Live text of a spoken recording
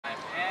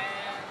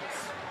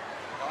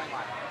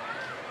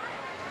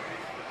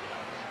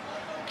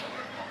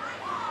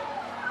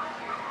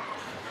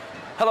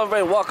Hello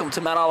everybody, welcome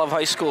to Mount Olive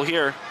High School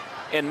here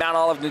in Mount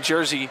Olive, New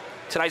Jersey.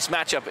 Tonight's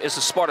matchup is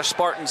the Sparta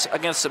Spartans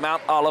against the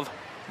Mount Olive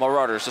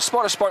Marauders. The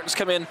Sparta Spartans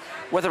come in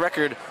with a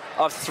record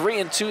of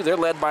 3-2. They're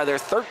led by their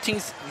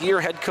 13th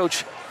year head coach,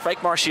 Frank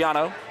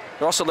Marciano.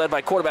 They're also led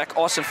by quarterback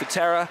Austin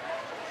Futera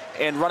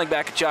and running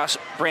back Josh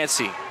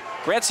Brancy.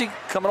 Brancy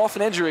coming off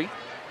an injury.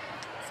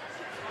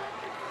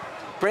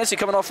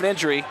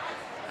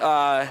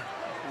 Will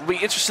be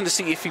interesting to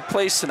see if he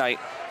plays tonight.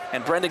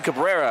 And Brendan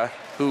Cabrera,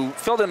 who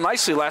filled in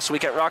nicely last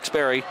week at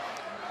Roxbury,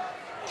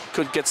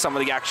 could get some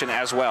of the action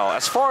as well.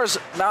 As far as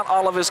Mount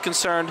Olive is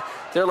concerned,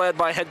 they're led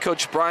by head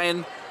coach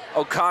Brian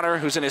O'Connor,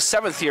 who's in his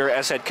 7th year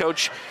as head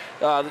coach.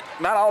 Mount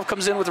Olive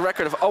comes in with a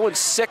record of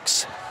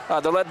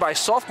 0-6. They're led by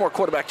sophomore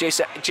quarterback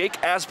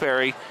Jake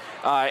Asbury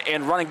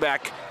and running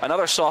back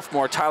another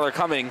sophomore, Tyler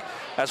Cumming,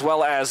 as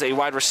well as a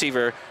wide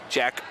receiver,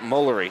 Jack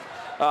Mullery.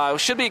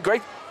 Should be a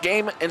great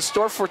game in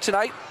store for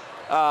tonight.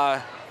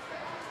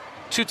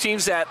 Two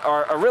teams that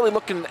are really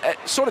looking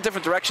at sort of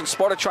different directions.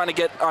 Sparta trying to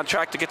get on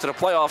track to get to the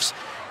playoffs,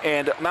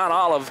 and Mount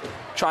Olive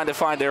trying to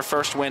find their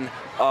first win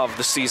of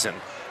the season.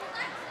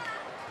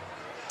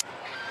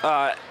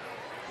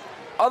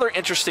 Other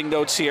interesting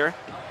notes here.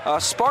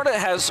 Sparta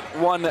has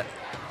won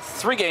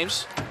 3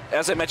 games,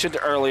 as I mentioned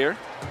earlier,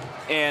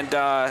 and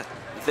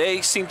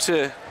they seem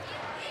to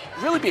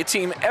really be a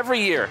team every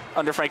year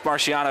under Frank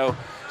Marciano.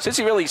 Since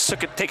he really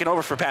taken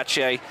over for Pat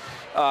Shea,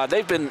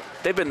 they've been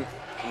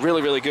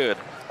really, really good.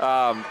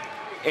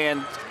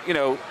 And, you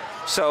know,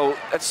 so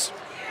it's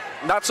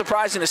not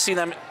surprising to see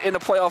them in the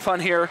playoff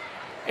hunt here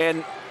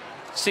and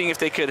seeing if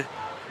they could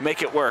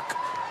make it work.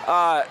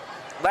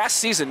 Last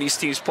season, these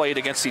teams played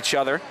against each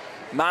other.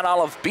 Mount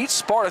Olive beat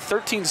Sparta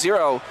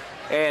 13-0,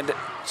 and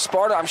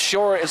Sparta, I'm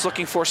sure, is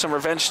looking for some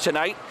revenge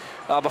tonight.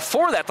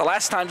 Before that, the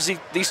last time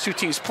these two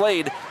teams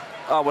played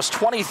was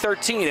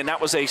 2013, and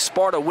that was a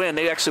Sparta win.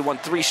 They actually won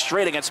 3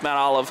 straight against Mount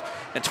Olive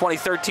in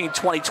 2013,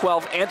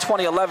 2012, and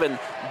 2011.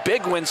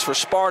 Big wins for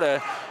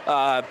Sparta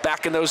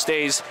back in those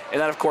days.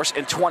 And then, of course,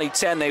 in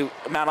 2010,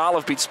 Mount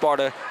Olive beat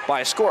Sparta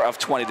by a score of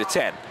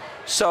 20-10.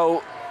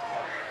 So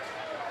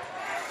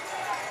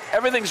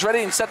everything's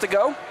ready and set to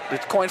go. The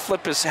coin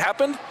flip has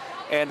happened,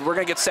 and we're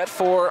going to get set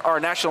for our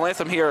national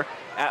anthem here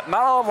at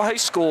Mount Olive High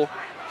School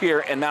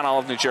here in Mount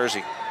Olive, New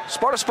Jersey.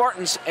 Sparta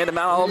Spartans and the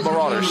Mount Olive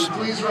Marauders.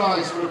 Please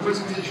rise for the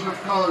presentation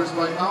of colors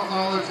by Mount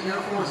Olive's Air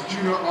Force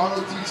Junior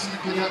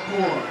ROTC Cadet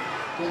Corps.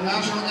 The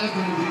national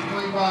anthem will be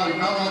played by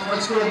Mount Olive High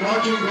School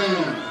Marching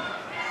Band.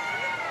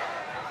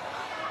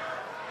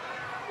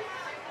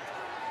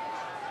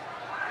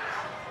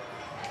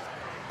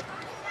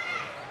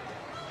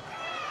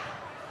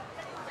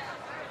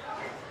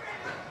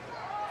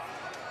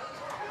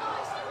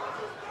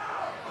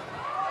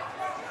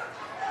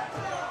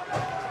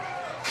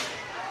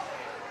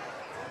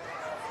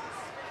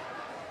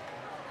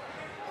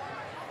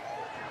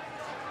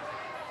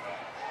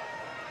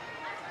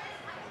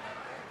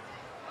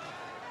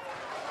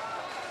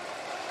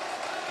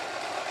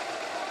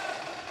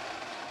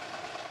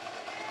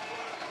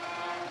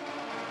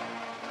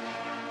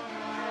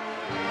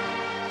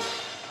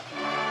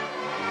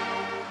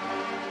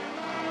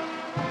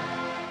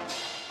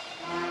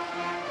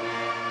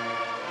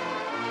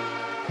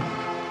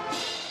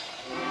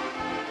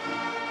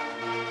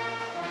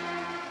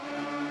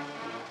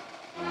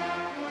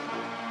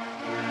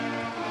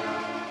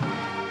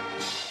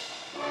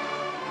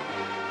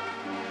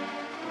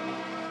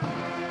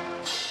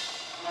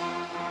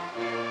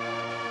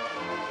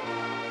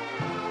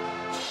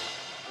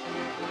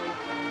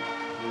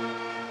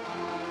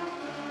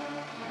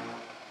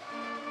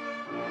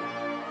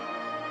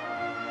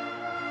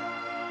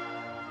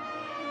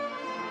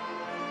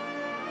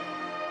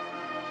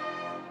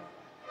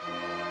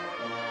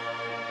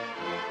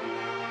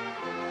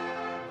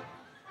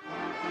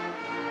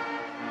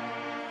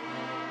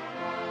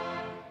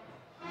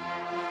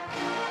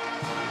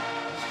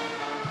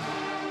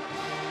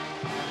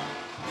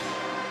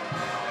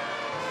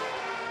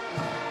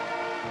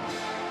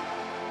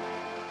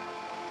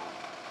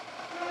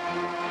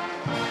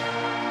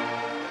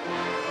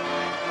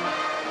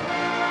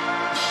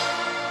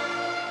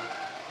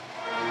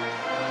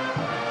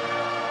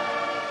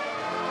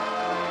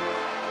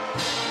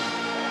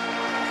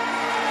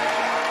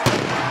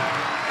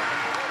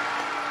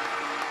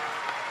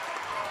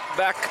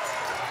 Back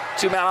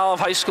to Mount Olive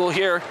High School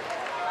here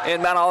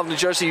in Mount Olive, New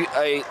Jersey.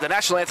 The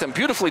national anthem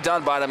beautifully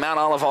done by the Mount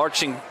Olive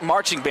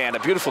Marching Band. A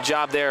beautiful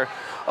job there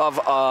of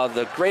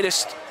the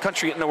greatest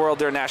country in the world,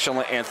 their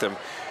national anthem.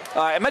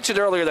 I mentioned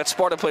earlier that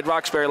Sparta played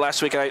Roxbury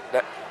last week. I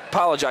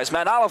apologize.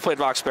 Mount Olive played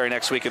Roxbury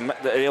next week, and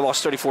they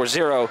lost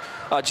 34-0.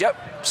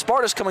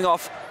 Sparta's coming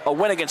off a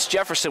win against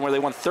Jefferson where they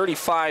won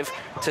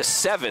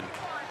 35-7.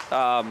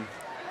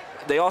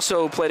 They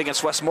also played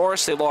against West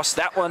Morris. They lost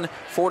that one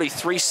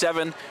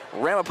 43-7.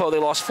 Ramapo, they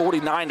lost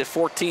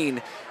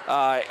 49-14.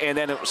 And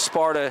then it was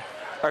Sparta,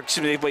 or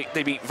excuse me,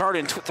 they beat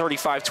Vernon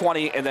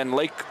 35-20, and then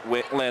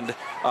Lakeland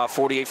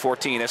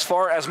 48-14. As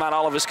far as Mount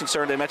Olive is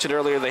concerned, I mentioned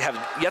earlier they have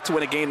yet to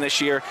win a game this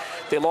year.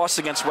 They lost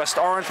against West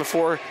Orange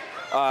before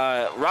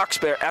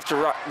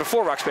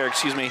before Roxbury,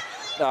 excuse me.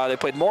 They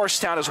played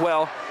Morristown as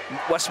well,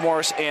 West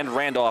Morris and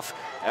Randolph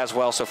as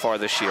well so far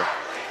this year.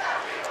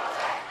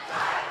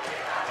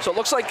 So it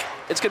looks like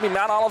it's going to be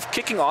Mount Olive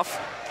kicking off.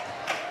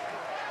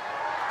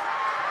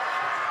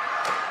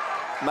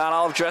 Mount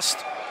Olive dressed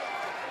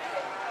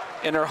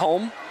in their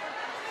home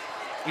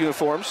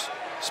uniforms.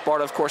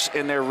 Sparta, of course,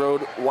 in their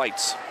road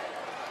whites.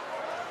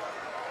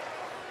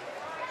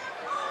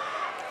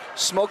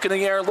 Smoke in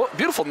the air.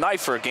 Beautiful night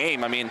for a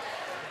game. I mean,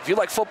 if you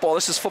like football,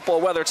 this is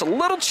football weather. It's a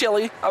little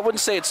chilly. I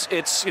wouldn't say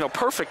it's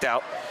perfect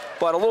out,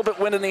 but a little bit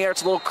wind in the air.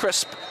 It's a little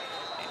crisp,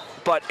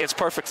 but it's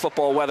perfect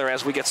football weather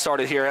as we get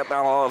started here at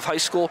Mount Olive High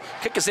School.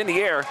 Kick is in the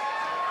air.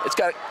 It's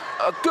got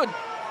a good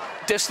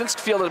distance,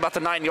 fielded about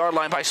the 9-yard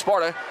line by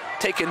Sparta,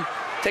 taken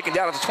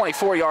down at the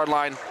 24-yard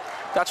line.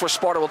 That's where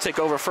Sparta will take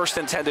over 1st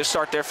and 10 to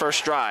start their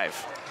first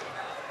drive.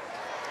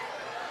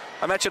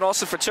 I mentioned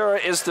also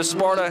Futura is the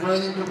Sparta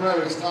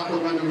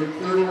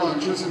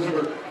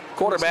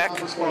quarterback.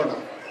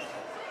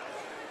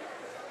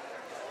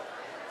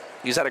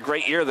 He's had a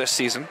great year this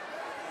season.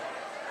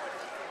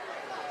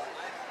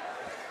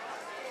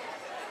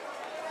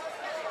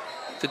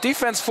 The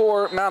defense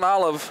for Mount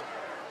Olive,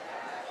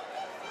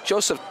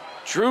 Joseph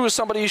Drew is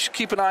somebody you should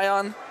keep an eye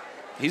on.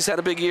 He's had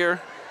a big year.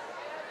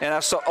 And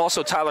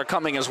also Tyler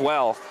Cumming as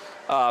well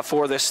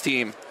for this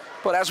team.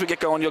 But as we get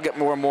going, you'll get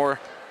more and more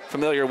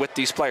familiar with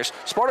these players.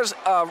 Sparta's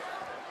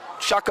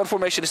shotgun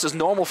formation, this is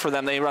normal for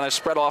them. They run a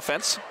spread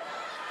offense.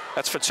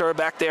 That's Futura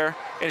back there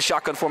in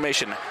shotgun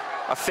formation.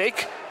 A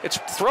fake, it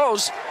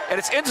throws, and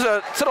it's into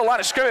the line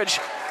of scrimmage.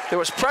 There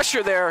was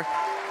pressure there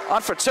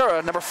on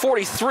Futura. Number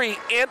 43,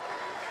 Ant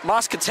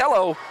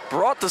Moscatello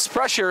brought this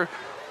pressure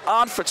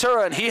on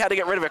Futura, and he had to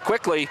get rid of it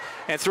quickly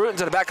and threw it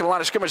into the back of the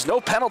line of scrimmage. No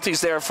penalties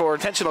there for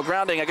intentional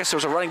grounding. I guess there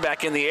was a running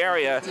back in the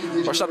area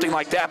or something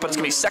like that, but it's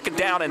going to be 2nd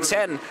down and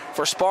 10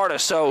 for Sparta.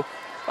 So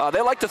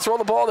they like to throw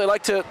the ball. They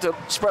like to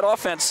spread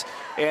offense,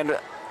 and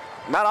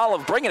Mount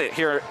Olive bringing it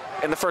here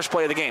in the first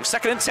play of the game.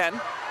 2nd and 10.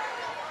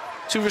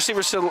 2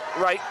 receivers to the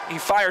right. He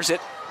fires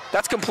it.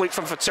 That's complete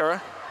from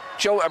Futura.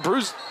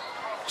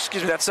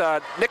 That's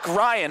Nick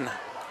Ryan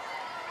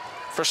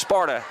for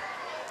Sparta.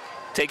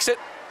 Takes it.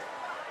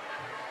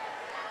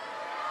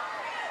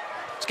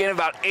 It's gain of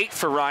about 8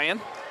 for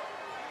Ryan.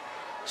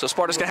 So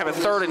Sparta's going to have a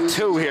 3rd and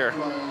 2 here.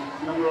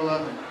 Number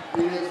 11,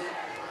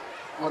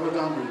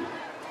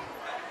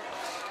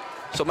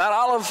 So Mount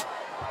Olive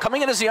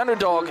coming in as the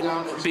underdog,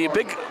 be a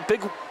big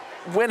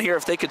win here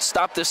if they could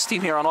stop this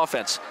team here on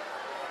offense.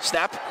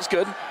 Snap is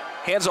good,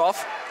 hands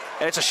off,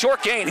 and it's a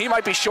short gain. He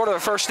might be short of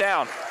the 1st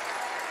down.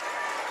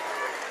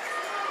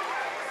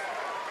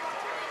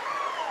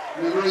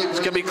 It's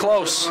going to be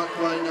close.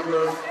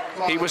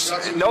 He was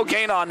no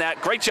gain on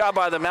that. Great job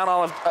by the Mount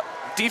Olive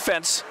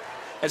defense.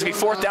 It's going to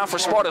be 4th down for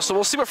Sparta. So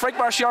we'll see what Frank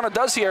Marciano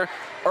does here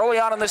early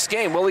on in this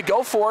game. Will he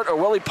go for it or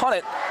will he punt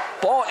it?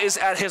 Ball is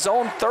at his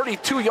own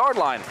 32-yard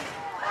line.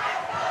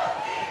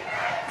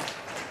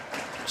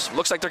 So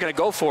looks like they're going to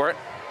go for it.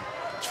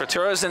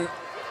 Futura is in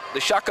the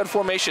shotgun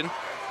formation.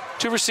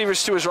 2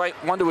 receivers to his right,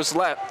 1 to his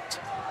left.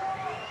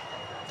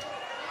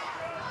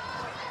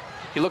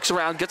 He looks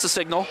around, gets a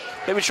signal.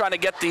 Maybe trying to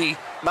get the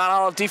Mount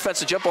Olive defense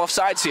to jump off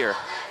sides here.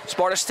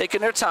 Sparta's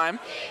taking their time.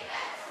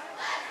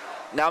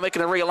 Now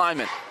making a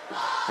realignment.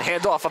 The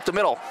handoff up the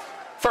middle.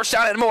 1st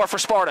down and more for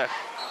Sparta.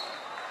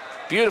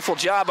 Beautiful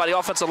job by the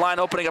offensive line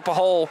opening up a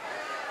hole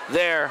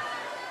there.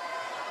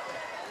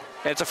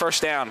 And it's a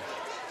 1st down.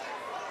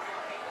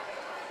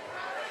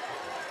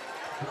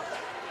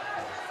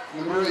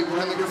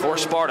 For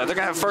Sparta. They're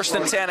going to have 1st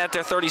and 10 at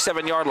their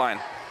 37-yard line.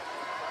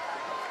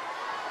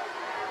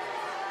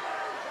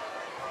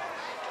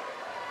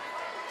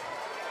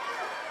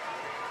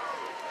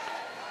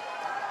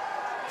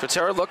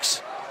 Futura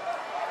looks,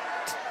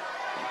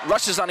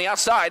 rushes on the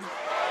outside,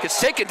 gets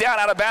taken down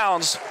out of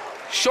bounds.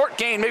 Short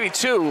gain, maybe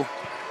 2.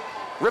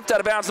 Ripped out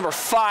of bounds, number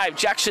 5,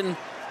 Jackson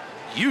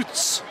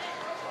Utes.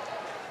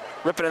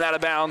 Ripping it out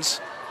of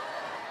bounds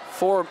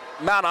for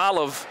Mount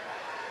Olive.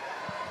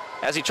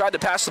 As he tried to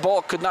pass the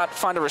ball, could not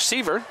find a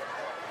receiver.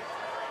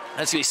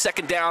 That's going to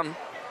be 2nd down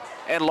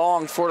and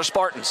long for the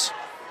Spartans.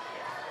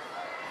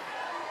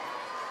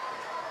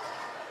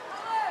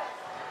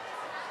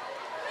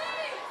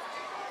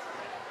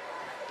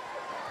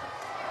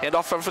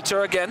 Handoff from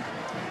Futura again.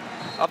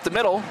 Up the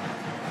middle.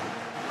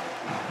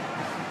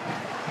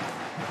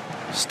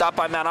 Stopped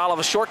by Mount Olive,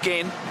 a short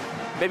gain,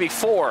 maybe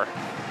 4.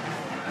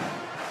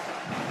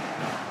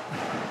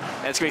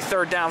 And it's going to be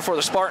 3rd down for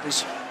the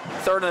Spartans.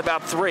 3rd and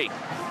about 3.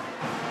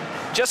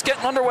 Just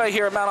getting underway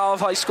here at Mount Olive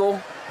High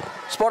School.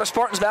 Sparta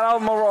Spartans, Mount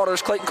Olive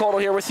Marauders. Clayton Caldwell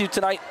here with you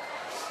tonight,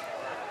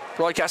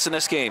 broadcasting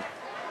this game.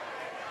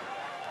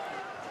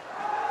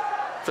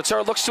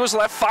 Futura looks to his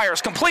left,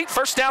 fires. Complete,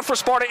 1st down for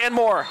Sparta and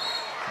more.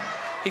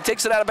 He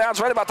takes it out of bounds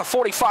right about the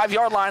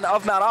 45-yard line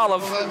of Mount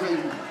Olive.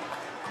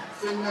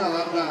 Finn Mel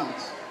out of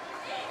bounds.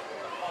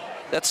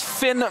 That's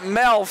Finn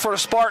Mel for the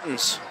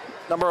Spartans,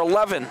 number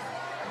 11.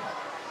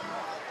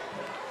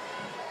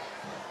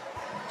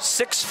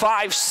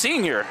 6'5"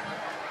 senior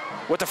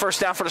with the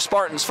first down for the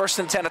Spartans. 1st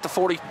and 10 at the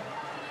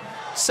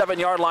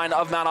 47-yard line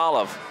of Mount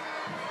Olive.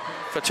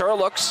 Ventura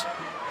looks,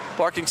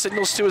 barking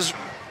signals to his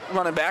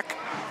running back.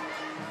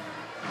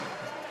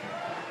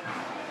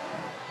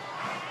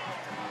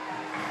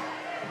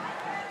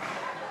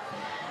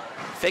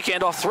 Fake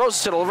handoff,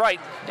 throws to the right.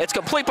 It's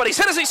complete, but he's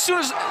hit as soon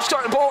as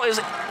starting the ball is,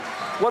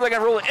 what are they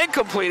going to rule it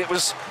incomplete? It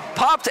was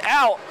popped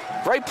out.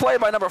 Great play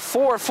by number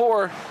 4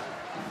 for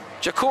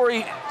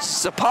Jacori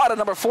Zapata,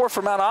 number 4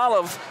 for Mount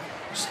Olive.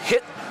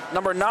 Hit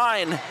number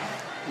 9,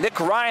 Nick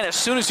Ryan, as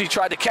soon as he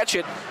tried to catch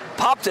it.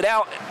 Popped it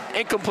out.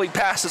 Incomplete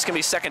pass. It's going to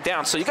be 2nd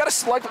down. So you got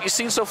to like what you've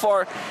seen so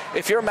far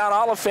if you're a Mount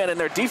Olive fan in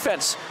their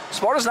defense.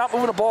 Sparta's not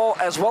moving the ball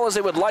as well as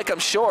they would like, I'm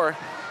sure.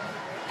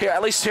 Here,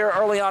 at least here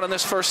early on in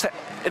this first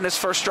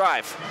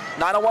drive.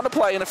 9:01 to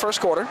play in the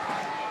first quarter.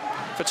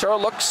 Ventura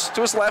looks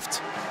to his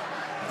left,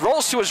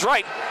 rolls to his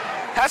right,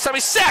 has to be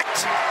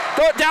sacked.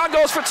 Down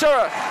goes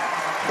Ventura.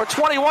 For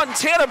 21,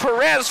 Tana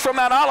Perez from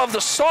Mount Olive,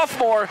 the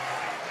sophomore,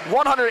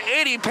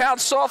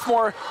 180-pound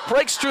sophomore,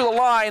 breaks through the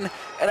line.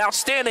 An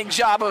outstanding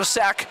job of a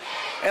sack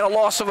and a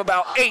loss of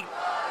about 8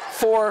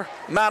 for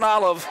Mount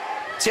Olive.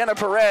 Tana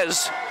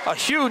Perez, a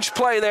huge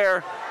play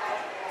there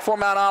for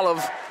Mount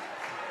Olive.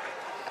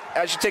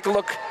 As you take a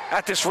look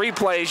at this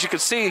replay, as you can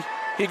see,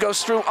 he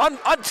goes through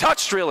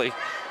untouched, really.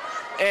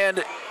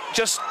 And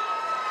just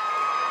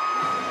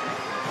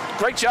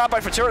great job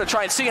by Ventura to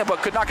try and see him,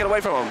 but could not get away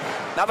from him.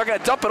 Now they're going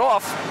to dump it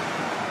off.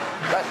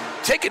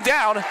 Taken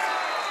down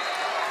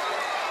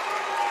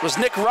was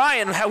Nick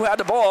Ryan, who had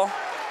the ball.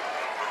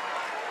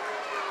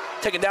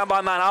 Taken down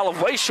by Mount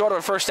Olive, way short of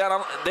a first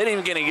down. They didn't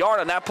even get a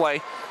yard on that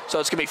play. So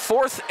it's going to be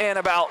 4th and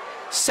about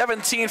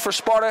 17 for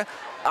Sparta.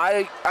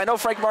 I know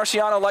Frank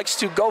Marciano likes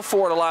to go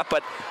for it a lot,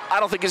 but I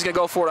don't think he's going to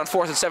go for it on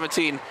 4th and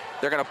 17.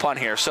 They're going to punt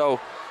here.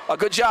 So a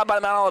good job by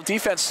the Mount Olive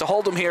defense to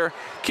hold them here,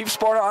 keep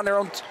Sparta on their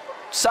own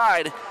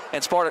side,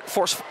 and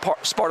force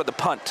Sparta to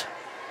punt.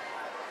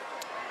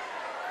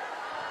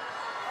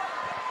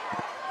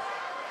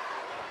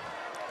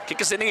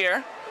 Kick is in the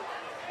air.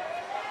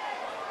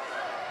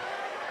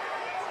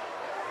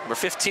 Number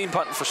 15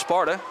 punting for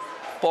Sparta.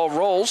 Ball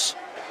rolls,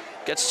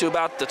 gets to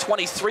about the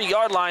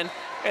 23-yard line,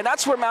 and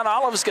that's where Mount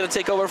Olive is going to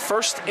take over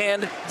 1st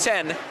and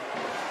 10.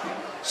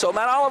 So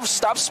Mount Olive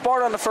stops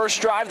Sparta on the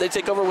first drive. They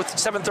take over with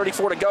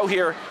 7:34 to go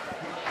here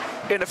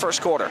in the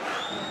first quarter.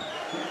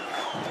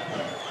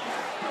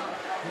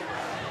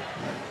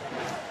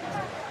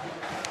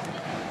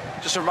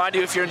 Just to remind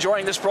you, if you're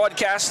enjoying this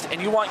broadcast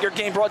and you want your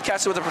game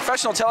broadcasted with a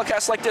professional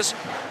telecast like this,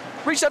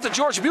 reach out to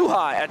George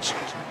Buhai at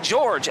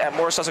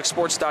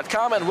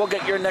george@morrissussexsports.com, and we'll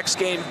get your next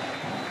game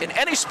in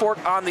any sport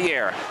on the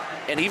air.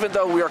 And even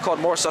though we are called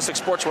Morris Sussex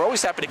Sports, we're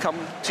always happy to come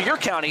to your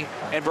county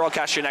and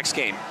broadcast your next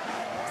game.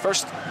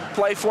 First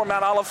play for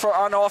Mount Olive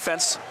on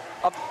offense,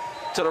 up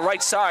to the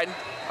right side,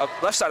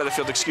 left side of the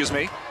field, excuse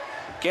me.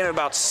 Gain of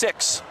about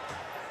 6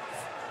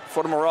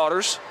 for the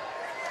Marauders.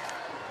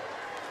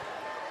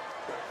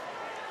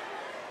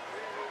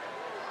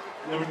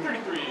 Number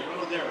 33,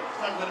 Rondell Derrick.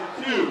 Number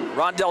 2.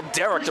 Rondell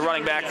Derrick, the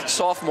running back,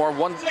 sophomore,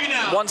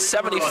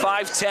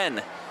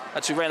 175-10.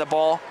 That's who ran the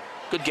ball.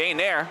 Good gain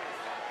there.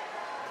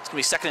 It's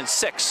going to be 2nd and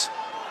 6.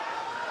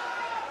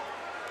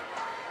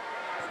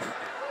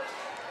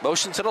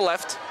 Motion to the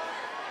left.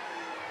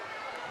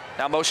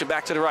 Now motion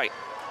back to the right.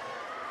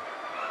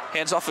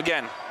 Hands off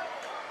again.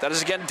 That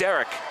is again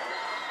Derrick.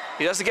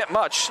 He doesn't get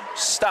much.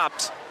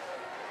 Stopped.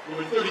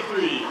 Number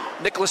 33.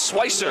 Nicholas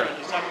Schweitzer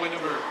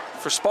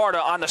for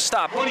Sparta on the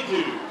stop. 22. It's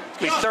going to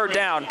be 3rd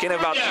down. Gain of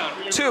about 2.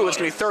 It's going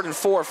to be 3rd and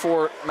 4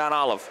 for Mount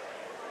Olive.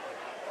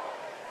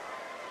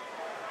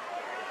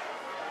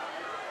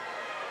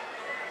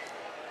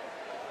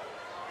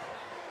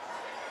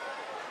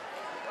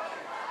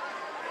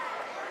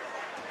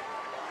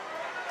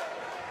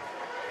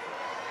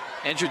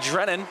 Andrew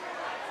Drennan,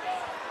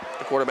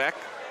 the quarterback.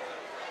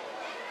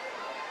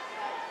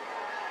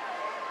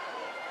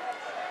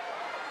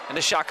 And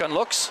the shotgun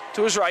looks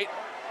to his right,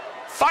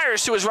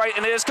 fires to his right,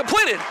 and it is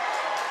completed.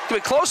 It's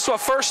going to be close to a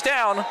 1st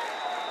down.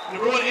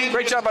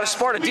 Great job by the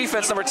Sparta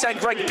defense. Number 10,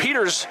 Greg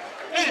Peters,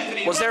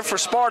 was there for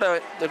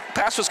Sparta. The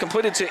pass was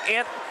completed to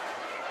Ant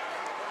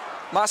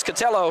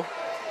Moscatello,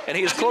 and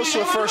he is close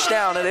to a 1st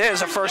down. It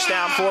is a 1st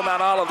down for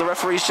Mount Olive. The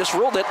referees just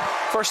ruled it.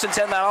 1st and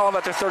 10, Mount Olive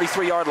at their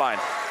 33-yard line.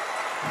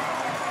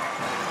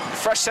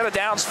 Fresh set of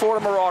downs for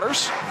the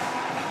Marauders.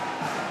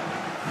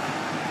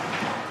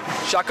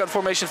 Shotgun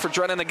formation for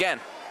Drennan again.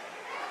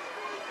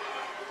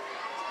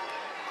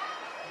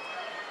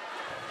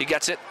 He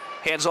gets it,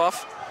 hands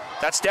off.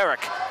 That's Derrick.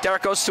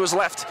 Derrick goes to his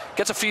left,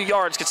 gets a few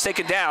yards, gets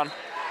taken down.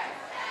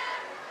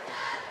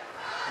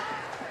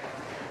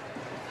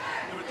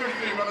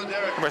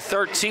 Number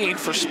 13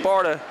 for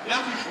Sparta,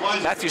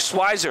 Matthew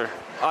Schweitzer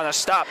on a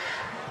stop.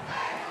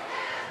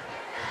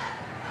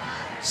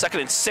 2nd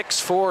and 6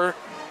 for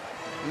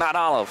Mount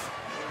Olive.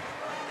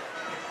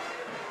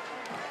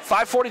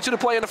 5:42 to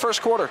play in the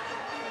first quarter.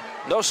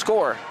 No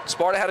score.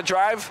 Sparta had a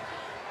drive,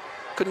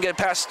 couldn't get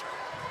past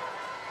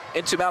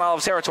into Mount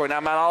Olive's territory. Now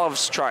Mount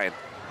Olive's trying.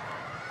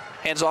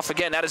 Hands off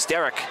again. That is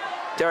Derrick.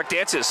 Derek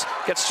dances,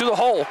 gets to the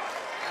hole,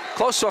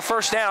 close to a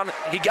first down.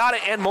 He got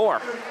it and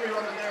more.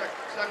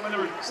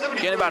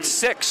 Getting about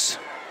 6.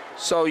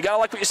 So you gotta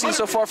like what you see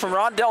so far from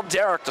Rondell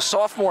Derrick, the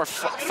sophomore,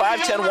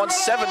 5'10",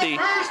 170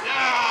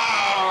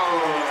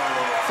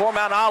 for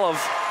Mount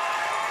Olive.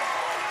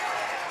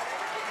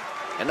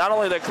 And not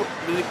only they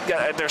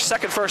got their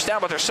second first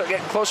down, but they're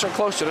getting closer and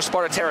closer to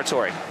Sparta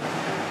territory.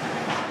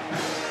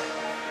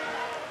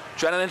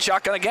 Drennan in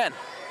shotgun again.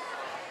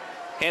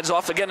 Hands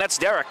off again, that's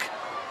Derrick.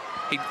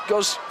 He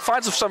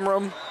finds some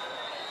room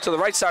to the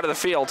right side of the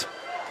field.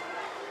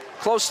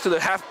 Close to the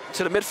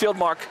midfield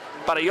mark,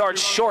 about a yard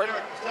short.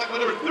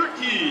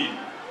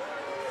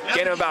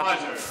 Gain of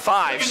about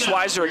 5.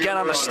 Schweizer again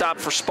on the stop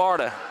for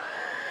Sparta.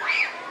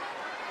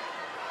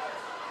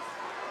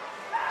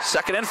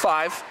 2nd and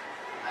 5.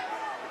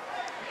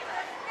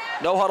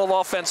 No huddle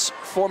offense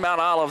for Mount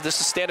Olive.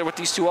 This is standard with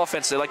these two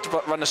offenses. They like to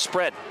run the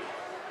spread.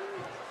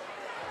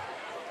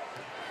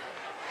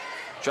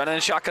 Drennan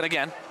in shotgun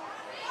again.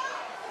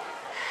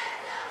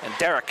 And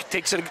Derrick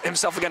takes it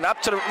himself again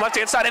up to the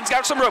left-hand side and he's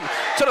got some room.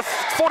 To the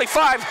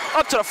 45,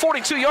 up to the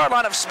 42-yard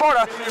line of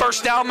Sparta.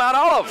 First down, Mount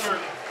Olive.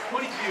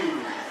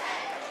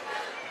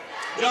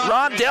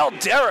 Rondell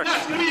Derrick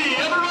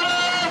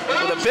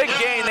with a big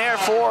gain there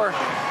for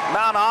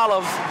Mount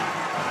Olive.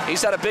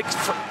 He's had a big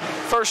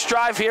first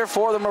drive here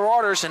for the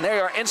Marauders, and they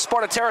are in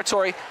Sparta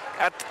territory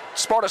at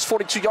Sparta's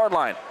 42-yard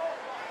line.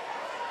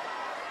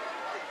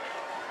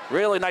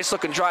 Really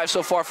nice-looking drive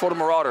so far for the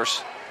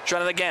Marauders.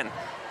 Drennan again.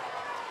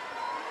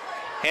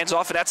 Hands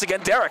off, and that's again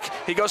Derrick.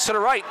 He goes to the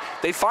right.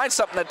 They find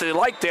something that they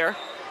like there.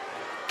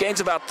 Gains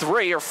about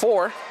 3 or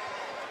 4.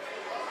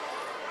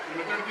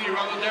 It's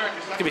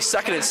going to be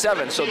 2nd and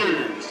 7. So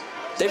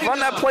they've run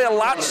that play a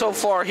lot so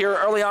far here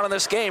early on in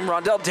this game.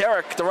 Rondell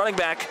Derrick, the running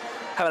back,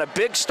 having a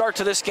big start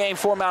to this game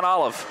for Mount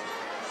Olive.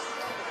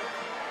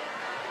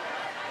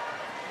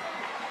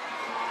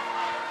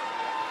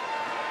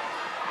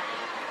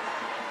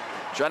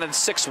 Drennan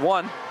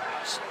 6'1",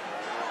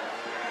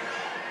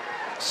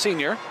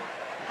 senior.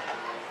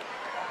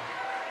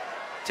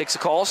 Takes the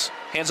calls,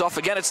 hands off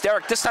again, it's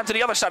Derrick, this time to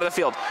the other side of the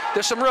field.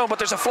 There's some room, but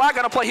there's a flag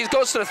on a play. He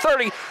goes to the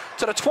 30,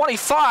 to the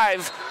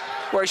 25,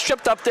 where he's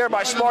tripped up there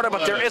by Sparta,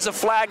 but there is a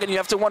flag, and you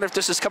have to wonder if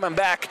this is coming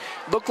back.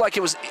 Looked like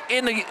it was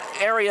in the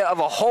area of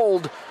a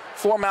hold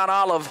for Mount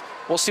Olive.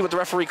 We'll see what the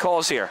referee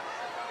calls here.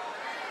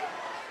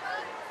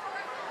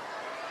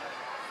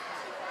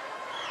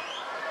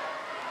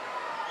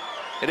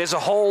 It is a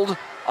hold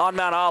on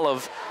Mount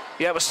Olive.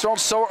 Yeah, it was thrown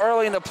so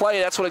early in the play,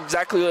 that's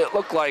exactly what it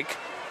looked like.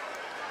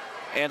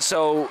 And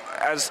so,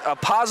 as a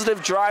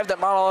positive drive that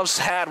Mount Olive's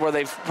had, where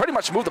they've pretty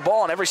much moved the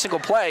ball on every single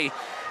play,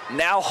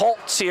 now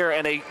halts here,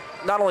 and they,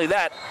 not only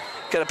that,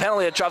 get a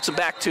penalty that drops them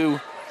back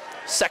to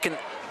 2nd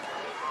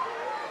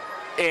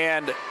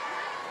and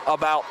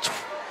about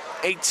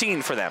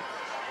 18 for them.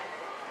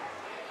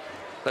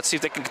 Let's see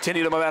if they can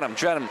continue the momentum.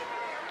 Drennan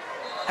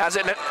has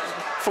it, and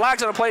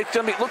flags on the play.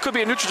 Could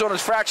be a neutral zone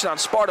infraction on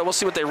Sparta. We'll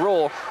see what they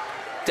rule.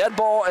 Dead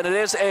ball, and it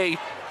is a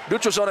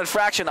neutral zone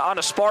infraction on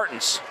the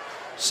Spartans.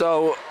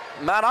 So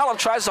Mount Olive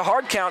tries the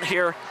hard count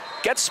here,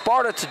 gets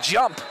Sparta to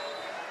jump,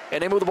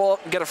 and they move the ball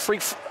and get a free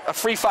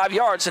 5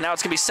 yards, and now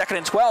it's going to be 2nd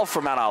and 12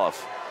 for Mount Olive.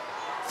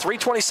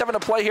 3:27 to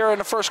play here in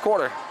the first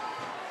quarter.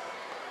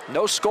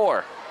 No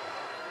score.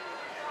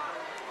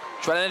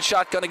 Drennan in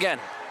shotgun again.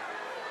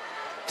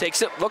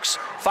 Takes it, looks,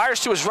 fires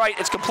to his right,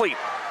 it's complete.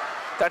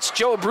 That's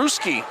Joe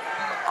Abrusky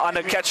on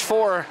the catch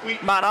for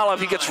Mount Olive.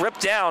 He gets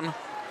ripped down.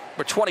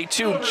 Number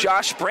 22,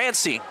 Josh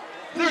Brancy.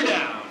 Third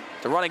down.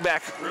 The running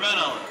back,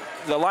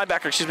 the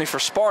linebacker, for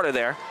Sparta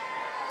there.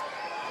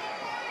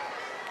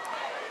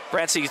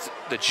 Brancy,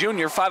 the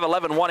junior,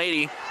 5'11",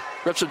 180,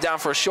 rips him down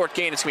for a short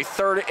gain. It's going to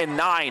be 3rd and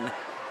 9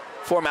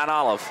 for Mount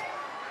Olive.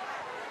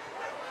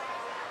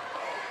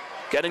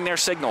 Getting their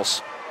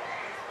signals.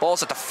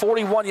 Ball's at the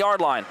 41-yard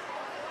line.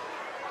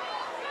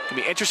 It'll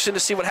be interesting to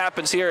see what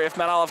happens here if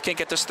Mount Olive can't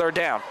get this 3rd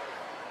down.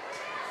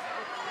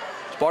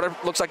 Sparta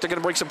looks like they're going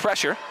to bring some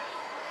pressure.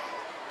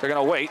 They're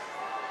going to wait.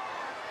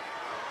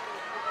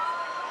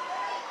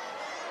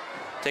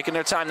 Taking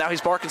their time now.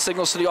 He's barking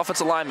signals to the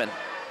offensive lineman.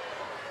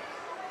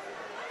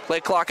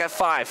 Play clock at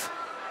 5.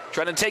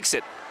 Drennan takes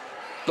it.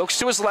 Looks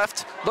to his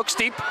left. Looks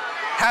deep.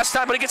 Has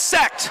time, but he gets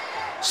sacked.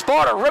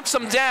 Sparta rips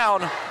him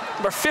down.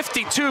 Number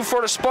 52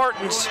 for the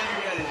Spartans.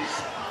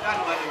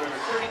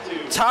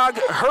 Tog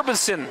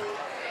Herbison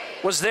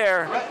was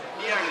there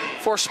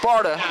for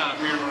Sparta.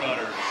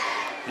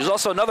 There's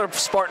also another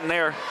Spartan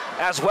there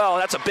as well.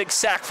 That's a big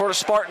sack for the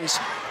Spartans.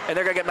 And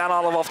they're going to get Mount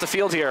Olive off the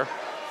field here.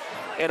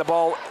 And a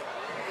ball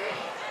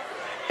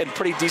in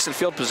pretty decent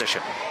field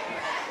position.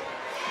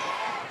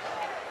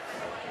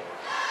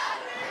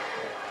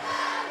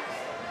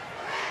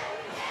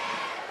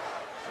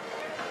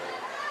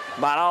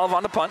 Mount Olive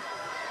on the punt.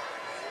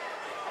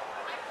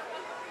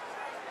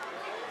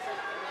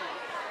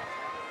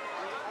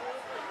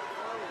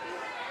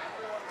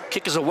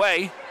 Kick is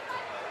away.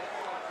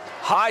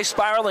 High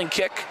spiraling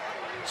kick.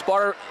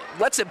 Sparta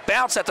lets it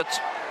bounce at the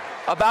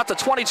about the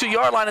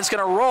 22-yard line. It's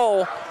going to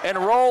roll and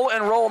roll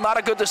and roll. Not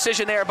a good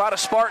decision there by the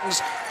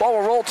Spartans. Ball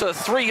will roll to the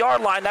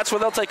 3-yard line. That's where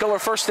they'll take over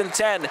 1st and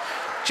 10.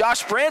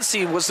 Josh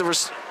Brancy was the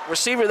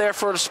receiver there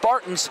for the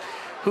Spartans,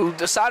 who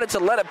decided to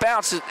let it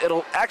bounce.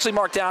 It'll actually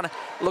mark down, it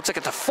looks like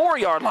it's a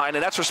 4-yard line,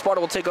 and that's where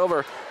Sparta will take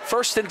over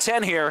 1st and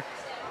 10 here.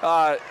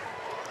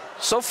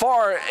 So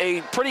far,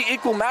 a pretty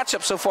equal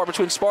matchup so far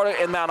between Sparta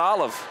and Mount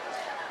Olive.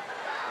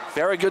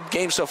 Very good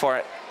game so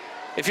far.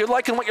 If you're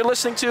liking what you're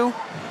listening to,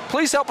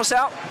 please help us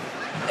out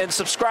and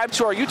subscribe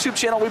to our YouTube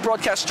channel. We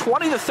broadcast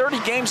 20 to 30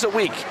 games a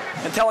week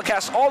and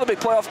telecast all the big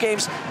playoff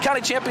games,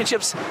 county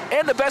championships,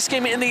 and the best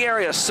game in the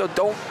area. So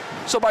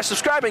by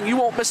subscribing, you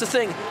won't miss a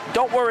thing.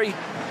 Don't worry,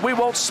 we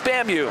won't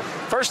spam you.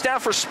 1st down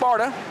for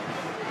Sparta.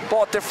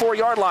 Ball at their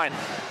 4-yard line.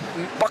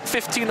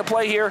 $1:15 to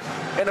play here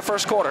in the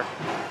 1st quarter.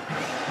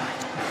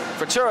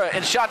 Ventura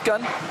in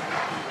shotgun.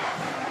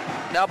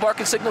 Now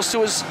barking signals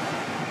to his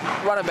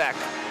running back.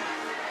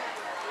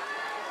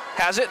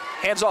 Has it,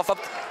 hands off, up,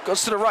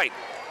 goes to the right.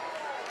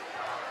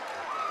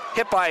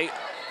 Hit by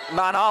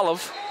Mount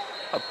Olive.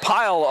 A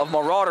pile of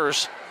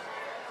marauders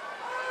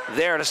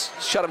there to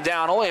shut him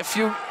down. Only a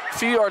few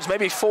yards,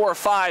 maybe 4 or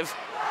 5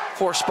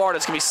 for Sparta.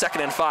 It's going to be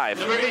 2nd and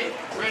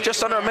 5.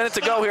 Just under a minute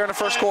to go here in the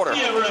 1st quarter.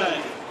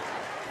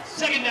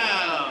 2nd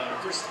down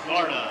for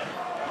Sparta.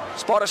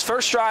 Sparta's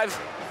first drive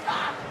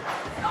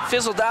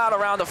fizzled out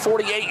around the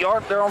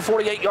 48-yard, their own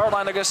 48-yard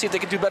line. They're going to see if they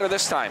can do better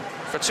this time.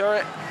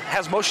 Ventura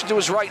has motion to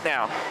his right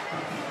now.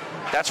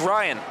 That's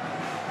Ryan.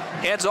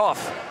 Hands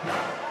off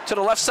to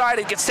the left side.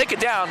 It gets taken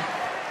down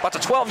about the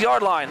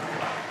 12-yard line.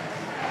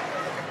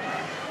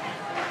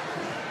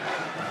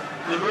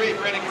 Number 8,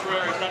 running for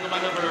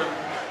number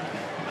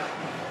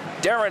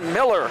Darren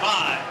Miller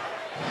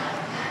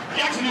 5.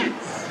 Jackson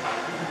Hughes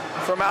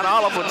for Mount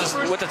Olive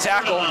with the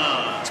tackle.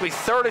 It's going to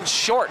be 3rd and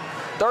short.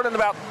 3rd and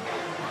about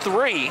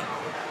 3.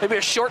 Maybe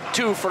a short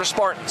 2 for the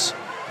Spartans.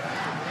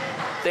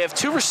 They have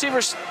 2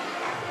 receivers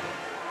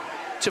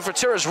to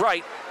Ventura's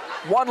right,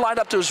 1 lined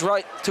up to his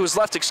right, to his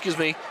left, excuse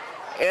me,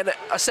 and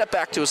a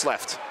setback to his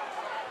left.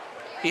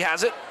 He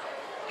has it,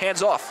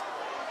 hands off.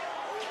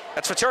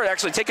 That's Ventura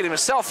actually taking it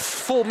himself.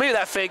 Fooled me,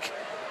 that fake.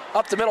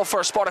 Up the middle for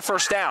a Sparta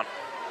 1st down.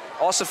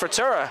 Also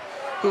Ventura,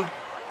 who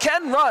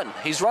can run.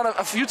 He's run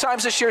a few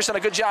times this year. He's done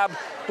a good job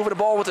moving the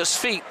ball with his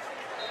feet.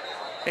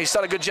 And he's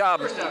done a good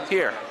job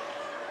here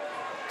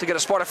to get a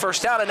Sparta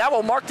 1st down, and that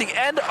will mark the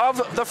end of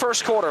the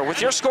 1st quarter.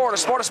 With your score, the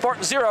Sparta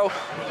Spartans 0,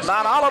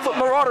 Mount Olive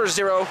Marauders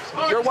 0.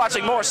 You're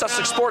watching Morris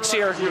Sussex Sports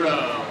here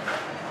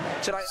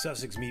tonight.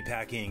 Sussex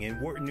Meatpacking in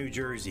Wharton, New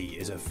Jersey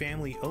is a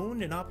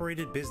family-owned and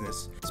operated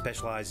business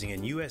specializing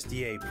in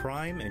USDA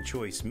prime and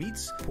choice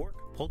meats, pork,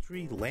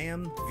 poultry,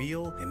 lamb,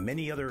 veal, and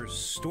many other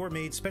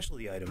store-made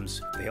specialty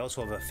items. They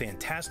also have a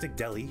fantastic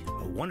deli,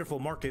 a wonderful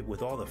market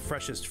with all the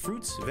freshest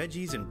fruits,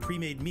 veggies, and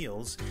pre-made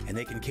meals, and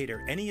they can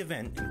cater any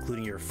event,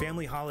 including your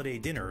family holiday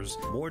dinners,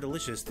 more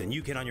delicious than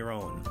you can on your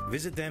own.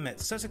 Visit them at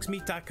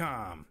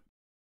sussexmeat.com.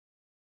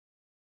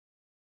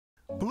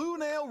 Blue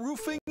Nail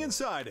Roofing and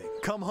Siding.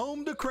 Come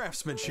home to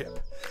craftsmanship.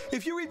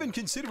 If you're even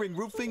considering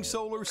roofing,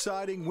 solar,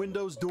 siding,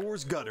 windows,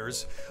 doors,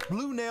 gutters,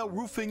 Blue Nail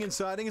Roofing and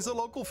Siding is a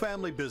local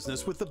family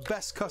business with the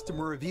best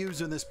customer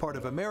reviews in this part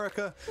of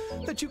America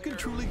that you can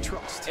truly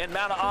trust. In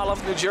Mount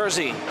Olive, New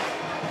Jersey,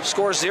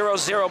 score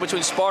 0-0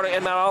 between Sparta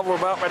and Mount Olive. We're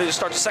about ready to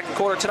start the 2nd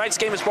quarter. Tonight's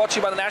game is brought to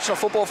you by the National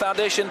Football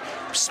Foundation,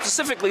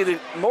 specifically the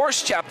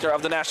Morris chapter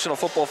of the National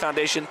Football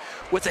Foundation.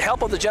 With the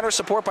help of the generous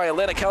support by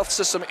Atlantic Health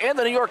System and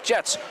the New York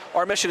Jets,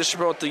 our mission is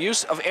to promote the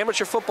use of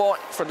amateur football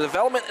for the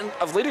development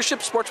of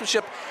leadership,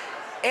 sportsmanship,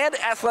 and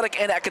athletic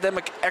and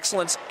academic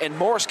excellence in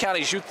Morris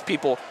County's youth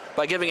people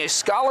by giving a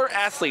scholar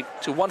athlete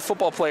to 1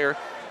 football player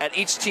at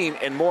each team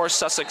in Morris,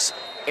 Sussex,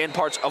 and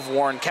parts of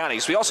Warren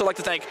counties. We also like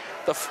to thank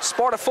the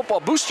Sparta Football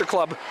Booster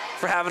Club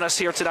for having us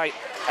here tonight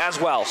as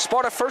well.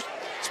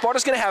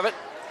 Sparta's going to have it.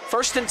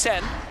 1st and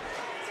 10.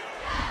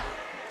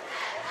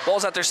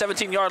 Ball's at their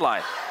 17-yard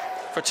line.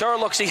 Ventura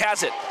looks, he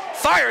has it.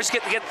 Fires,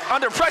 get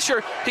under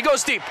pressure. He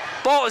goes deep.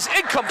 Ball is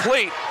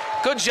incomplete.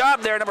 Good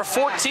job there, number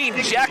 14,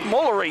 Jack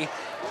Mullery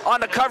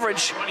on the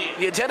coverage.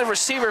 The intended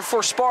receiver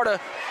for Sparta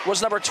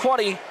was number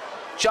 20,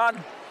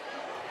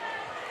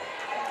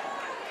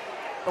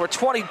 number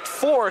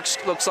 24,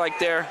 looks like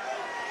there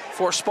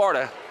for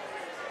Sparta.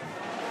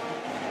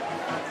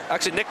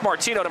 Actually, Nick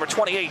Martino, number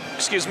 28,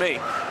 excuse me.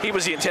 He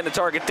was the intended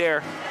target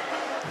there.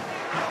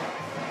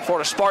 For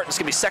the Spartans,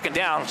 going to be 2nd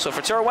down. So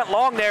Ventura went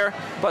long there,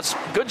 but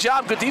good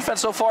job, good defense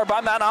so far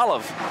by Mount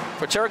Olive.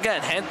 Ventura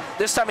again,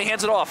 this time he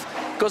hands it off.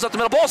 Goes up the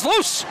middle, ball's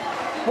loose.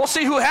 We'll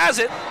see who has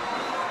it.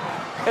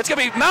 It's going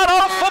to be Mount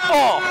Olive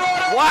football.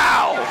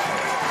 Wow.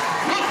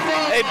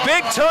 A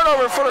big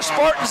turnover for the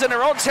Spartans in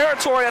their own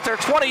territory at their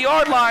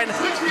 20-yard line.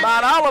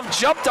 Mount Olive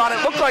jumped on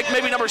it. Looked like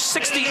maybe number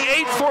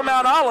 68 for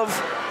Mount Olive.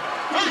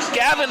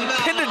 Gavin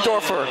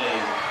Pindendorfer,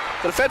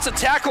 the defensive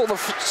tackle, the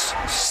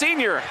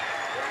senior,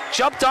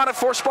 jumped on it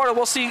for Sparta.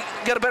 We'll see,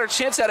 get a better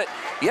chance at it.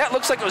 Yeah, it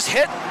looks like it was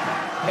hit,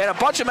 and a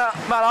bunch of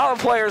Mount Olive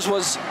players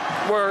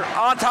were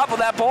on top of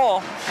that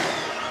ball,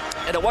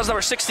 and it was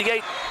number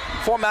 68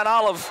 for Mount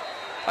Olive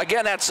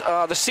Again, that's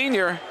the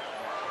senior,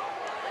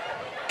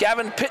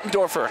 Gavin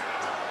Pittendorfer.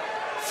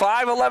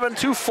 5'11",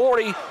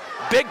 240.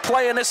 Big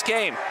play in this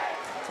game.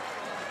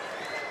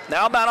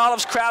 Now Mount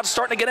Olive's crowd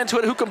starting to get into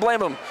it. Who can blame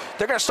them?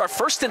 They're going to start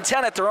 1st and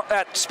 10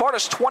 at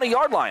Sparta's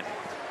 20-yard line.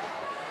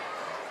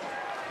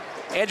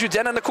 Andrew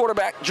Drennan, is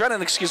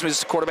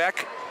the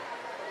quarterback.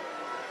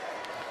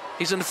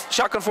 He's in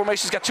shotgun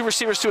formation. He's got 2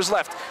 receivers to his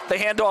left. They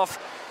hand off.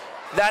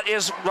 That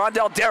is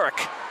Rondell Derrick.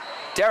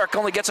 Derrick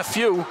only gets a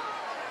few,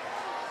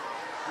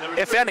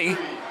 if any.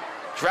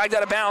 Dragged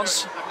out of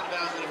bounds.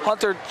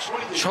 Hunter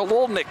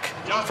Chololnik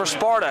for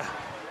Sparta.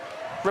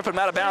 Ripping him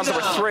out of bounds,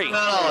 number 3.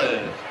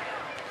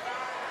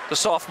 The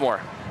sophomore.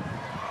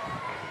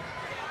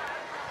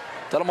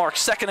 That'll mark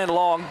 2nd and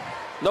long.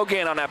 No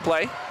gain on that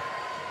play.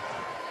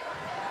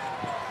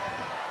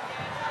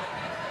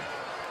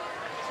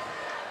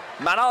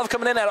 Mount Olive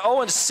coming in at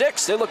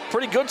 0-6. They look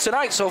pretty good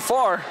tonight so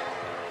far.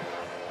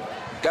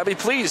 Gotta be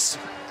pleased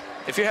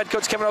if you're head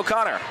coach Kevin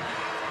O'Connor.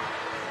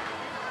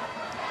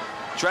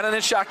 Drennan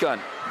in shotgun.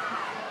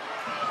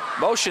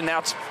 Motion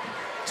now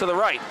to the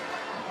right.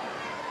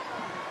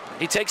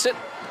 He takes it.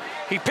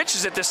 He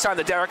pitches it this time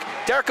to Derrick.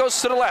 Derrick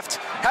goes to the left.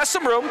 Has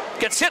some room.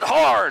 Gets hit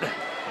hard.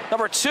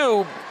 Number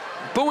 2,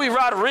 Bowie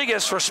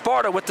Rodriguez for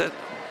Sparta with the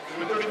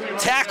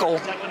tackle.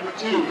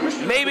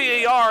 Maybe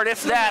a yard,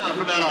 if that,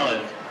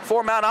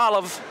 for Mount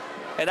Olive.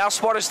 And now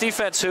Sparta's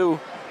defense, who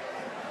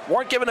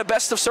weren't given the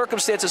best of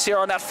circumstances here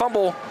on that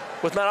fumble,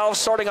 with Mount Olive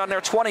starting on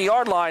their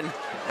 20-yard line,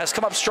 has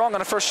come up strong on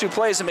the first 2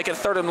 plays and make it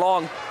 3rd and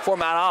long for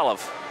Mount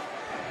Olive.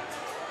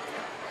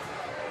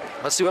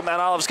 Let's see what Mount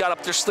Olive's got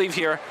up their sleeve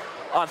here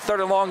on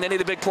 3rd and long. They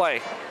need a big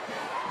play.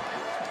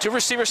 2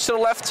 receivers to the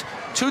left,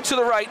 2 to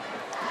the right.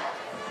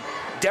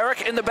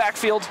 Derrick in the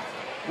backfield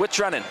with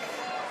Drennan.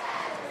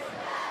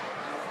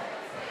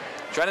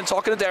 Drennan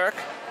talking to Derrick.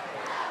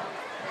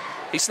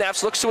 He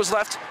snaps, looks to his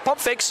left, pump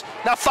fakes,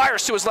 now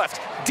fires to his left.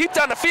 Deep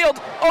down the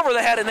field, over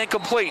the head and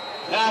incomplete.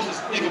 Pass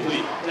is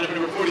incomplete.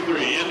 Number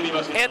 43, Anthony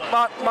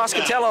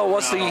Moscatello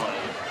was the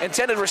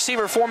intended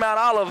receiver for Mount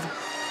Olive.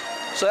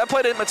 So that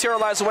play didn't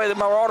materialize the way the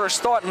Marauders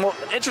thought. And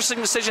interesting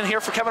decision here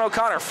for Kevin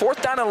O'Connor.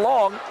 4th down and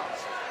long.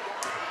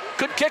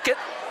 Could kick it,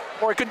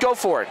 or he could go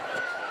for it.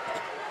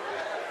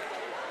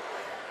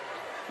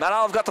 Mount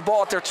Olive got the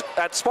ball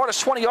at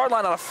Sparta's 20-yard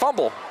line on a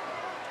fumble,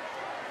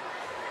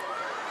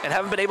 and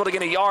haven't been able to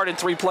get a yard in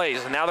 3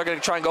 plays. And now they're going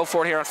to try and go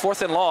for it here on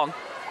 4th and long.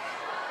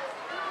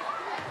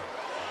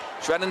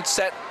 Drennan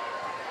set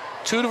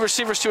 2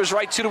 receivers to his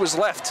right, 2 to his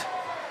left.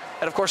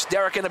 And of course,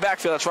 Derrick in the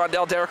backfield. That's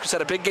Rondell Derrick, who's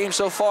had a big game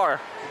so far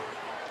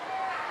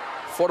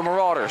for the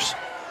Marauders.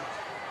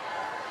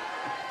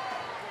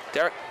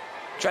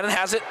 Drennan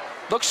has it,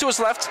 looks to his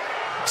left,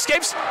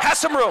 escapes, has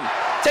some room,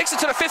 takes it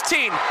to the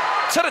 15,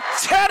 to the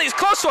 10. He's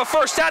close to a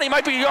 1st down. He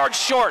might be a yard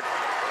short.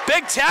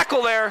 Big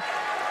tackle there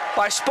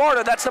by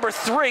Sparta. That's number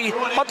 3,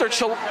 Hunter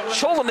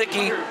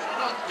Cholonicki.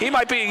 He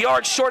might be a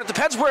yard short. It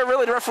depends where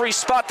really the referees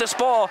spot this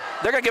ball.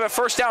 They're going to give it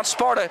 1st down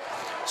Sparta.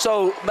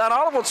 So Mount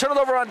Olive will turn it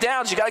over on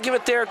downs. You got to give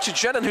it there to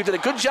Drennan, who did a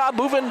good job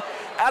moving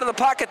out of the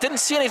pocket. Didn't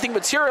see anything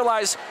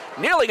materialize.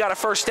 Nearly got a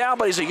 1st down,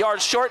 but he's a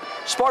yard short.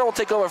 Sparta will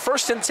take over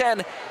 1st and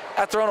 10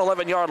 at their own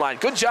 11-yard line.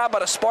 Good job by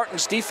the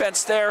Spartans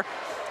defense there.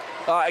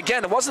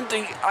 Again, it wasn't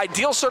the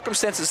ideal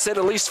circumstances, to say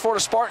the least, for the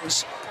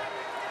Spartans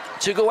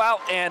to go out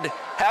and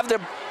have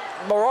the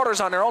Marauders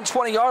on their own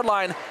 20-yard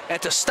line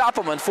and to stop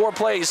them in 4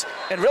 plays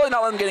and really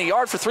not let them get a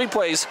yard for 3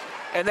 plays,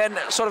 and then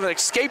sort of an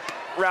escape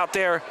route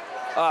there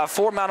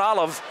for Mount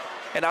Olive,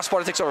 and now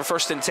Sparta takes over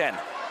 1st and 10.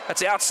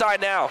 That's the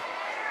outside now.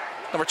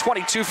 Number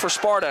 22 for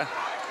Sparta,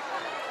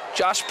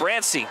 Josh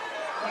Brancy,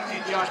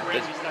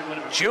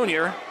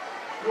 junior.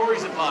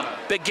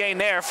 Big gain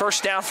there,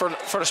 1st down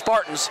for the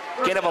Spartans,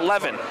 gain of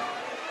 11.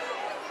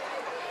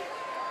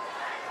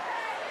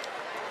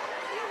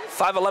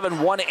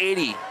 5'11",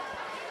 180.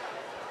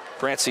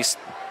 Brancy's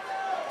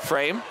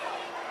frame.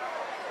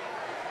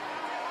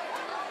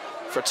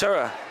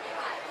 Fratura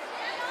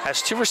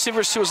has 2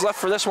 receivers to his left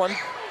for this one.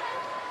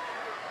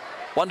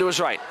 1 to his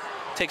right.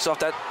 Takes off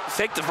that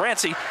fake to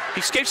Brancy. He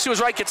escapes to his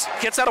right,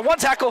 gets out of 1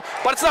 tackle,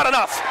 but it's not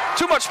enough.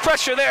 Too much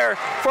pressure there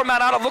for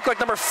Mount Olive. Look like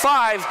number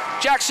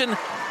 5, Jackson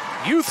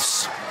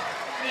Youths,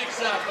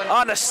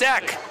 on the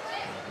sack.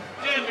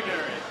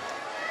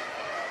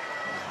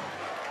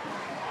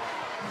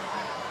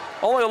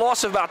 Only a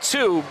loss of about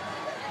 2,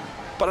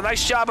 but a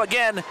nice job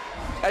again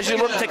as you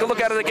take a look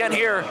at it again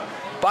here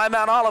by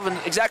Mount Olive, and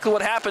exactly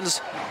what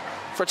happens.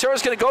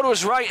 Fratura's going to go to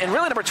his right, and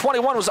really number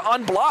 21 was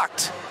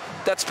unblocked.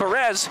 That's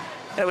Perez,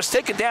 and it was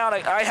taken down.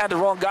 I had the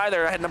wrong guy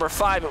there. I had number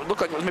 5. It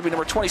looked like it was maybe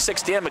number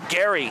 26, Dan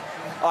McGarry,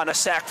 on a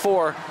sack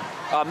for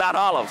Mount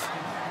Olive.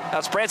 Now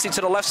it's Brancy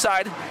to the left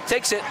side,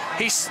 takes it.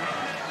 He's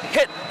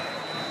hit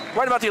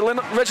right about the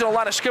original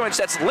line of scrimmage.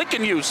 That's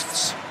Lincoln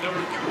Youths.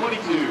 Number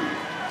 22.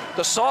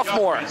 The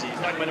sophomore,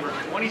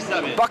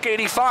 buck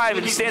 85,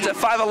 and he stands at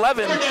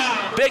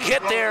 5'11". Big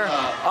hit there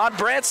on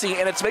Brancy,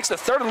 and it makes the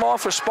 3rd and long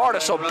for Sparta.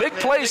 So big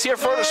plays here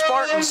for the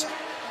Spartans.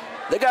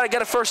 They got to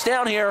get a 1st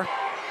down here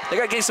They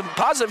got to gain some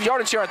positive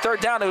yardage here on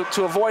third down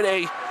to avoid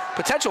a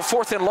potential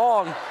 4th and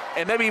long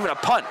and maybe even a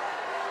punt.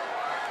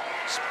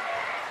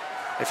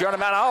 If you're on the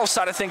Mount Olive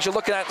side of things, you're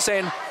looking at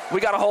saying,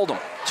 we got to hold them.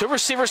 2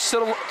 receivers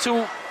to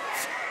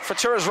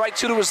Fatura's right,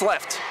 2 to his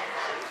left.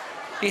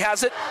 He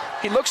has it.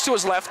 He looks to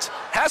his left,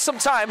 has some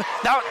time,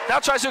 now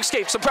tries to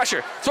escape, some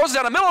pressure. Throws it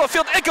down the middle of the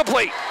field,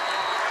 incomplete.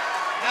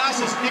 Pass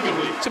is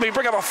incomplete. So we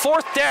bring up a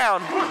 4th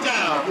down. 4th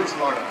down for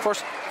Sparta.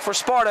 For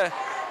Sparta.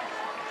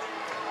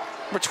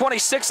 Number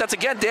 26, that's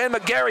again Dan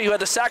McGarry, who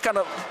had the sack on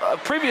a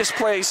previous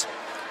plays,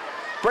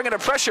 bringing the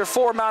pressure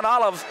for Mount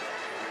Olive.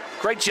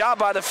 Great job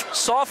by the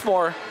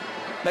sophomore,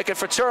 making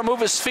Fatura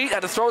move his feet,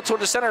 had to throw it toward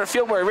the center of the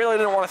field where he really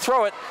didn't want to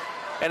throw it,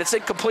 and it's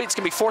incomplete. It's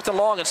going to be 4th and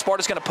long, and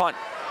Sparta's going to punt.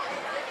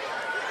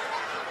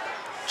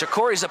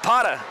 Ja'Cory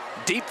Zapata,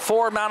 deep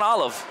for Mount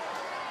Olive.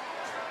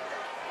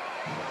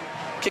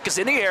 Kick is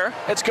in the air.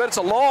 It's good. It's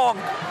a long,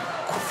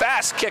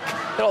 fast kick.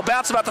 It'll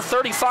bounce about the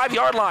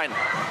 35-yard line.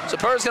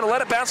 Zapata's going to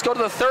let it bounce, go to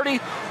the 30,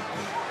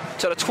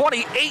 to the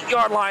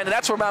 28-yard line, and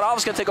that's where Mount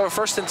Olive's going to take over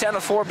 1st and 10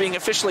 before being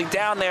officially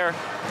down there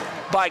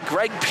by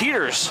Greg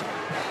Peters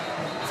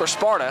for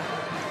Sparta.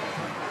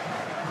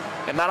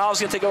 And Mount Olive's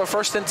going to take over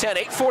 1st and 10.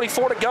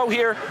 8:44 to go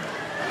here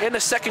in the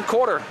second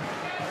quarter.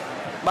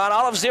 Mount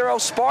Olive 0,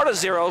 Sparta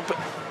 0. But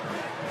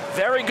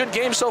very good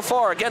game so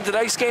far. Again,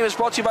 today's game is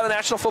brought to you by the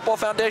National Football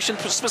Foundation,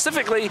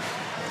 specifically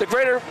the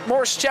Greater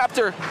Morris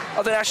chapter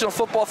of the National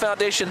Football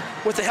Foundation.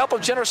 With the help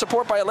of generous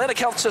support by Atlantic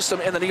Health System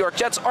and the New York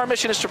Jets, our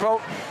mission is to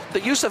promote the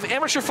use of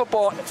amateur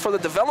football for the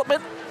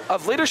development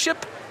of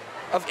leadership,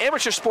 of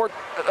amateur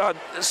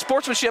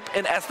sportsmanship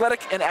and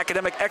athletic and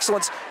academic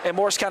excellence in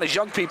Morris County's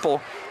young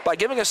people by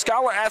giving a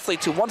scholar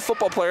athlete to 1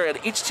 football player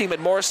at each team in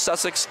Morris,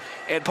 Sussex,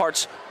 and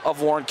parts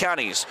of Warren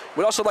counties.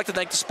 We'd also like to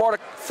thank the Sparta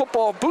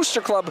Football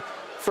Booster Club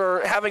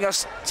for having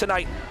us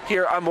tonight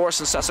here on Morris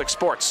and Sussex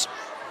Sports.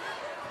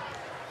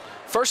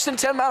 1st and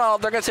 10 Mount Olive,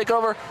 they're going to take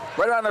over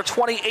right around their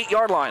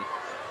 28-yard line.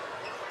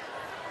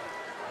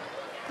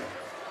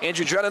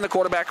 Andrew Drennan, the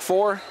quarterback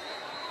for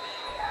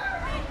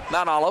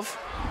Mount Olive.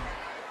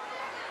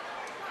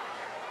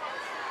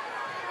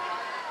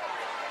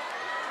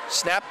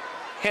 Snap,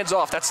 hands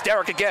off. That's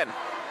Derek again.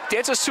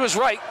 Dances to his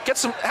right,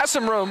 has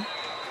some room.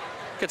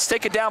 Gets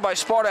taken down by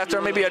Sparta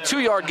after maybe a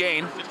 2-yard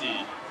gain.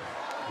 50.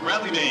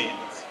 Bradley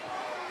Baines.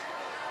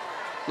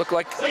 Look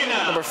like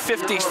number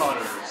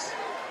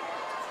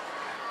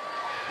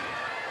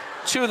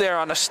 52 there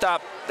on the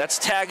stop. That's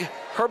Tag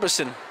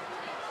Herbison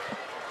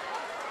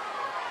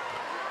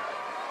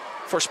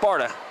for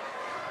Sparta.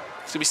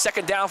 It's going to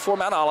be 2nd down for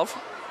Mount Olive.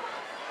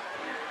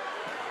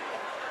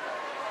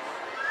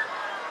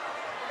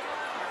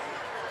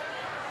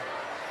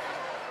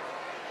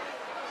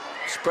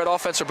 Spread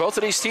offense for both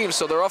of these teams,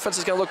 so their offense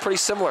is going to look pretty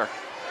similar.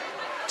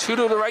 2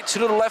 to the right,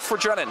 2 to the left for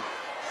Drennan.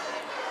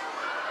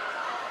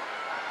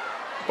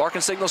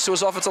 Larkin signals to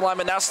his offensive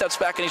lineman, now steps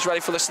back and he's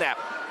ready for the snap.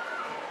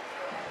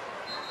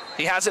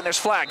 He has it and there's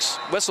flags,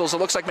 whistles. It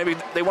looks like maybe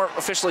they weren't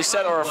officially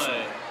set or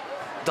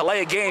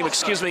delay a game,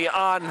 excuse me,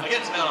 on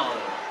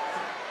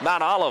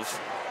Mount Olive.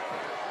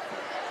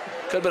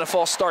 Could have been a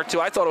false start too.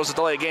 I thought it was a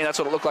delay of game. That's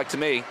what it looked like to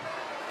me.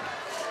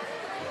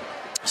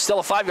 Still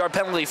a 5-yard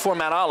penalty for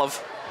Mount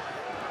Olive.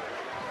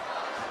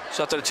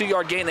 So after the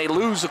 2-yard gain, they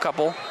lose a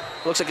couple.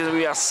 Looks like it's going to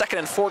be a 2nd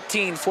and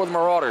 14 for the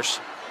Marauders.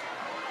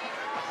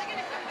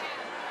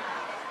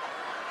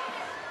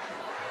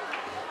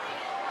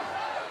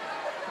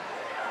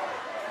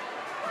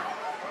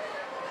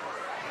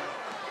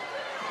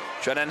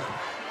 Drennan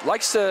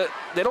likes to,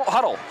 they don't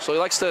huddle, so he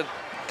likes to,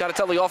 got to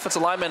tell the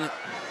offensive lineman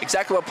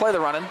exactly what play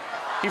they're running.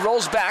 He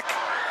rolls back,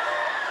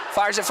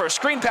 fires it for a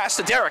screen pass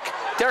to Derek.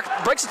 Derek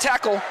breaks a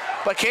tackle,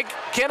 but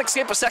can't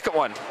escape a second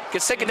one.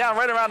 Gets taken down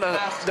right around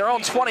their own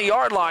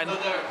 20-yard line.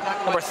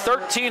 Number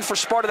 13 for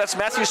Sparta, that's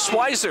Matthew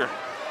Schweizer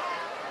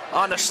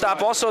on the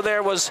stop. Also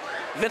there was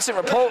Vincent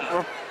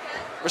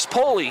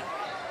Rispoli,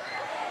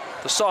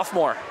 the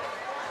sophomore.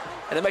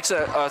 And it makes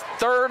a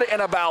 3rd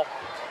and about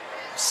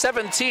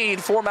 17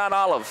 for Mount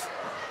Olive.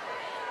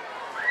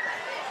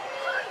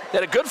 They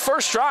had a good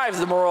first drive,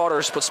 the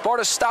Marauders, but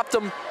Sparta stopped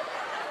them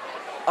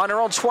on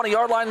their own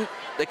 20-yard line.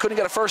 They couldn't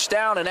get a first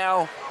down, and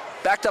now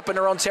backed up in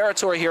their own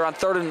territory here on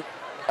 3rd and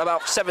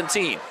about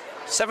 17.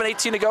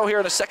 7:18 to go here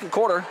in the second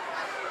quarter.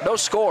 No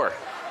score.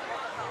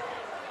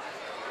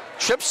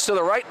 Trips to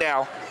the right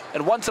now,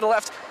 and 1 to the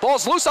left.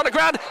 Ball's loose on the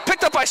ground,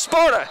 picked up by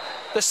Sparta.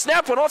 The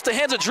snap went off the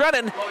hands of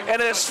Drennan,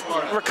 and it is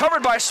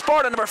recovered by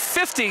Sparta, number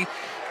 50.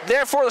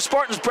 Therefore, the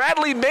Spartans,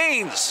 Bradley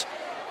Maines,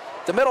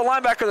 the middle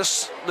linebacker,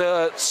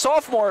 the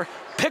sophomore,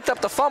 picked up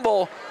the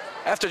fumble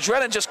after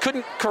Drennan just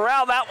couldn't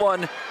corral that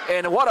one.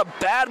 And what a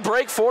bad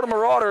break for the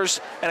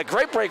Marauders and a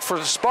great break for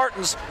the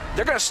Spartans.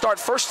 They're going to start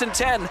 1st and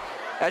 10.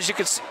 As you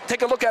can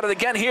take a look at it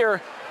again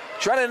here.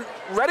 Drennan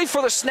ready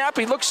for the snap.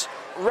 He looks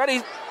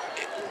ready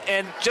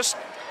and just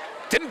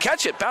didn't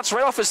catch it. Bounced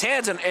right off his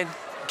hands, and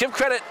give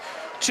credit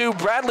to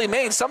Bradley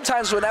Maines.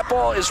 Sometimes when that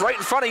ball is right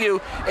in front of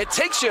you, it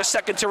takes you a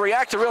second to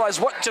react, to realize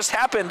what just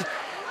happened.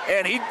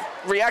 and he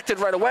reacted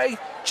right away,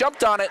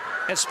 jumped on it,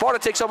 and Sparta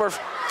takes over.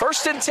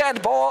 First and 10,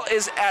 ball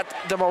is at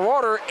the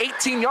Marauder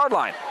 18-yard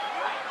line.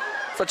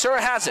 Futura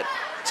has it.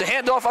 It's a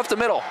handoff up the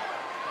middle.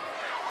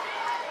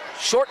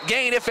 Short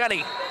gain, if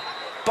any.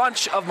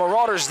 Bunch of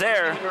Marauders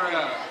there.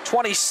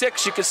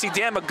 26, you can see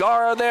Dan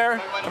Magara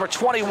there. Number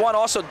 21,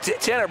 also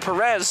Tanner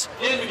Perez,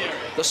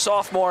 the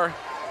sophomore,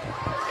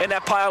 in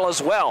that pile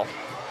as well.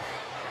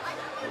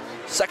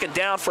 Second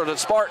down for the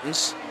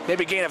Spartans,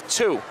 maybe a gain of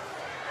 2.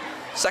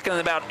 Second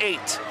and about 8.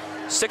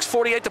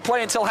 6:48 to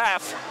play until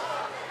half.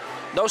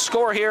 No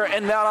score here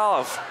in Mount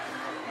Olive.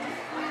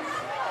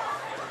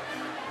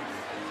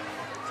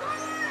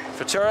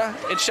 Futura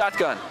in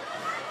shotgun.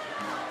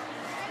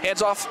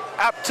 Hands off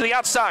out to the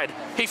outside.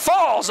 He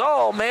falls.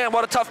 Oh man,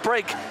 what a tough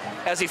break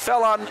as he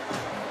fell on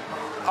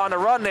the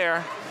run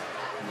there.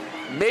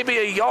 Maybe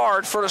a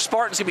yard for the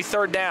Spartans. Gonna be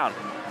third down.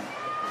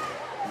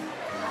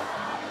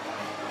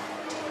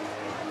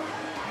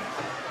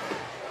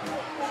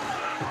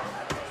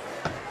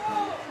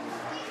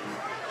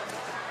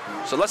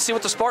 So let's see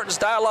what the Spartans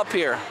dial up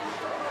here.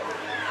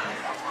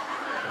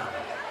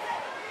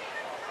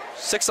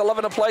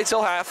 6:11 to play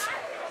till half.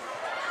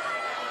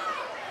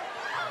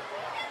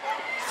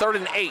 3rd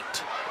and 8.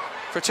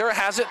 Futura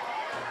has it,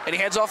 and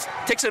he hands off,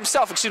 takes it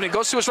himself,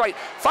 goes to his right,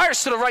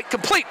 fires to the right,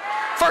 complete.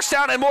 First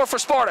down and more for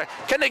Sparta.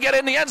 Can they get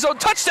in the end zone?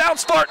 Touchdown,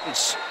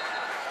 Spartans.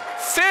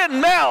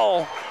 Finn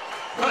Mell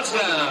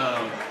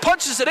Touchdown.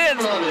 punches it in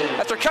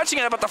after catching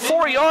it about the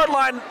 4-yard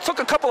line. Took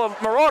a couple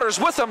of Marauders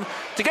with him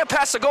to get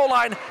past the goal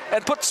line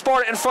and put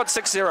Sparta in front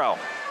 6-0.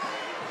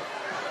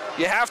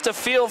 You have to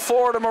feel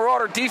for the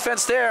Marauder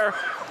defense there.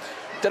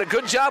 Did a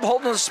good job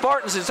holding the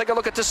Spartans. Let's take a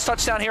look at this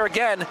touchdown here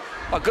again.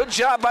 A good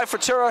job by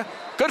Futura.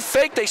 Good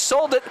fake. They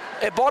sold it.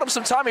 It bought him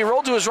some time. He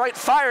rolled to his right,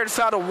 fired,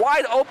 found a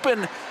wide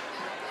open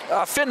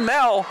Finn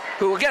Mell,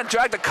 who again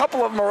dragged a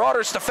couple of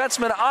Marauders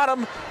defensemen on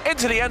him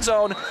into the end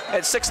zone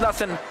at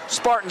 6-0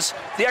 Spartans.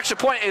 The extra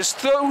point is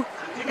through,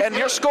 and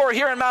your score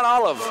here in Mount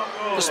Olive.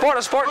 The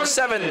Spartans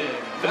 7,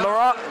 the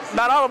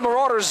Mount Olive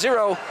Marauders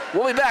 0.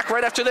 We'll be back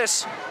right after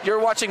this. You're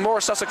watching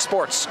Morris Sussex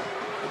Sports.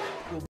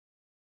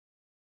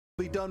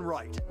 Be done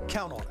right.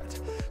 Count on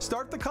it.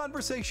 Start the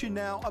conversation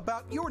now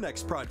about your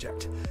next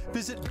project.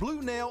 Visit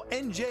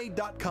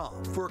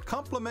BlueNailNJ.com for a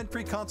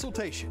complimentary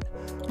consultation.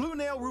 Blue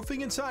Nail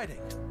Roofing and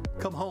Siding.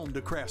 Come home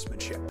to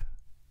craftsmanship.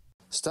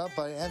 Stop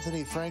by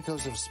Anthony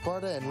Franco's of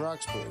Sparta and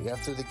Roxbury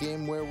after the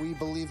game, where we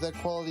believe that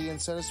quality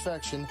and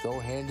satisfaction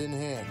go hand in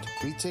hand.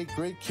 We take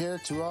great care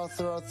to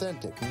offer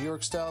authentic New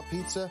York-style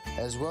pizza,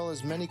 as well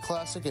as many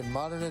classic and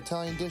modern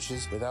Italian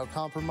dishes, without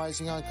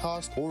compromising on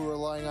cost or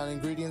relying on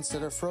ingredients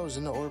that are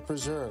frozen or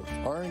preserved.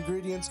 Our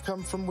ingredients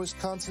come from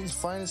Wisconsin's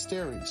finest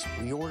dairies.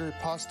 We order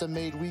pasta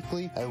made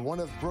weekly at one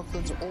of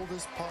Brooklyn's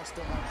oldest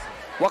pasta houses.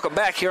 Welcome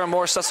back here on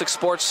Morris Sussex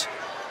Sports.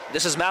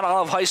 This is Mount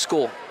Olive High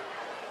School.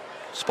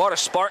 Sparta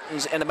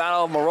Spartans and the Mount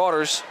Olive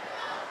Marauders.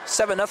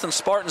 7-0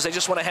 Spartans. They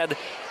just went ahead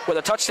with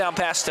a touchdown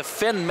pass to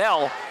Finn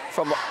Mell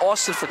from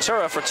Austin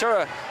Futura.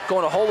 Futura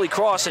going to Holy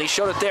Cross, and he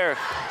showed it there.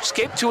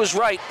 Escaped to his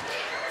right,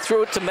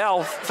 threw it to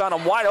Mell, found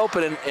him wide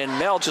open, and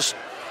Mell just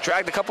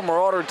dragged a couple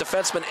Marauder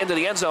defensemen into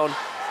the end zone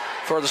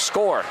for the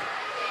score.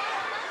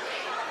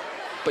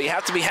 But you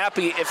have to be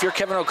happy if you're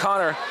Kevin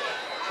O'Connor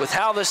with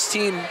how this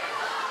team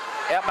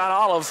at Mount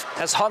Olive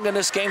has hung in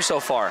this game so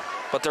far.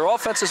 But their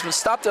offense has been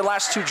stopped their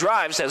last 2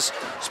 drives as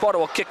Sparta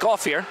will kick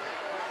off here.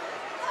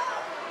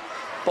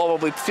 Ball will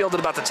be fielded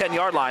about the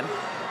 10-yard line.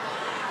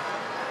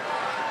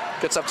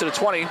 Gets up to the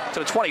 20, to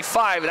the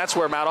 25, and that's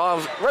where Mount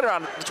Olive, right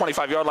around the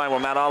 25-yard line, where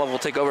Mount Olive will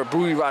take over.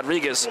 Bowie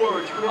Rodriguez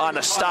on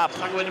the stop.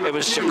 It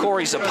was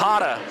Shakori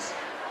Zapata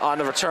on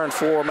the return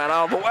for Mount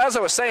Olive. But as I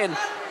was saying,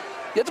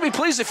 you have to be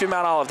pleased if you're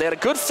Mount Olive. They had a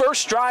good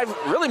first drive,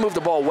 really moved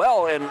the ball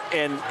well, and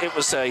it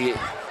was a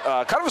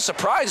kind of a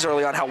surprise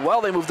early on how well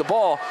they moved the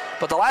ball.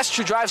 But the last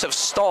 2 drives have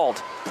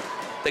stalled.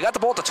 They got the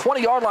ball at the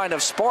 20-yard line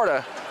of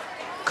Sparta,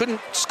 couldn't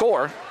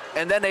score,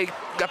 and then they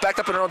got backed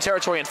up in their own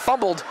territory and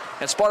fumbled,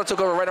 and Sparta took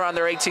over right around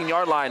their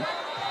 18-yard line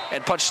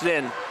and punched it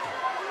in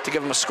to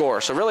give them a score.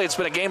 So really it's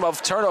been a game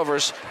of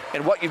turnovers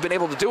and what you've been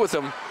able to do with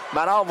them.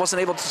 Mount Olive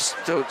wasn't able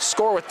to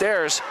score with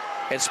theirs,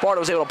 and Sparta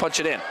was able to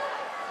punch it in.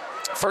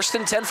 1st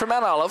and 10 for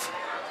Mount Olive.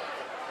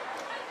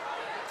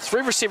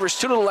 3 receivers,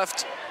 2 to the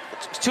left,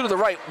 2 to the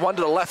right, 1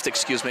 to the left,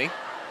 excuse me.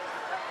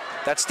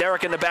 That's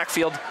Derek in the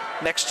backfield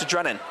next to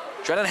Drennan.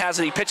 Drennan has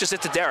it, he pitches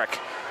it to Derek.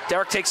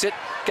 Derek takes it,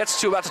 gets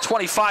to about the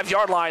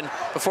 25-yard line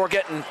before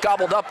getting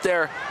gobbled up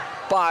there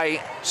by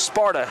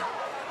Sparta.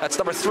 That's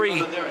number 3,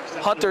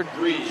 Hunter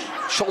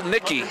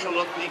Sholnicki.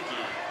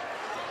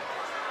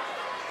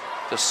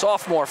 The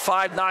sophomore,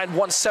 5'9",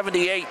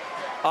 178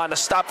 on the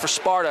stop for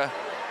Sparta.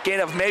 Gain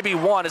of maybe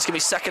 1. It's going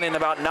to be 2nd and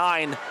about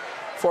 9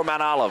 for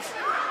Mount Olive.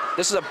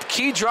 This is a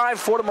key drive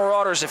for the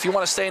Marauders if you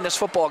want to stay in this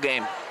football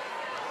game.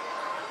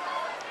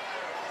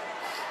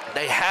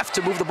 They have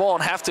to move the ball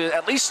and have to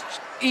at least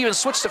even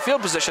switch the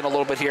field position a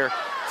little bit here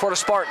for the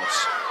Spartans.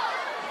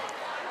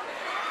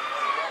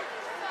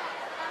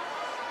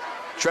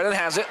 Drennan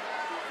has it.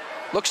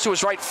 Looks to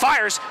his right,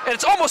 fires, and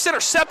it's almost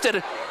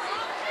intercepted.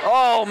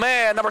 Oh,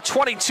 man, number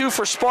 22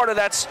 for Sparta,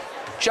 that's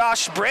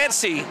Josh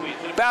Brancy.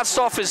 Bounced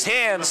off his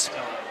hands.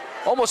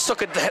 Almost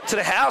took it to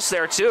the house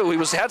there, too. He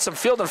had some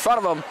field in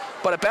front of him,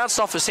 but it bounced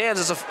off his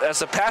hands as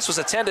the pass was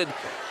attended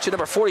to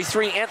number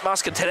 43, Ant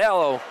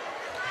Moscatello.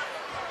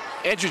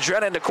 Andrew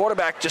Drennan, the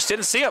quarterback, just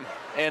didn't see him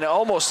and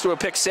almost threw a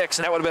pick six,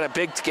 and that would have been a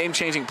big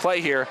game-changing play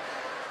here.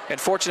 And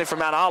fortunately for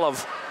Mount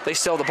Olive, they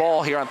still have the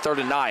ball here on 3rd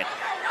and 9.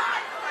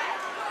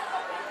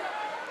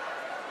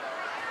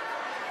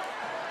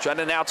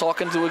 Drennan now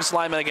talking to his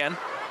lineman again.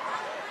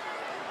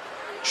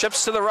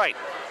 Trips to the right.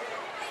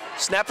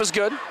 Snap is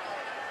good.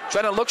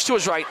 Drennan looks to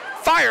his right,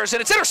 fires,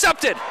 and it's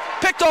intercepted.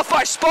 Picked off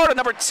by Sparta,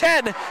 number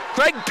 10,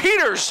 Greg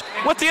Peters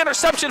with the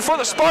interception for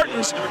the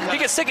Spartans. He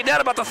gets taken down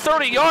about the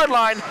 30-yard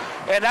line,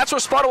 and that's where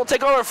Sparta will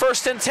take over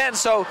 1st and 10.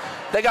 So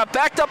they got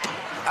backed up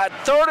at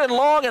 3rd and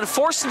long and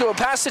forced into a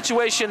pass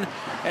situation,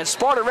 and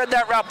Sparta read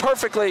that route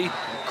perfectly.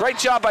 Great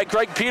job by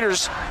Greg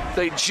Peters,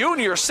 the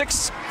junior,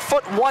 6'1",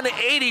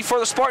 180 for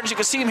the Spartans. You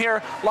can see him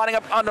here lining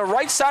up on the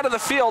right side of the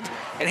field,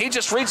 and he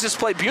just reads this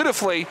play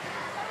beautifully,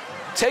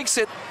 takes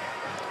it,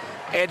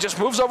 and just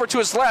moves over to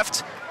his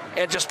left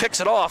and just picks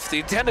it off. The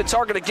intended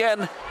target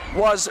again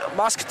was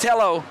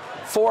Moscatello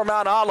for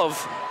Mount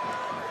Olive,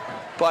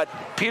 but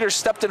Peters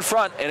stepped in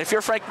front, and if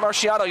you're Frank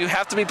Marciano, you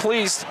have to be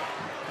pleased.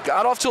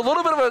 Got off to a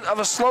little bit of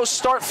a slow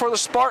start for the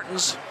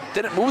Spartans.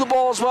 Didn't move the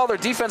ball as well. Their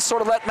defense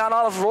sort of let Mount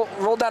Olive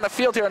roll down the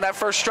field here in that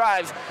first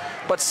drive,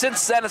 but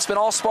since then it's been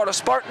all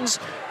Spartans,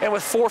 and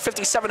with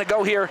 4:57 to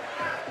go here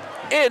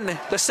in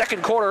the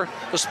 2nd quarter,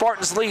 the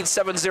Spartans lead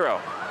 7-0.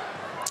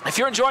 If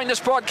you're enjoying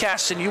this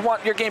broadcast and you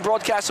want your game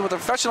broadcasted with a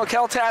professional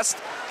telecast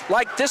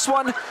like this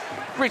one,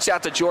 reach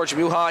out to George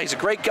Muha. He's a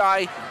great guy.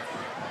 You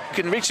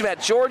can reach him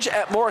at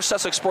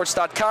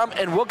george@morrissussexsports.com,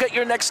 and we'll get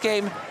your next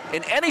game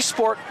in any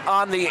sport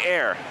on the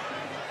air.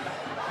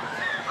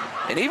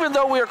 And even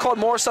though we are called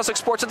Morris Sussex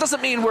Sports, it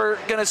doesn't mean we're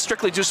going to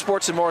strictly do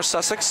sports in Morris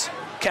Sussex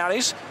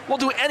counties. We'll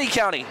do any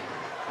county.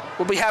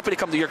 We'll be happy to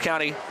come to your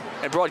county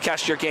and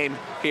broadcast your game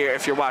here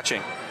if you're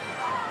watching.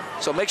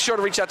 So make sure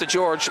to reach out to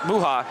George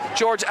Muha,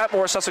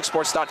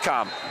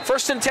 george@morrissussexsports.com.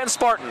 1st and 10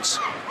 Spartans.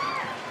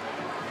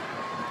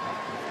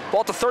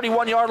 Ball at the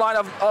 31-yard line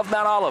of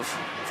Mount Olive.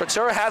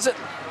 Fratura has it,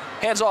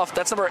 hands off.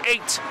 That's number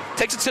 8.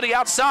 Takes it to the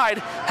outside,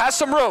 has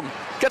some room,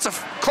 gets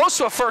close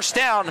to a 1st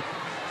down.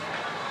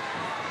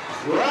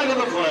 Flag on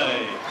the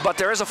play. But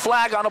there is a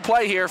flag on the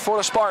play here for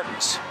the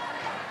Spartans.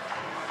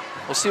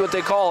 We'll see what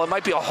they call. It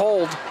might be a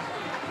hold.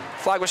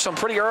 Flag was shown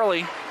pretty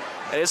early,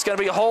 and it's going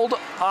to be a hold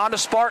on the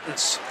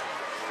Spartans.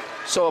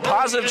 So a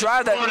positive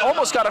drive that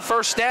almost got a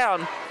 1st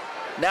down.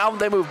 Now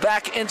they move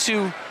back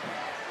into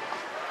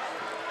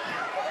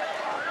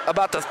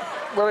about the,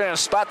 we're going to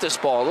spot this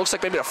ball. It looks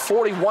like maybe the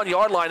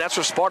 41-yard line. That's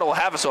where Sparta will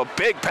have it, so a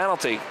big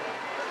penalty.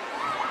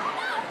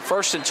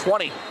 1st and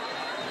 20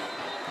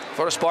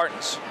 for the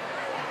Spartans.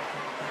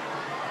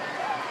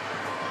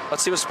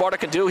 Let's see what Sparta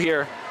can do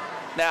here.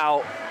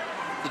 Now,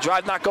 the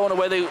drive not going the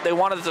way they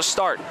wanted it to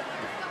start.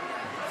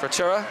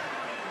 Fratura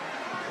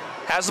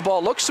has the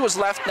ball, looks to his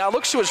left, now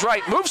looks to his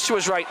right, moves to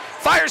his right,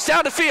 fires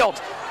down the field,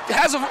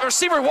 has a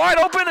receiver wide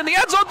open in the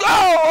end zone,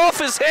 off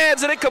his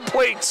hands and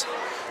incomplete.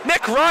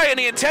 Nick Ryan,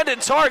 the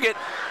intended target,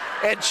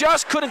 and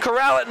just couldn't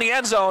corral it in the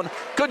end zone.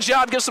 Good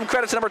job, give some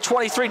credit to number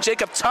 23,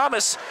 Jacob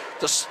Thomas,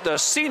 the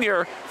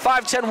senior,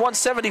 5'10",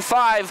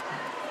 175,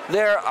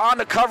 there on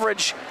the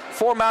coverage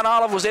for Mount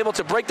Olive, was able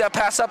to break that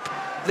pass up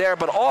there,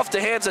 but off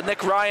the hands of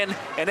Nick Ryan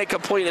and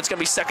incomplete. It's going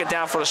to be 2nd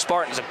down for the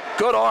Spartans. A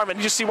good arm,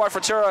 and you see why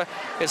Fratura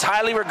is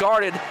highly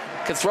regarded.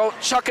 Can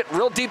chuck it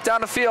real deep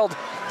down the field.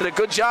 Did a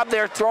good job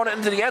there throwing it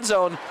into the end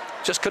zone.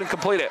 Just couldn't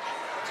complete it.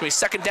 It's going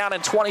to be 2nd down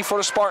and 20 for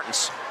the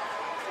Spartans.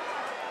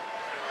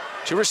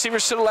 Two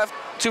receivers to the left,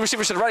 2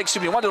 receivers to the right,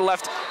 one to the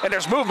left, and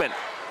there's movement.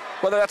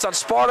 Whether that's on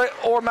Sparta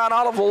or Mount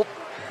Olive,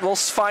 we'll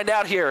find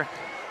out here.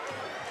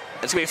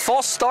 It's going to be a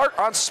false start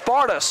on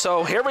Sparta,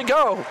 so here we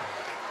go.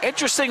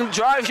 Interesting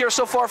drive here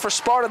so far for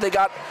Sparta. They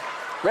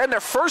ran their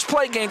first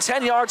play, gained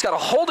 10 yards, got a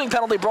holding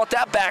penalty, brought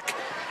that back,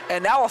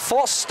 and now a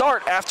false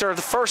start after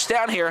the 1st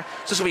down here.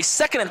 So it's going to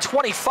be 2nd and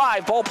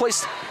 25, ball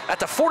placed at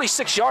the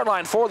 46-yard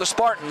line for the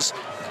Spartans.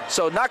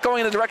 So not going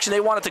in the direction they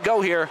wanted to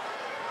go here.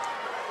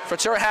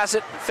 Fratura has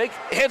it, fake,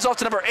 hands off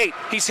to number 8.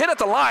 He's hit at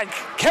the line,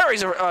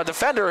 carries a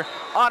defender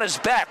on his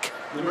back.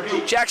 Number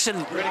 8,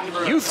 Jackson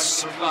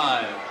Youths. Number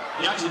 5,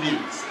 Jackson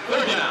Youths.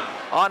 3rd down.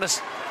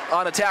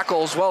 On a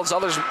tackle, as well as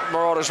others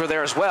Marauders were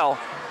there as well.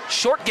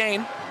 Short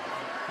gain,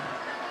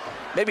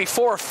 maybe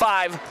 4 or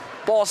 5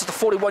 balls at the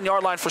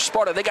 41-yard line for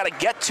Sparta. They got to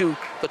get to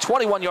the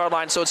 21-yard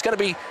line, so it's going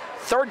to be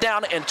 3rd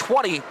down and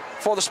 20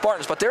 for the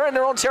Spartans. But they're in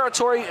their own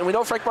territory, and we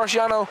know Frank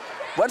Marciano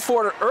went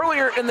for it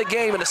earlier in the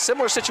game in a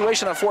similar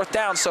situation on 4th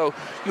down, so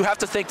you have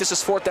to think this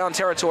is 4th down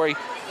territory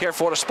here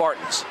for the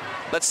Spartans.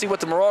 Let's see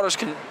what the Marauders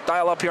can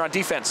dial up here on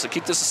defense to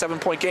keep this a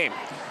 7-point game.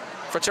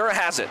 Fratura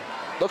has it,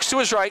 looks to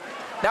his right,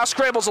 now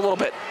scrambles a little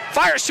bit,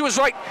 fires to his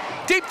right,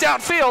 deep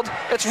downfield.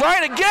 It's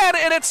Ryan again,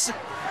 and it's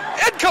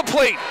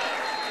incomplete.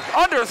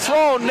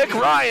 Underthrown, Nick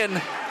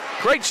Ryan.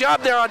 Great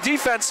job there on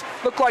defense.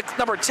 Looked like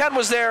number 10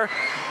 was there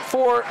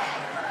for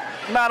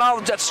Mount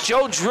Olive. That's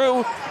Joe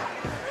Drew.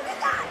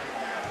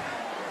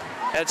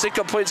 And it's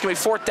incomplete. It's going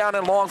to be 4th down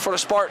and long for the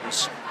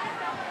Spartans.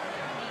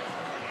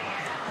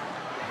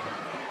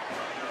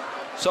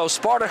 So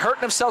Sparta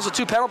hurting themselves with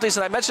 2 penalties,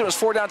 and I mentioned it was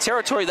 4 down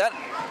territory. That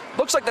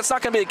looks like that's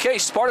not going to be the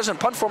case. Sparta's in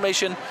punt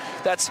formation.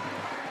 That's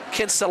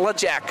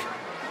Kinselajak.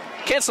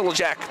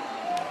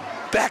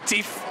 Back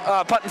deep,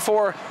 punting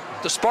for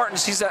the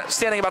Spartans. He's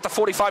standing about the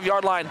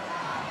 45-yard line.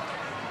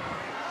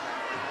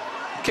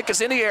 Kick is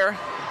in the air,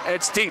 and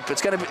it's deep.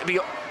 It's going to be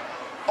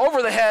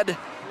over the head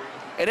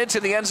and into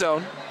the end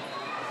zone.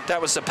 That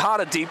was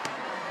Zapata deep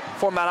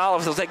for Mount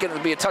Olive. They'll take it to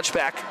be a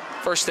touchback.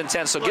 1st and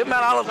 10. So give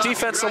Mount Olive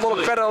defense a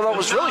little credit, although it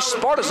was really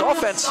Sparta's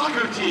offense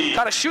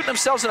kind of shooting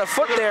themselves in the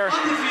foot there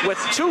with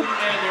 2,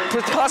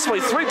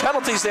 possibly 3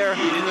 penalties there,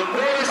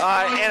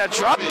 and a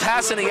drop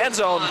pass in the end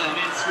zone,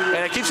 and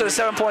it keeps it a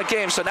 7-point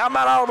game. So now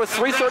Mount Olive with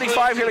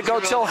 3:35 here to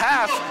go till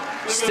half.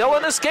 Still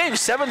in this game,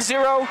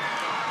 7-0.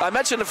 I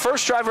mentioned the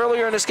first drive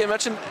earlier in this game. I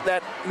mentioned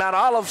that Mount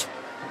Olive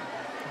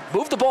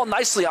moved the ball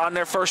nicely on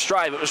their first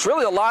drive. It was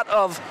really a lot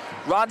of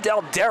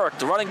Rondell Derrick,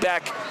 the running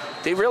back.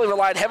 They really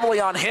relied heavily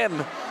on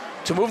him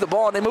to move the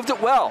ball, and they moved it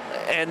well.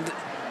 And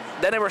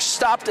then they were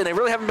stopped, and they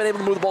really haven't been able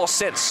to move the ball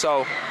since.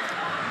 So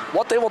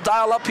what they will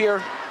dial up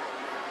here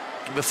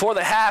before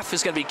the half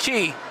is going to be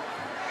key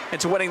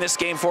into winning this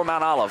game for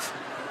Mount Olive.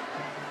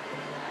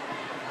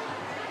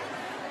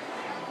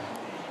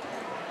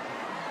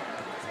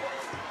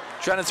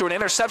 Drennan threw an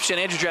interception,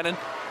 Andrew Drennan.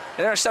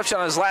 An interception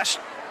on his last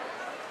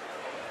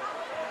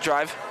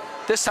drive.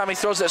 This time he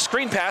throws a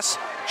screen pass.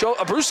 Joe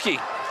Abruzzi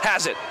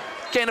has it.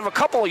 Gain of a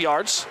couple of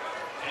yards.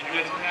 And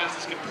your pass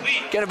is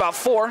complete. Get about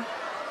 4. Number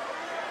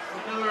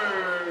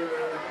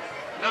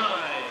 9,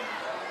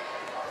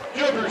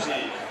 Joe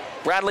Abruzzi.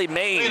 Bradley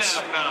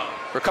Mays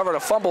recovered a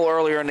fumble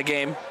earlier in the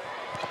game.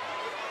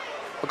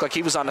 Looked like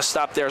he was on the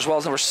stop there, as well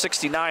as number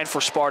 69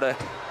 for Sparta,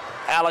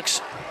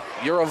 Alex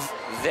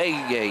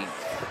Yurovyev.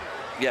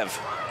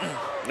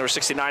 Number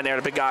 69 there,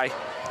 the big guy.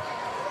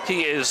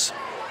 He is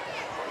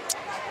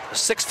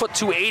 6 foot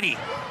 280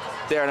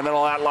 there in the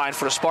middle of that line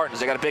for the Spartans.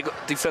 They got a big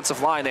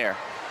defensive line there.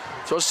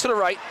 Throws to the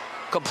right,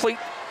 complete.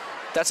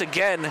 That's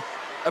again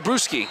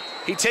Abruzzi.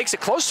 He takes it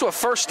close to a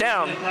 1st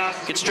down,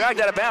 gets dragged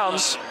out of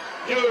bounds.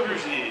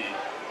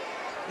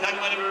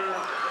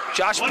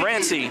 Josh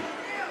Brancy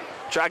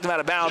dragged him out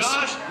of bounds.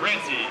 Josh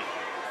Brancy.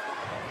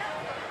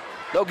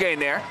 No gain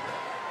there.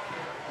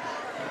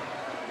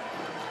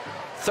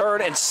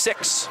 3rd and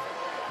 6.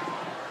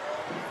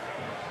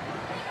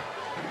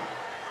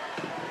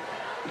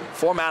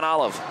 For Mount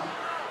Olive.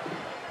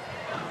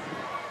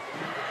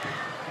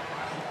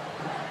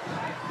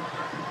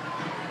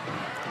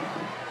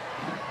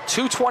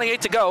 .228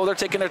 to go. They're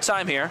taking their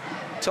time here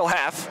till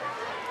half.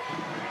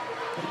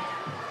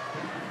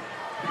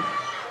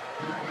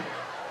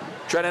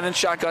 Drennan in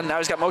shotgun. Now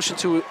he's got motion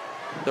to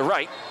the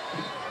right.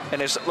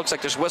 And it looks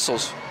like there's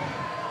whistles.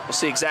 We'll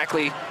see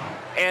exactly.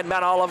 And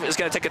Mount Olive is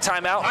going to take a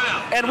timeout.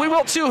 And we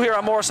will too here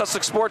on Morris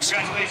Sussex Sports.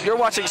 You're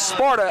watching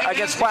Sparta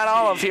against Mount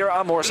Olive here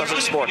on Morris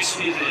Sussex Sports.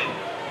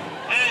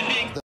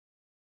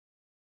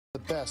 The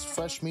best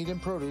fresh meat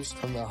and produce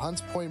from the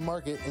Hunts Point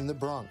Market in the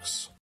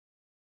Bronx.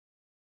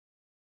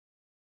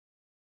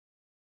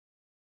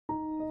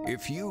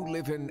 If you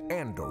live in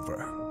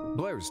Andover,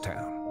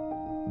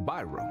 Blairstown,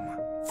 Byram,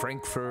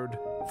 Frankfurt,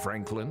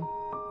 Franklin,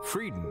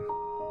 Frieden,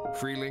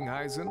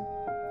 Frelinghuysen,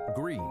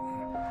 Green,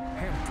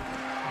 Hampton.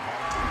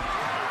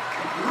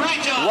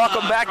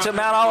 Welcome back to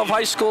Mount Olive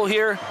High School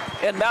here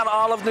in Mount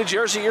Olive, New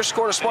Jersey. Your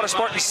score to Sparta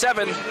Spartans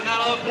 7,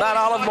 Mount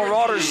Olive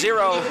Marauders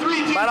 0.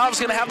 Mount Olive's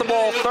going to have the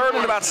ball 3rd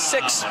and about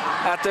 6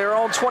 at their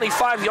own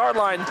 25-yard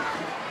line.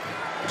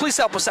 Please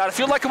help us out. If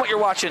you're liking what you're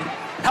watching,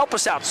 help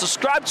us out.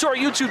 Subscribe to our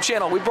YouTube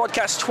channel. We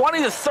broadcast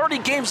 20 to 30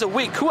 games a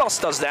week. Who else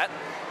does that?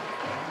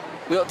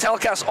 We'll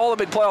telecast all the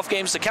big playoff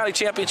games, the county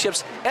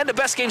championships, and the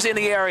best games in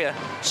the area.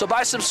 So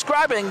by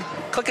subscribing,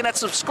 clicking that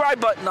subscribe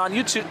button on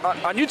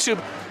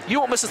YouTube, you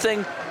won't miss a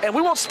thing, and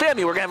we won't spam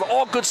you. We're going to have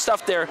all good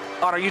stuff there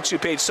on our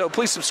YouTube page. So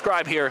please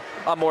subscribe here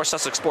on Morris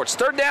Sussex Sports.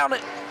 3rd down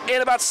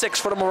and about 6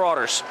 for the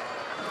Marauders.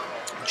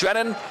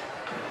 Drennan,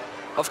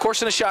 of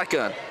course, in a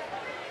shotgun.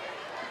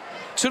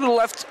 2 to the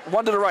left,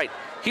 1 to the right.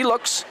 He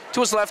looks to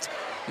his left,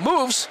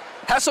 moves,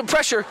 has some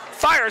pressure,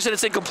 fires, and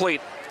it's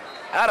incomplete.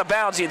 Out of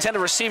bounds, the intended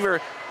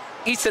receiver,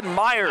 Ethan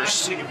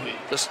Myers,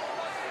 the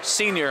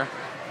senior,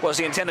 was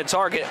the intended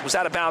target. Was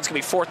out of bounds, going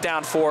to be 4th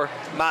down for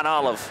Mount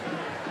Olive.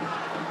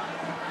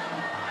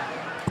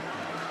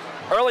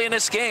 Early in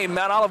this game,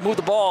 Mount Olive moved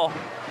the ball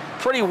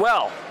pretty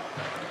well,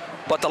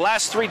 but the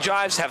last 3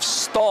 drives have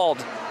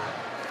stalled,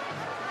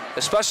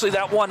 especially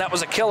that one. That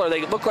was a killer.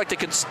 They looked like they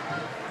could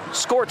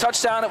score a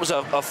touchdown. It was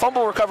a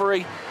fumble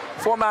recovery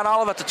for Mount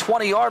Olive at the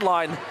 20-yard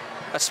line.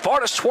 At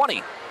Sparta's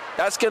 20.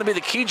 That's going to be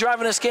the key drive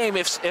in this game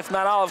if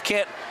Mount Olive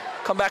can't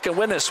come back and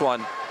win this one,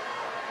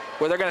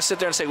 where they're going to sit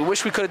there and say, we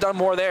wish we could have done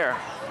more there.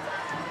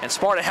 And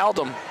Sparta held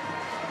them.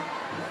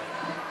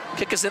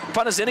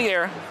 Punt is in the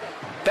air.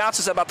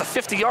 Bounces about the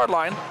 50-yard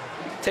line.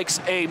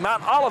 Takes a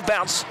Mount Olive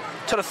bounce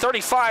to the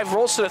 35,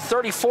 rolls to the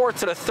 34,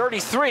 to the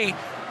 33,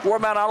 where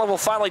Mount Olive will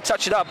finally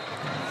touch it up.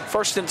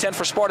 1st and 10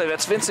 for Sparta.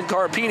 That's Vincent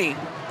Carpini,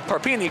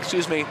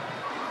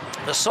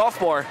 the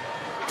sophomore,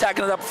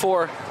 tagging it up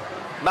for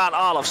Mount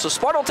Olive. So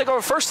Sparta will take over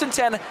 1st and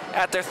 10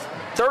 at their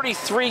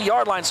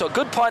 33-yard line. So a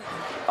good punt,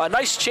 a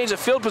nice change of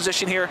field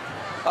position here.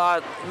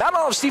 Mount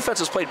Olive's defense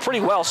has played pretty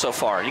well so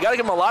far. You got to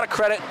give them a lot of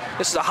credit.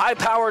 This is a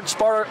high-powered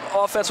Sparta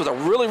offense with a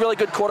really, really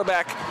good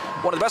quarterback,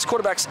 one of the best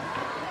quarterbacks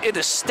in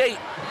the state,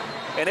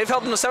 and they've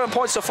held them to 7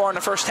 points so far in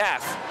the first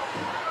half.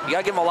 You got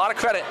to give them a lot of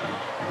credit,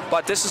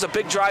 but this is a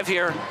big drive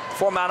here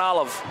for Mount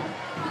Olive.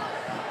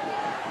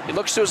 He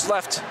looks to his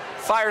left,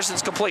 fires, and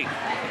it's complete.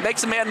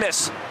 Makes a man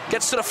miss.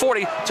 Gets to the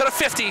 40, to the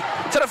 50,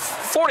 to the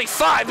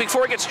 45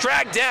 before he gets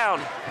dragged down.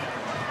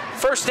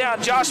 1st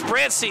down, Josh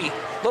Brancy.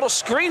 Little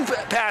screen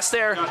pass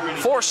there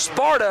for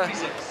Sparta.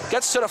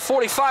 Gets to the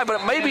 45,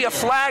 but it may be a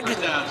flag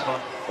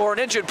or an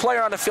injured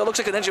player on the field. Looks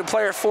like an injured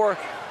player for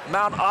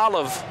Mount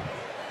Olive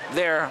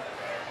there.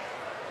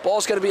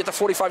 Ball's going to be at the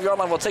 45-yard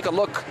line. We'll take a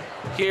look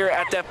here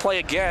at that play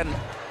again.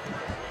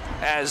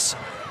 As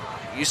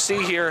you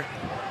see here,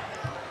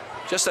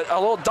 just a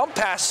little dump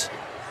pass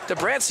to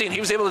Brancy, and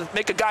he was able to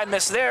make a guy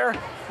miss there,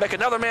 make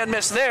another man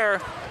miss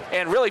there,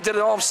 and really did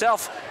it all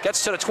himself.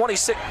 Gets to the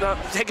 26,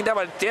 taken down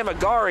by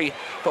Damagari,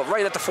 but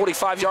right at the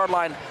 45-yard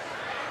line.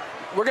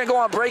 We're going to go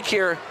on break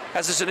here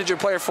as it's an injured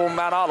player for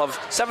Mount Olive.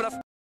 7-0.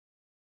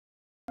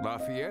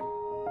 Lafayette,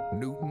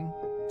 Newton,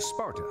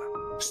 Sparta,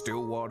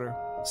 Stillwater,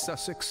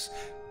 Sussex,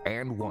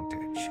 and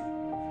Wantage.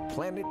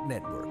 Planet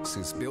Networks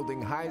is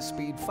building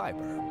high-speed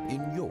fiber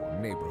in your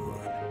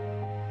neighborhood.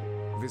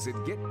 Visit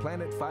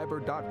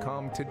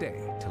getplanetfiber.com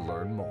today to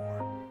learn more.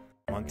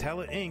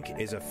 Montella Inc.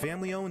 is a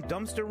family-owned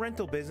dumpster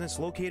rental business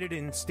located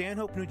in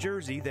Stanhope, New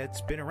Jersey that's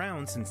been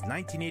around since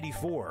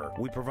 1984.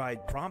 We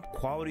provide prompt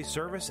quality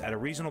service at a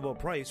reasonable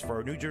price for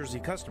our New Jersey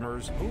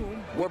customers.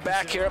 We're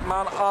back here at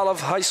Mount Olive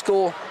High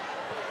School.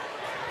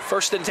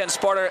 1st and 10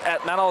 Sparta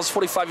at Mount Olive's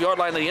 45-yard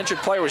line. The injured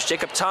player was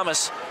Jacob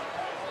Thomas,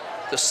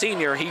 the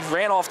senior. He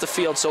ran off the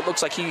field, so it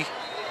looks like he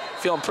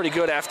feeling pretty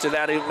good after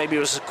that. Maybe it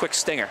was a quick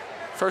stinger.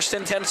 1st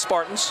and 10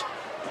 Spartans.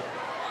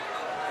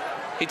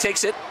 He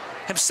takes it.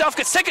 Himself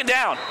gets taken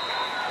down.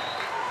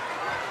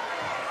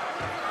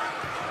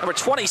 Number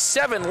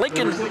 27,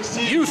 Lincoln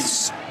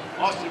Youths.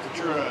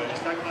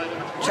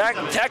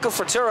 Tackle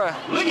for Tura.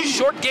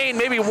 Short gain,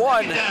 maybe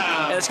one.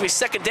 And it's going to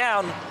be 2nd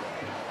down.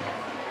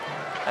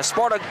 As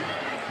Sparta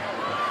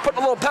putting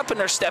a little pep in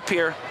their step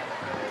here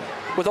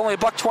with only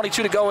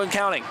 $1:22 to go and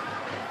counting.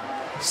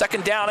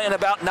 2nd down and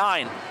about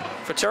 9.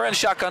 Fatura in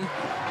shotgun.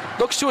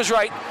 Looks to his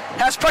right.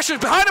 Has pressure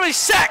behind him. He's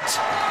sacked.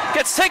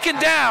 Gets taken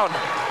down.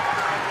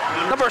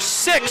 Number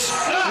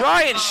 6,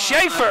 Ryan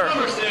Schaefer.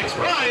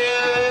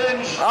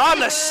 On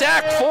the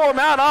sack for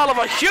Mount Olive.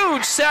 A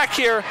huge sack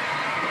here.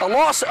 A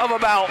loss of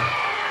about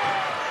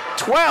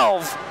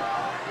 12.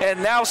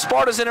 And now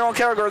Sparta's in their own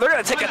category. They're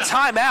going to take a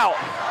timeout.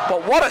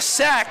 But what a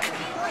sack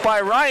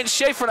by Ryan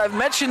Schaefer. And I've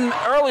mentioned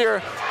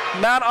earlier,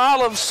 Mount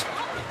Olive's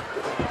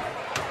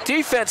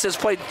defense has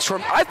played,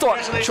 I thought,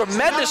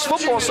 tremendous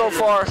football so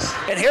far.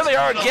 And here they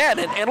are again.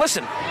 And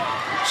listen,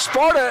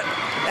 Sparta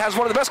has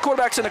one of the best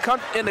quarterbacks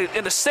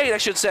in the state, I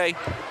should say,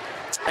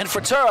 and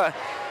Fatura.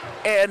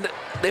 And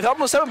they've held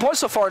them with 7 points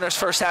so far in this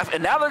first half.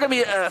 And now they're going to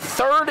be a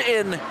 3rd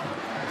and,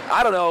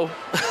 I don't know,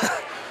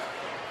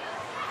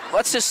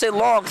 let's just say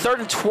long, 3rd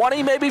and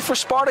 20 maybe for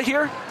Sparta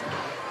here.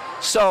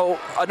 So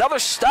another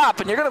stop,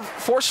 and you're going to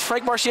force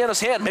Frank Marciano's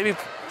hand, maybe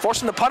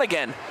force him to punt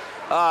again.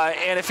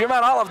 And if you're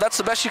Mount Olive, that's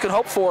the best you can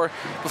hope for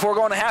before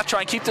going to half.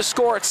 Try and keep the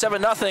score at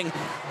 7-0.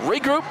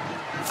 Regroup,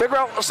 figure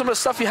out some of the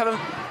stuff you haven't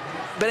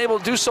been able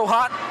to do so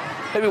hot.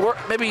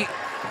 Maybe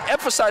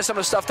emphasize some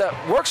of the stuff that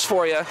works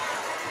for you,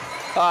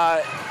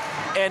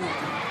 and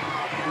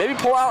maybe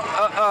pull out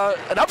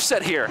an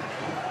upset here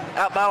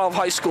at Mount Olive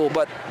High School.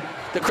 But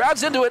the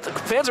crowd's into it. The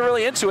fans are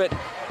really into it.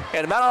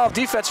 And the Mount Olive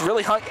defense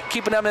really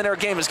keeping them in their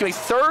game. It's going to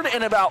be 3rd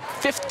and about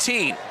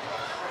 15.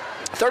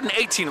 3rd and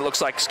 18, it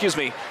looks like,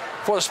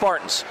 for the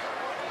Spartans.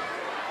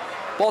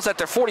 Ball's at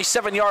their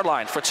 47-yard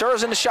line.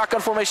 Fratura's in the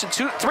shotgun formation,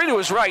 3 to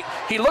his right.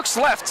 He looks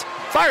left,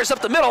 fires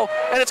up the middle,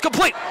 and it's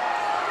complete.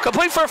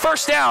 Complete for a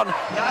 1st down.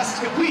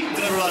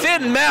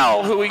 Finn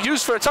Mel, who we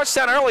used for a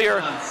touchdown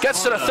earlier,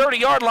 gets to the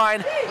 30-yard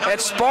line,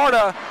 and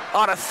Sparta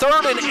on a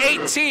 3rd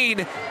and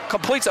 18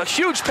 completes a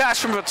huge pass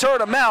from Fatura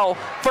to Mel.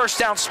 1st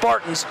down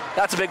Spartans.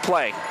 That's a big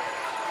play.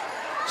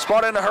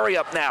 Sparta in a hurry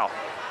up now.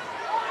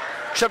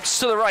 Trips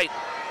to the right.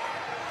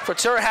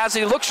 Fatura has it,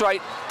 he looks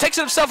right, takes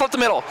it himself up the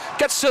middle,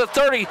 gets to the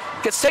 30,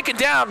 gets taken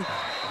down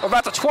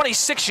about the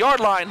 26-yard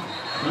line.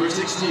 Number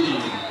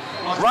 16.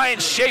 Ryan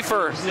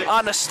Schaefer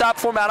on the stop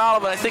for Mount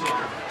Olive, and I think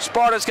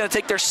Sparta's going to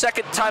take their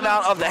 2nd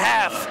timeout of the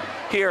half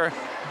here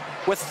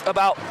with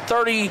about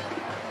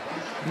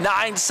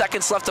 39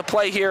 seconds left to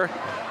play here.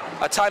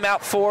 A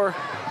timeout for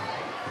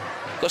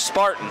the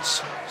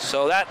Spartans.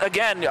 So that,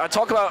 again, I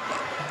talk about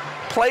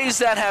plays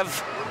that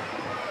have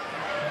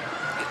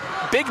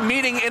big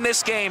meaning in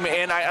this game,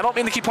 and I don't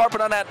mean to keep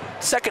harping on that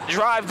 2nd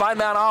drive by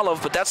Mount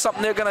Olive, but that's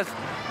something they're going to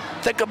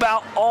think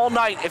about all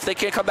night if they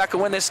can't come back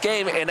and win this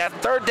game. And that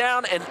 3rd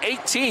down and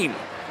 18,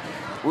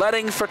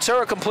 letting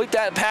Frittura complete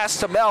that pass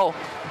to Mel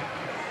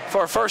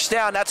for a 1st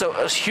down. That's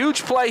a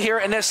huge play here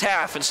in this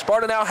half. And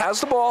Sparta now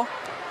has the ball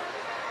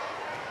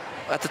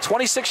at the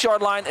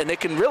 26-yard line, and they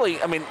can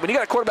really, I mean, when you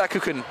got a quarterback who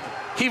can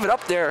heave it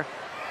up there,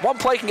 one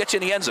play can get you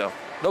in the end zone,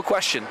 no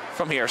question,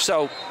 from here.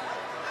 So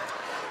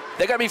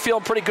they got to be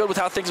feeling pretty good with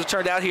how things have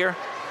turned out here.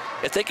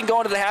 If they can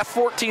go into the half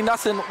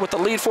 14-0 with the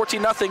lead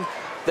 14-0,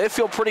 they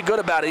feel pretty good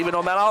about it, even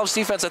though Mount Olive's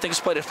defense, I think, has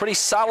played a pretty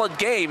solid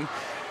game.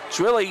 It's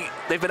really,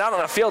 they've been out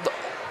on the field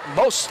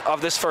most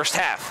of this first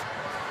half.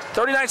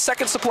 39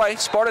 seconds to play.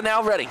 Sparta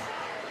now ready.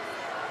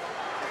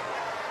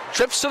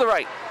 Trips to the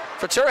right.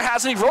 Frittura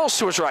has it. He rolls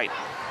to his right.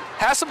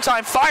 Has some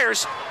time.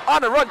 Fires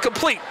on the run.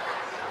 Complete.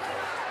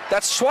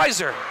 That's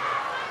Schweizer.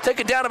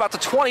 Taken down about the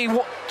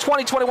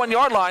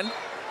 21-yard line.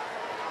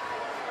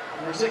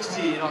 Number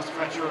 16, Austin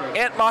Frittura.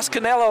 Ant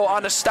Moscanello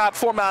on the stop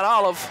for Mount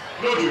Olive.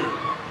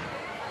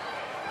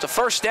 It's a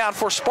 1st down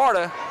for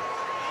Sparta.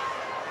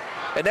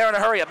 And they're in a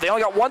hurry up. They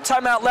only got 1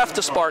 timeout left,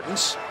 the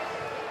Spartans.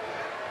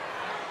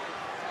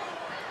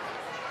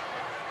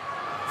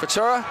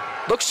 Frittura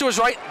looks to his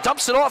right,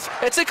 dumps it off.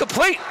 It's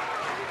incomplete.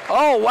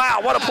 Oh,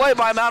 wow, what a play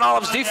by Mount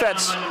Olive's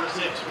defense.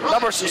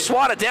 Number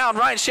swatted down.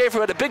 Ryan Schaefer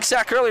had a big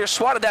sack earlier,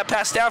 swatted that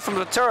pass down from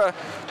Frittura,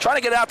 trying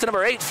to get it out to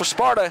number 8 for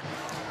Sparta.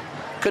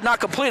 Could not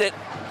complete it,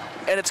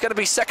 and it's going to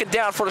be 2nd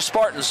down for the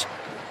Spartans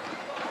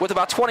with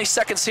about 20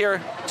 seconds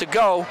here to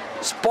go.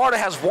 Sparta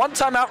has 1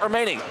 timeout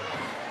remaining,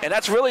 and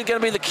that's really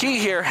going to be the key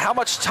here. How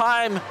much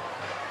time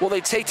will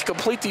they take to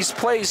complete these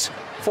plays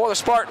for the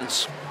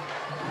Spartans?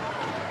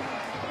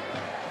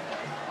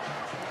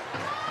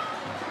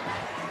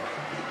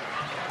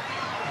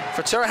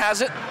 Frittura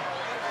has it,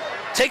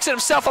 takes it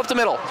himself up the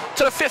middle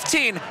to the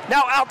 15,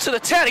 now out to the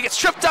 10. He gets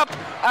tripped up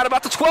at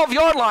about the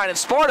 12-yard line, and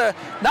Sparta,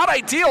 not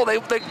ideal. They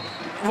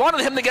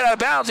wanted him to get out of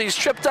bounds. He's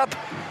tripped up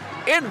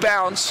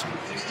inbounds.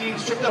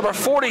 Number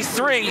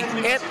 43,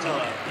 Ant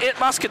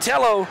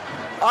Moscatello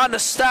on the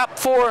stop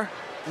for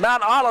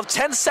Mount Olive.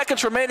 10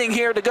 seconds remaining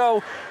here to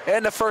go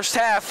in the first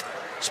half.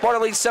 Sparta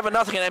leads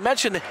 7-0, and I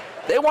mentioned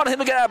they wanted him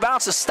to get out of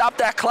bounds to stop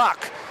that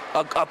clock.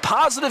 A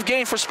positive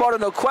gain for Sparta,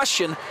 no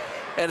question.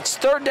 And it's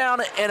 3rd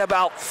down and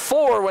about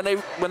 4 when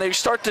they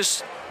start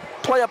this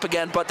play up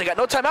again, but they got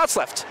no timeouts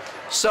left.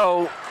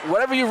 So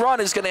whatever you run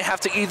is going to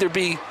have to either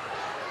be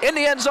in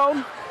the end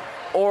zone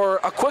or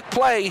a quick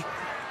play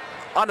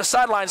on the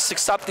sidelines to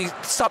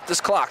stop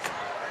this clock.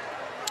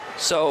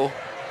 So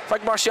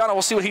Frank Marciano,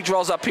 we'll see what he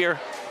draws up here.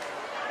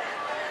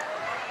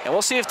 And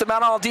we'll see if the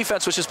Mount Olive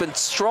defense, which has been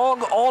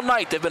strong all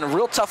night, they've been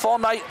real tough all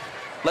night.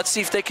 Let's see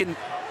if they can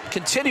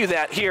continue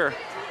that here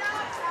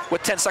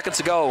with 10 seconds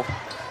to go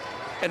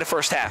in the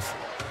first half.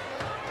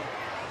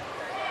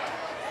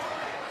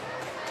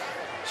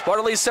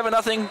 Sparta leads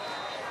 7-0.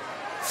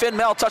 Finn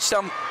Mel,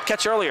 touchdown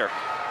catch earlier.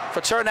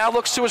 Frittura now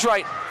looks to his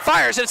right,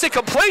 fires, and it's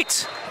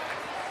incomplete.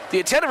 The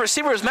intended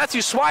receiver is Matthew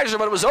Schweizer,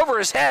 but it was over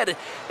his head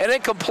and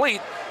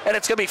incomplete. And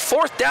it's going to be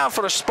 4th down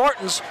for the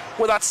Spartans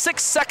with about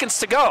 6 seconds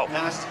to go.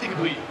 Pass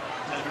incomplete.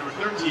 Number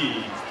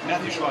 13,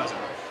 Matthew Schweizer.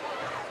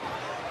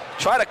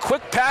 Tried a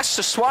quick pass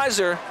to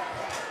Schweizer,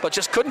 but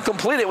just couldn't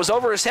complete it. It was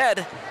over his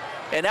head.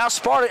 And now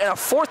Sparta in a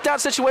 4th down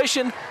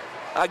situation.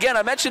 Again,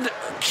 I mentioned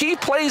key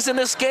plays in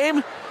this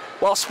game.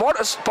 Well,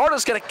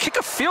 Sparta's going to kick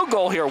a field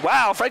goal here.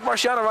 Wow, Frank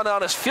Marciano running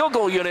on his field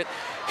goal unit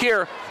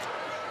here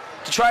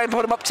to try and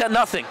put him up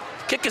 10-0.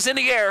 Kick is in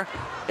the air.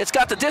 It's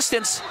got the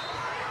distance,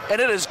 and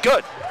it is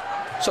good.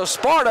 So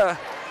Sparta,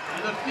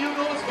 and the field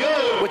goal is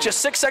good, with just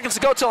 6 seconds to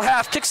go till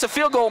half, kicks the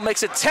field goal,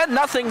 makes it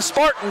 10-0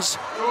 Spartans,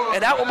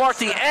 and that will mark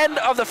the end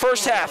of the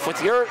first half.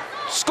 With your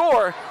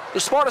score, the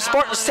Sparta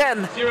Spartans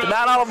 10, the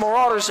Mount Olive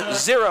Marauders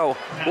 0.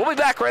 We'll be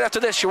back right after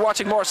this. You're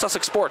watching Morris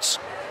Sussex Sports.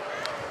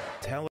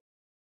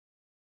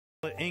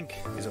 Inc.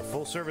 is a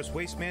full-service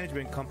waste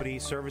management company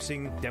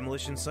servicing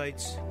demolition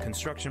sites,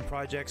 construction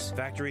projects,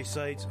 factory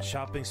sites,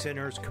 shopping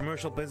centers,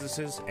 commercial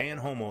businesses, and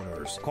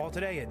homeowners. Call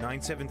today at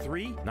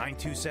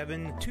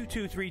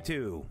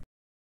 973-927-2232.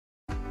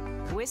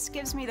 WIS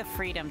gives me the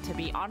freedom to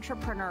be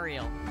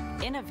entrepreneurial,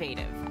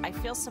 innovative. I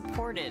feel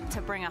supported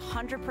to bring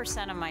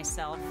 100% of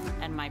myself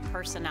and my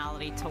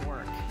personality to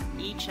work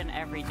each and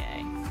every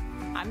day.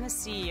 I'm the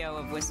CEO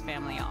of WIS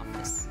Family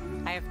Office.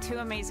 I have 2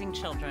 amazing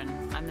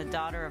children. I'm the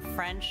daughter of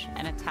French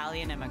and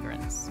Italian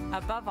immigrants.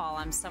 Above all,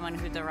 I'm someone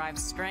who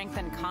derives strength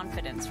and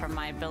confidence from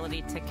my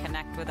ability to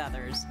connect with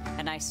others,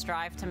 and I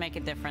strive to make a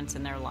difference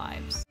in their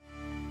lives.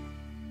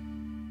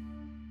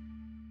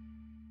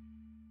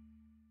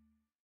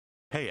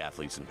 Hey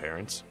athletes and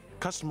parents,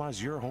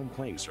 customize your home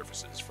playing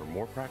surfaces for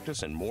more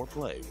practice and more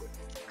play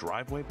with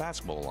driveway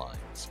basketball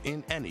lines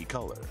in any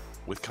color,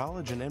 with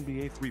college and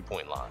NBA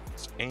three-point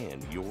lines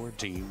and your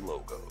team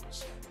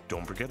logos.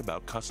 Don't forget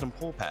about custom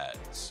pull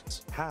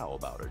pads. How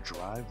about a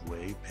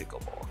driveway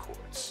pickleball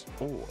course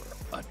or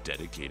a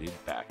dedicated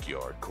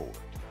backyard court?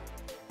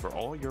 For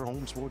all your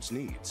home sports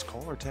needs,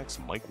 call or text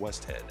Mike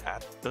Westhead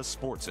at The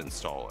Sports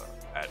Installer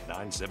at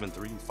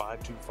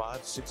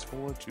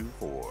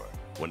 973-525-6424.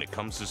 When it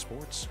comes to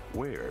sports,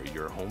 we're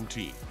your home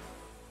team.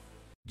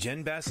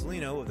 Jen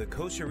Basilino of the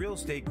Kosher Real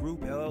Estate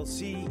Group,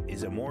 LLC,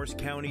 is a Morris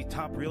County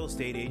top real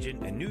estate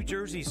agent and New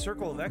Jersey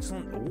Circle of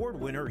Excellence Award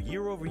winner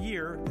year over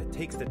year that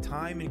takes the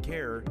time and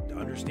care to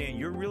understand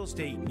your real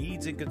estate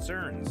needs and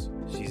concerns.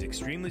 She's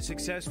extremely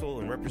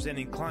successful in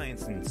representing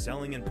clients in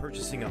selling and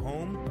purchasing a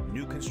home,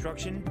 new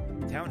construction,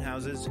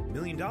 townhouses, $1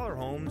 million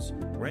homes,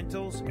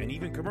 rentals, and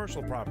even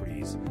commercial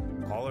properties.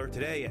 Call her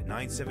today at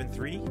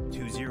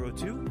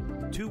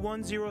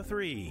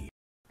 973-202-2103.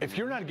 If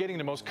you're not getting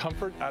the most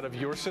comfort out of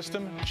your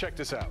system, check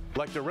this out.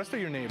 Like the rest of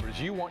your neighbors,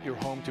 you want your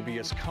home to be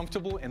as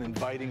comfortable and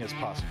inviting as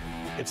possible.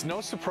 It's no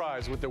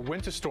surprise with the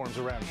winter storms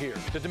around here,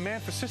 the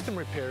demand for system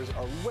repairs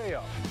are way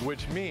up,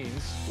 which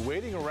means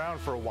waiting around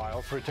for a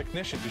while for a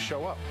technician to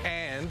show up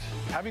and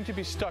having to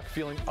be stuck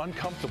feeling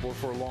uncomfortable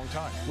for a long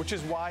time, which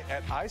is why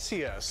at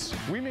ICS,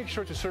 we make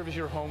sure to service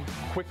your home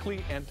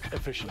quickly and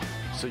efficiently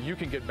so you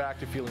can get back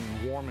to feeling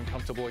warm and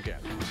comfortable again.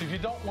 So if you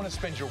don't want to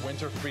spend your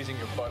winter freezing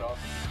your butt off,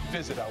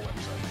 visit our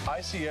website,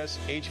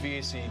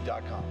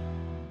 ICSHVAC.com.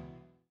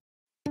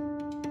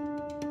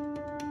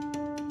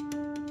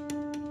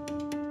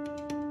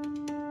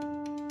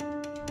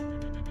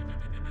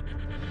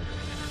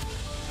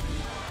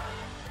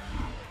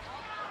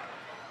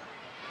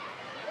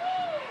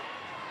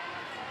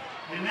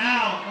 And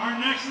now, our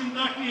next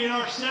inductee and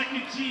our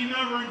second team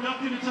ever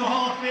inducted into the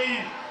Hall of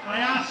Fame. I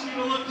ask you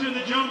to look to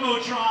the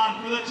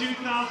Jumbotron for the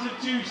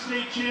 2002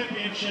 state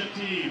championship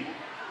team.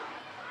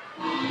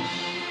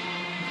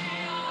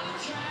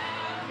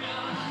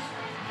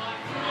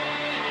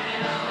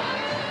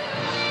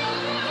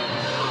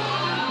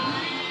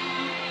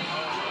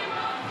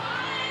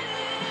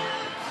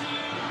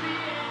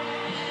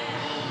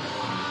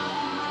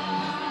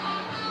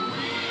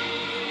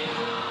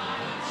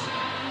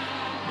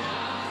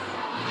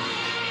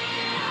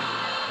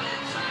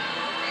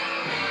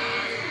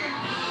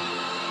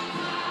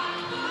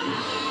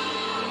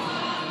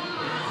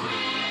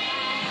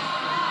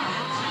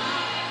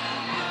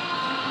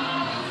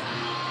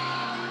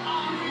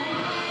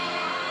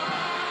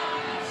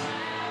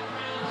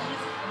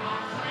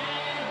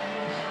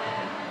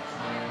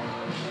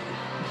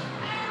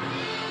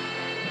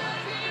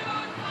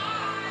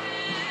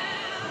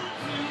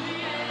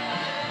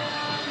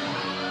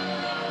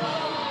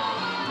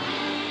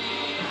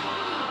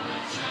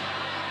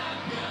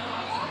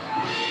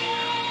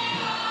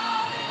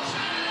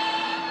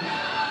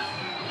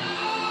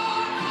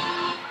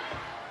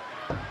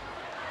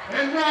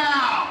 And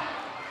now,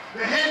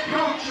 the head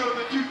coach of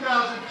the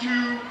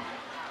 2002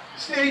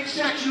 state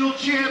sectional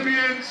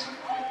champions.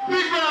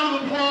 Big round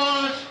of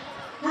applause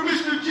for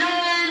Mr.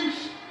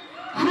 James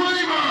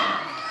Kramer.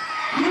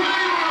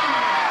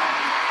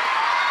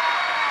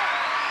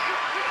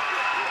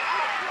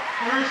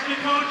 First, the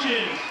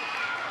coaches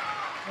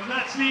of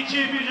that state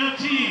championship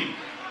team.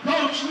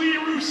 Coach Lee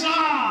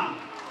Roussan.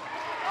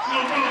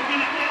 Still broken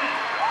again.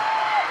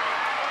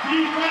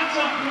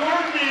 Defensive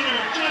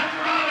coordinator Jeff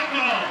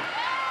Radico.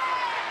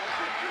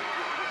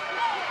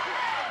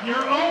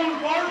 Your own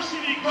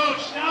varsity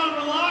coach down in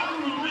the locker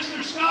room,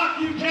 Mr. Scott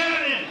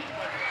Buchanan.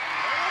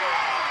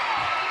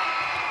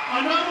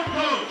 Another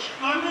coach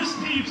on this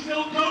team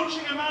still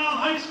coaching at Mount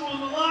High School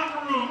in the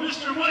locker room,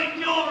 Mr. Mike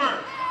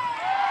Gilbert.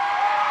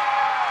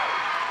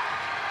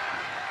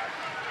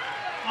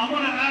 I'm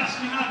going to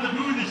ask you not to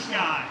boo this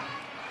guy.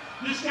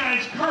 This guy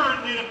is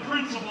currently the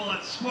principal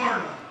at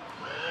Sparta.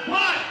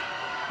 But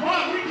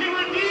we can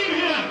redeem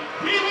him.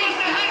 He was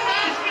the head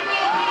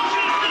basketball coach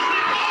and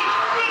assistant coach,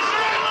 Mr.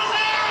 Ed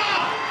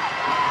Lazaro.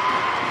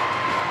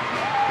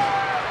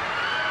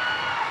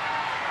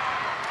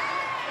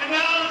 And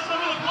now some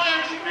of the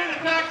players who made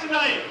it back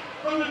tonight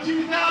from the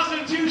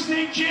 2002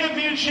 state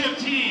championship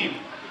team.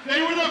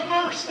 They were the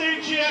first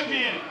state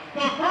champion,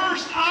 the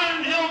first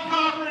Iron Hill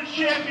Conference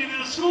champion,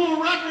 and a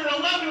school record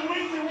 11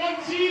 wins in one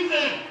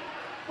season.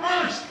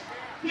 First,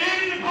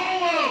 Danny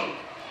Nicolo,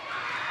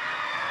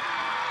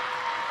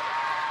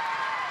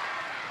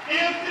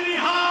 Anthony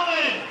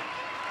Holland,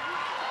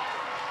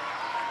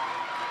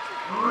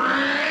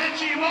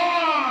 Reggie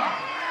Moore.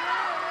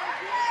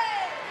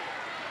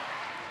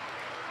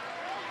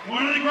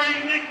 One of the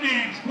great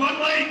nicknames, Bud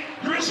Lake,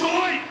 Chris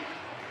Hoyt.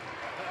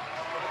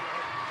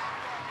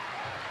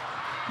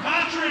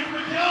 Patrick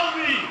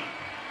McKelvey.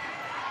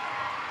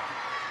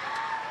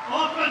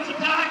 Offensive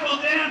tackle,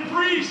 Dan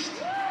Priest.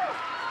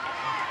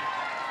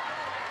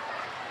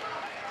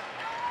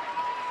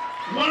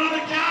 One of the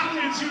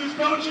captains who is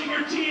coaching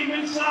your team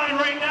inside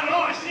right now.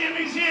 Oh, I see him,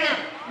 he's here.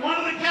 One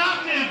of the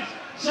captains,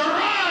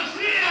 Siraj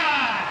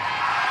Diaz.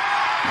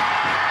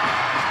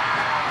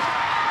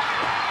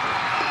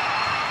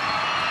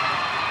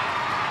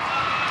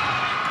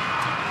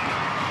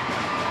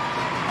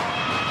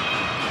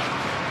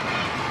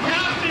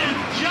 Captain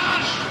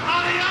Josh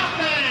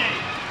Adiape.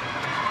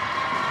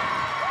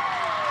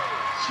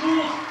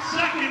 School's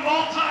second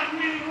all-time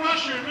leading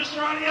rusher, Mr.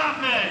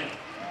 Adiape.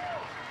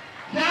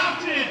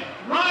 Captain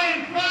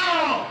Ryan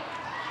Farrell.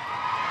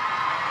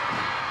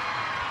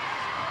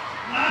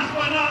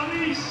 but not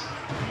least,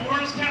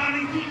 Morris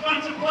County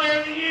Defensive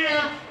Player of the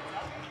Year,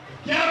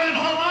 Kevin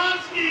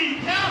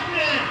Holonsky,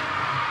 captain.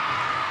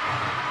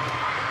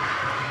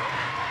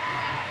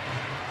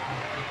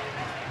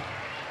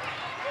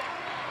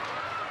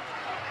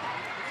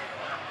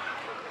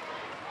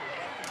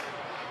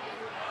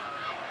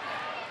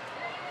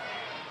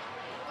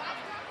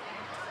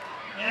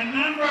 And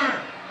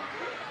member,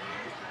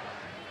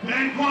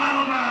 Ben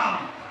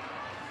Quattlebaum.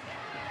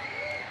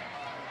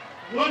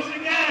 Once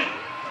again,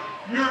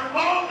 your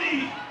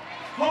only,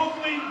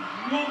 hopefully,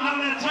 you won't have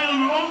that title,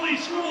 your only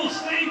school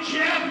state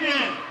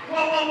champion.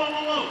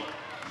 Whoa.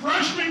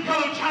 Freshman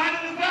coach, high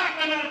to the back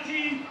on that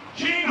team,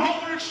 chain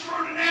holder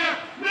extraordinaire,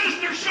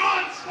 Mr.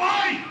 Sean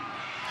Spike.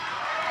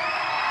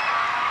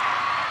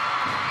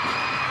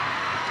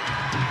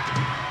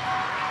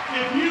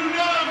 If you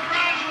know a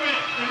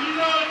graduate, if you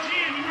know a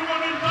team, if you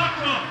want to induct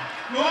them,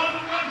 go on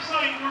the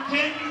website. We're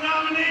taking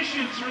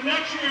nominations for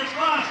next year's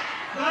class.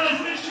 That is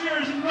this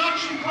year's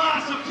induction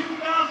class of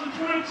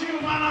 2022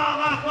 Mount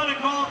Olive Athletic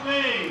Hall of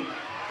Fame.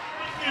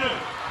 Thank you.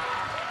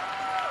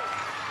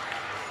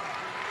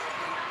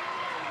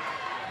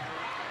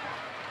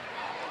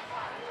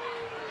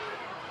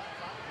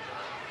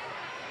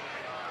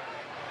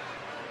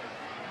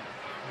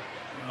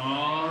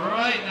 All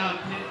right, now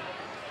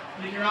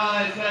take your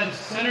eyes at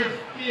center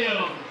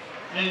field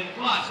and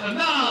watch the Mount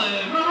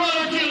Olive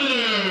Marauder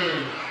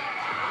Killers.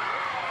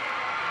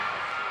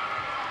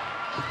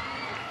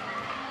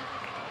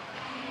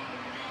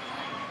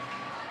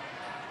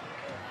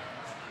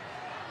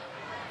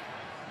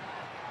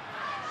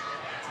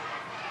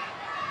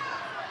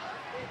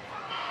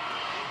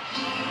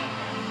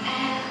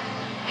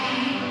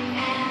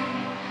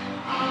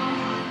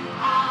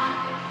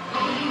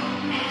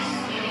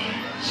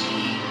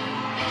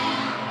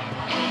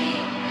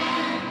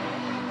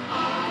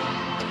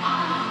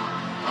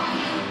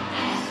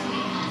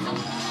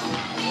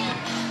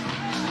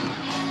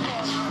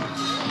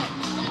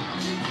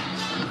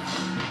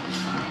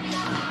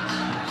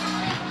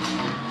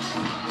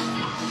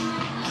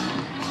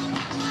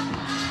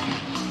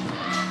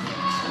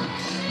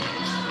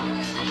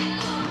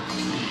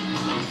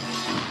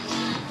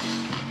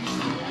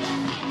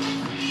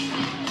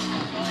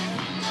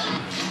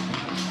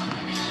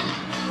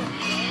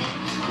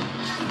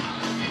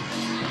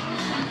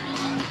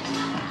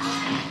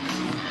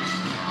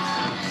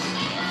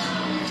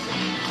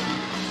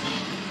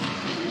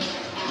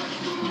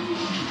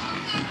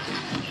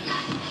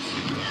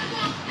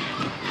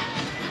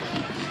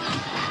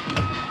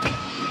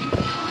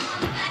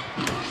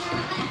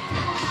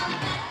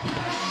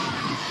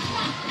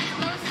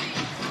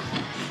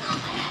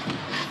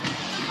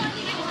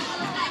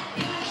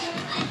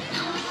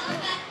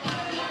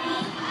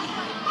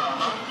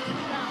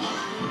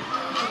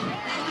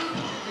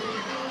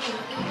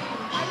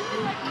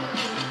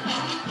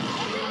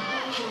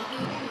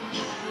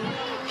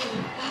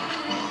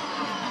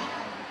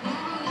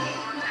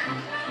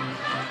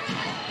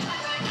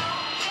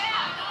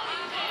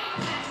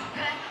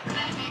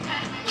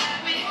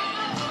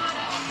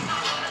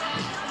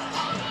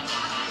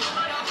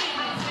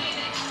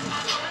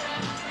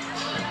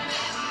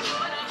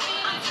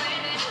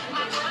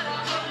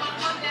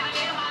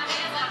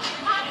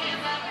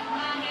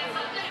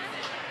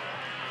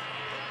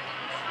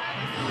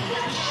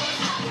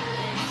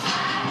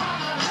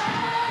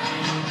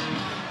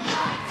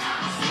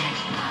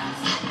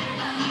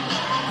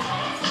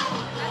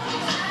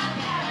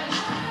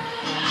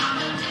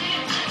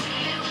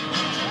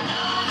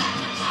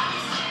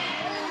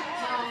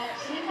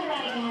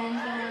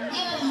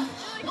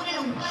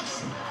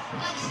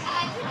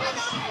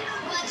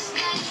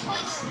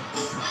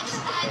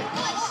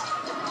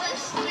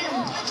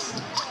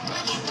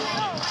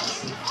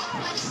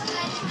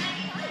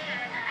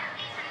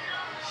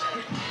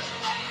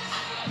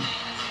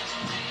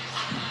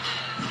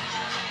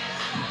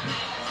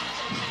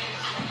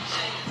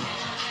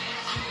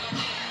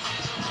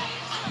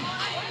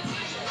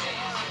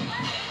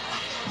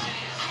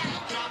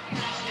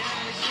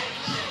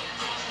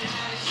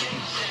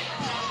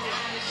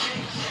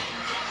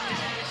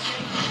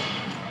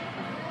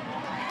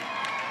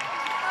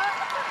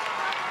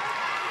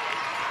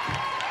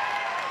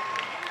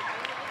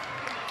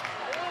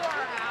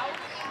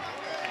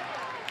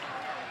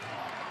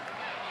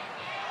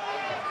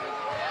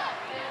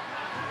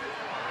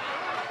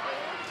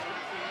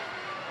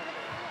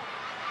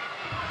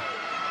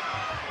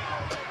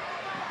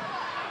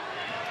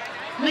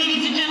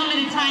 Ladies and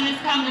gentlemen, the time has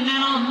come. The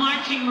Mental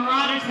Marching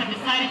Marauders have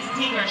decided to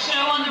take our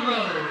show on the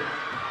road.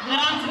 Led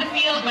onto the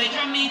field by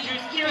drum majors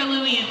Kira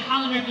Louie and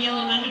Colin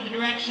Reveal and under the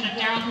direction of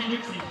Daryl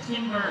Hendricks and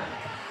Tim Burke.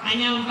 I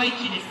now invite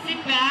you to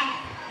sit back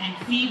and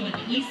see when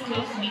the East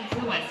Coast meets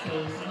the West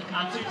Coast on the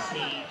concert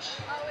stage.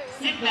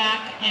 Sit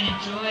back and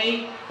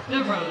enjoy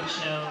the road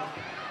show.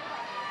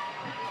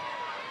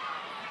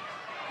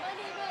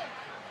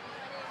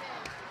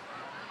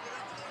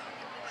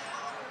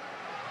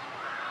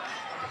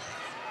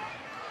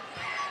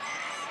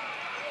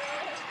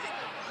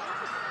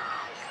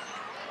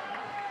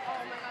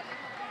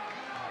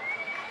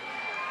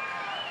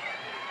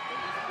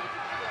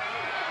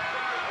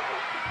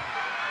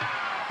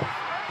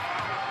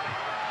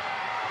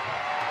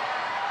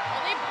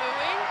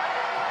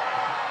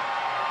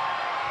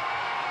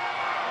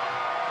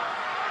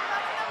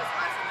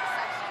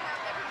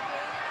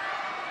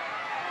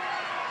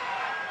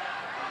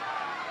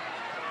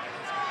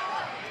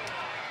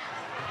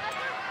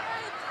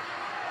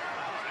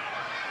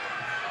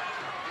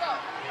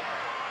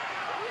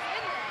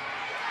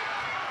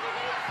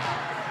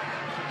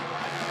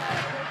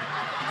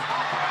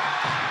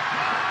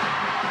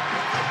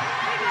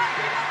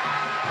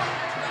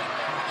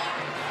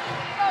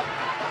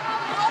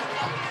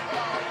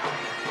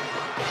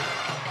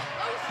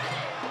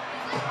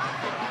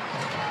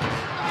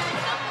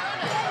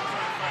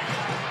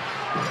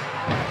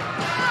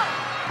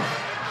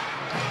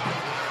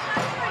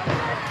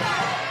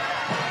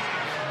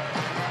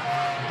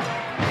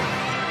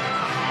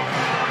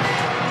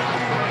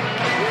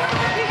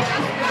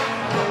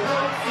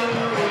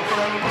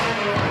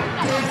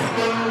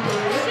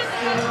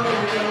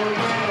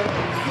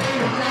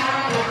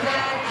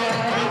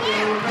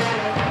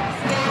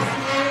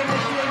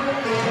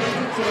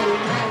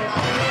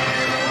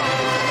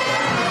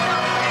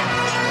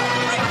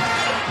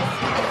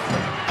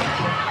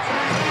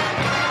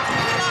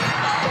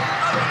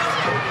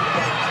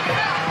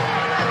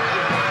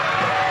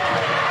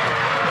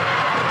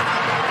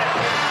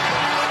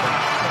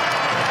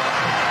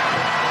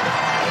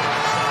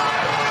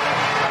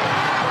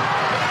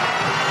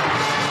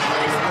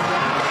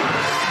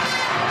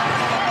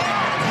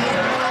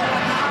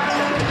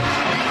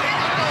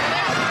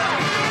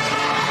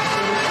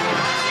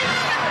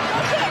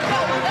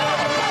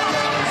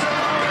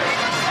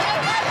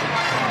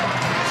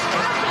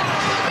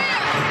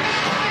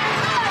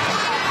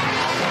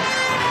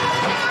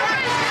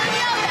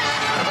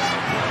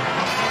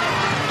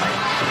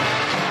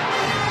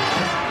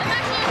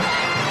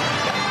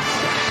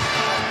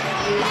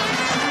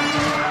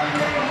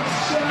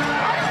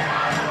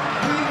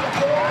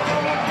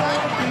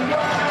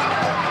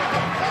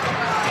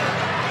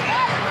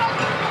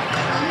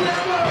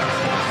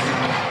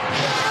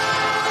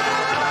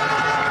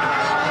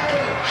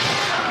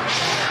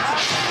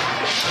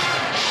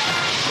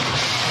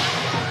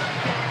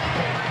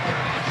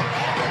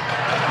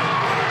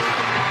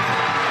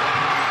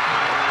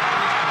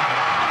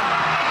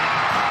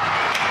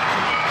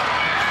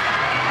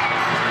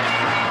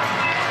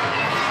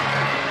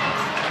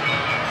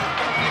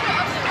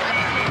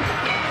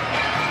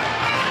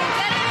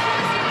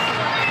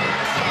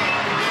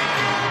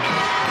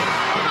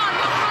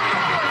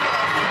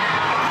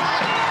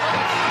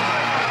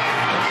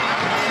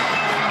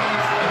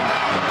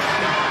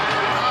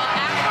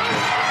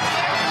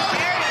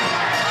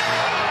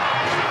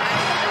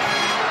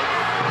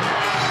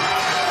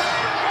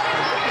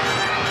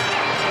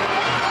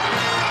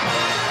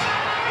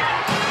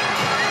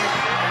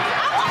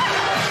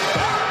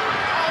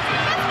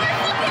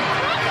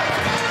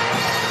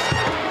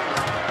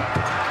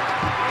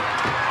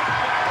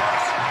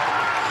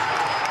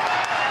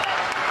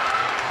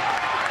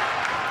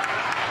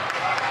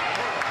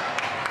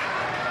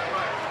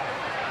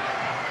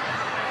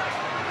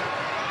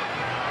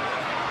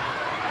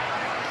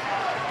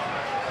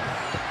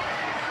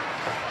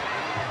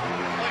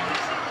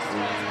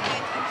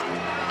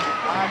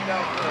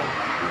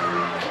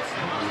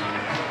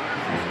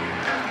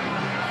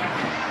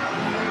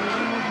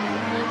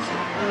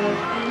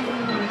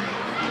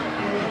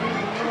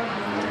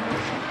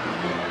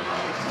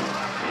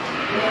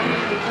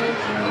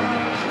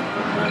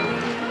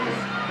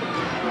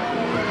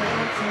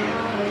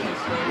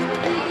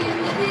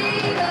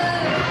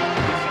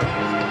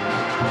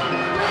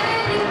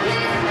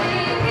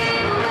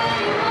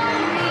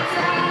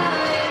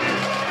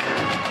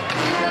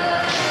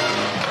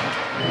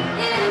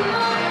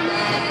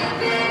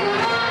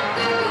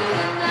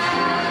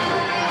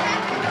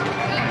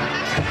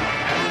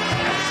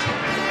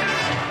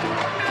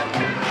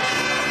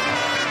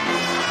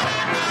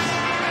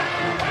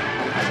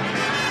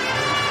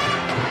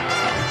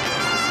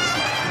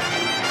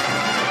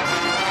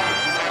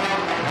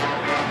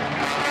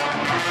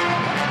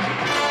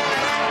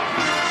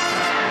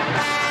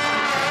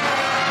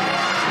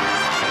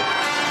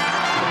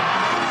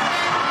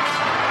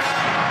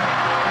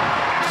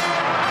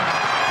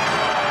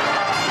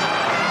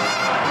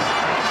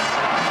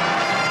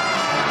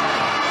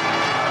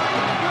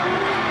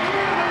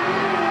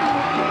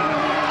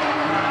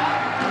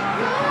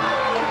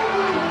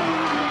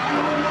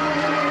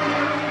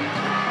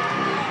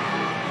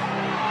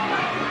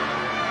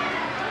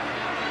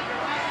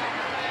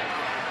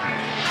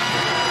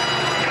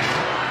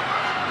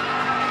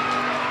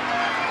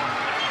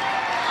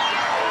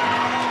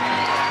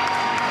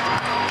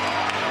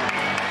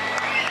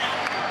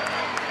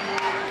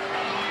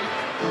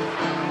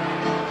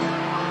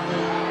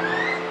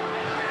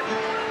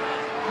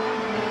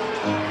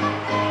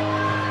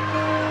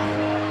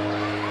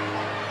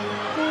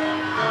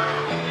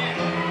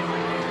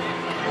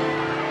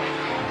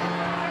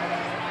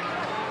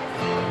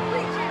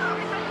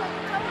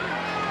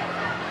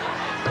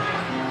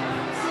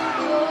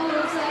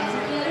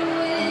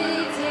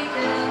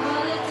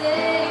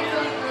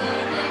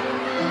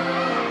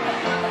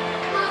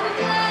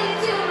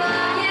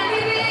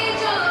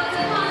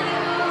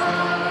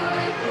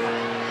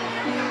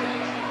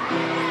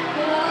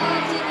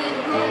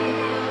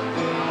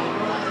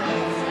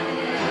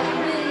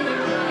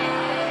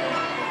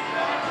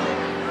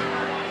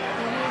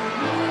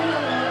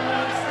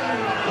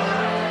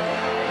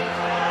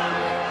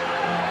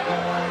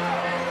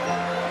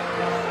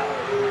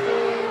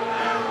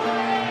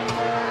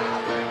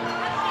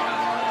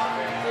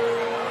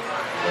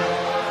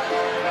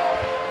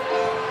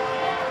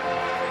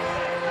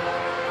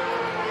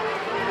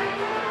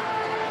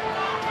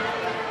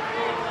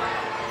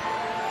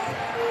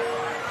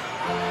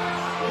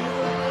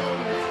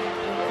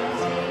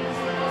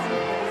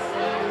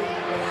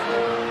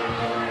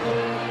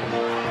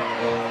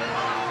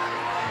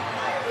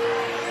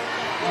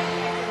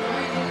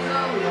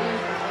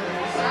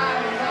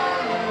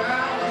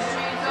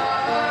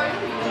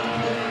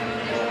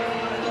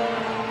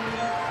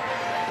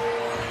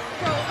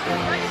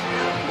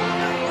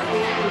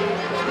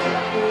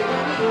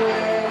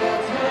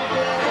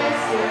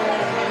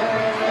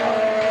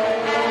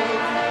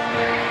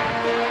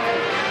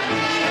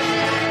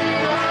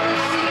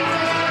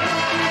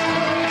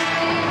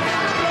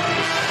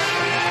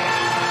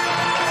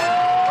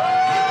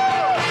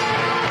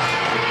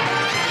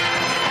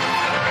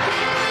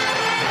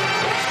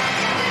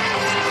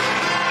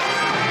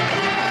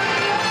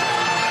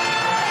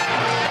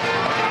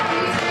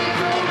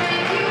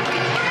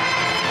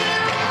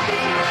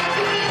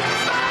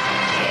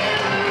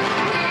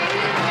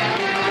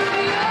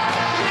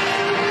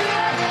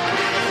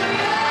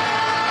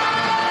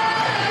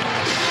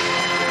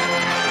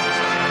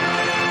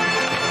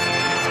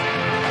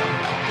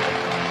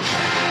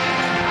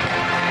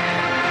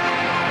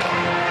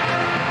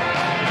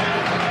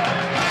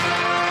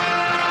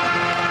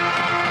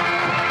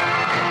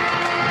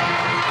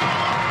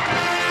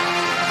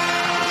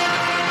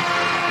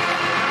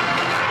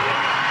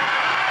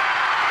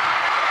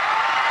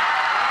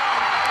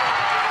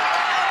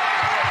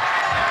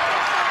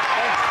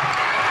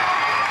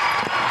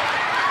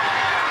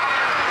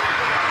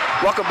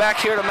 Welcome back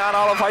here to Mount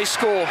Olive High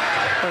School.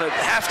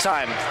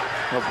 Halftime,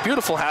 a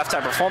beautiful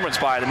halftime performance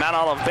by the Mount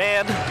Olive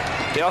Band.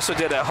 They also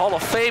did a Hall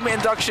of Fame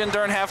induction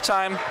during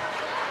halftime.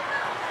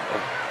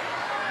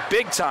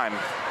 Big time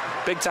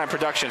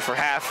production for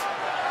half.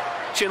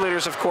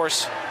 Cheerleaders, of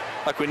course,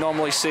 like we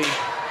normally see.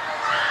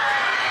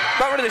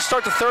 About ready to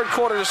start the third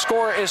quarter. The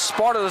score is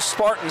Sparta the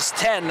Spartans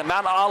 10, the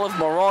Mount Olive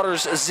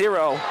Marauders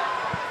 0.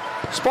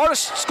 Sparta's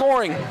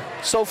scoring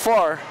so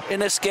far in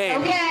this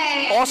game.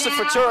 Austin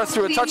Fertura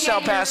threw a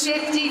touchdown pass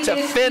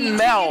to Finn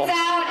Mell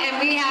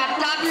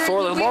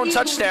for the lone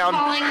touchdown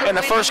in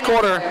the first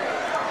quarter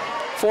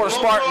for the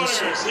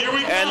Spartans.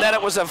 And then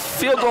it was a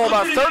field goal,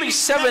 about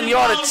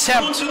 37-yard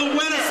attempt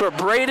for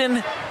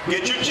Braden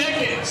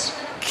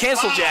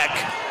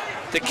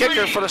Canceljack, the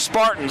kicker for the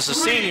Spartans, the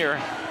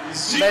senior.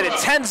 Made it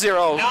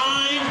 10-0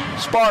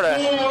 Sparta,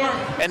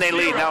 and they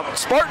lead. Now,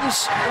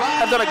 Spartans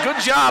have done a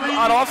good job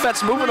on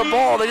offense moving the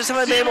ball. They just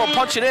haven't been able to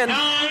punch it in.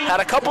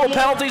 Had a couple of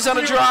penalties on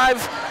the drive.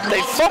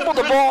 They fumbled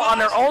the ball on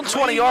their own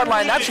 20-yard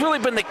line. That's really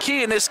been the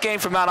key in this game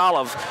for Mount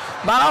Olive.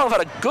 Mount Olive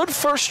had a good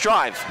first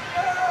drive.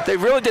 They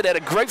really did. They had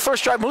a great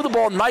first drive, moved the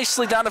ball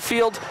nicely down the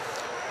field.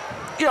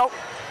 You know,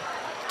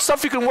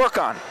 stuff you can work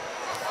on.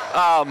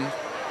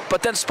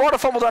 But then Sparta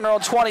fumbled on their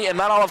own 20, and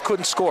Mount Olive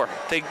couldn't score.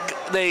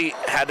 They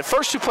had the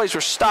first 2 plays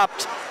were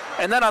stopped,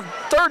 and then on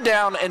 3rd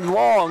down and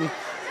long,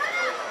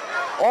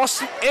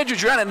 Andrew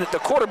Drennan, the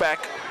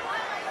quarterback,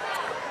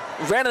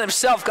 ran it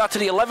himself, got to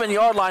the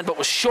 11-yard line, but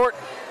was short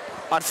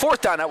on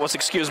 4th down. That was,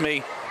 excuse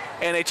me.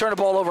 And they turned the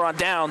ball over on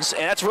downs,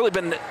 and that's really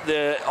been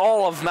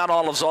all of Mount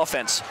Olive's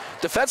offense.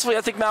 Defensively,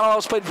 I think Mount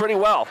Olive's played pretty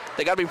well.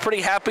 They got to be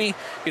pretty happy.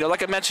 You know,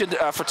 like I mentioned,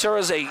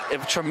 Fratura's a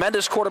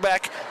tremendous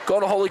quarterback,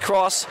 going to Holy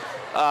Cross,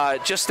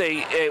 just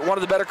one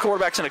of the better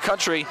quarterbacks in the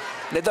country.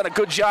 And they've done a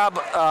good job.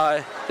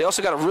 They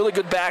also got a really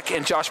good back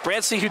in Josh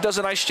Brancy, who does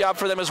a nice job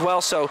for them as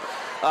well. So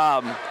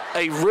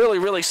a really,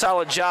 really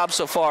solid job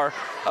so far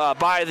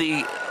by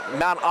the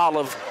Mount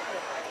Olive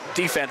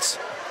defense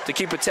to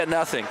keep it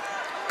 10-0.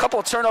 Couple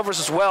of turnovers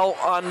as well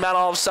on Mount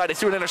Olive's side. They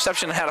threw an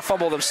interception and had a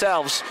fumble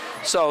themselves.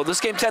 So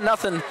this game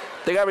 10-0.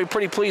 They got to be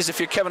pretty pleased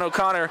if you're Kevin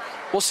O'Connor.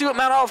 We'll see what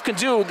Mount Olive can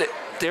do.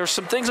 There's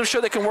some things I'm sure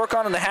they can work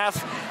on in the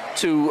half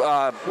to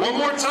one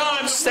more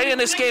time, stay in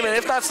this game, and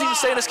if not even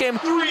stay in this game,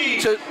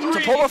 to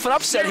pull off an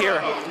upset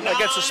here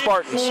against the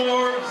Spartans.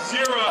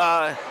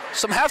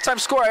 Some halftime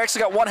score. I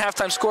actually got one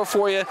halftime score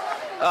for you.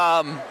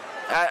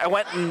 I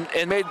went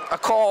and made a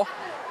call.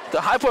 The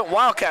High Point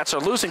Wildcats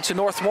are losing to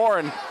North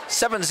Warren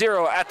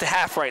 7-0 at the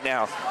half right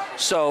now.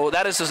 So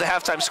that is as a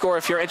halftime score.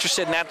 If you're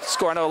interested in that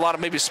score, I know a lot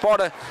of maybe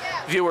Sparta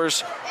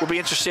viewers will be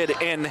interested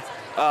in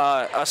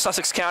a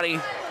Sussex County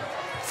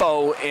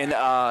foe in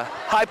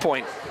High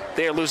Point.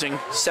 They are losing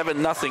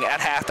 7-0 at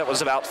half. That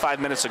was about 5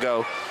 minutes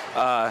ago.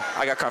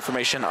 I got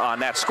confirmation on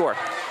that score.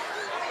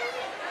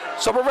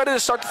 So we're ready to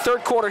start the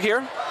 3rd quarter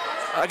here.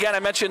 Again, I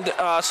mentioned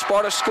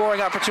Sparta scoring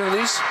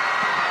opportunities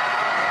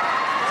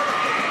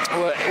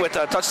with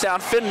a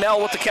touchdown. Finn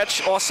Mell with the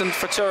catch, Austin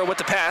Fratura with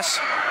the pass.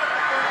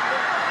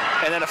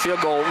 And then a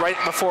field goal right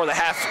before the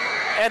half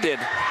ended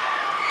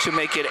to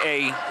make it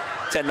a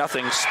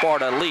 10-0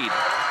 Sparta lead.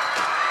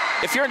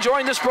 If you're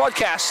enjoying this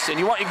broadcast and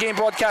you want your game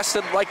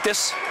broadcasted like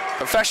this,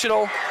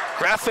 professional,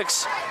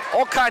 graphics,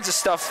 all kinds of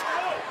stuff,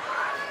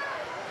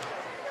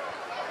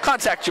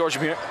 contact George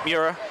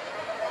Mura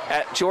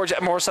at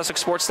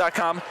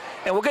george@morrissussexsports.com,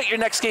 and we'll get your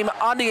next game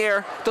on the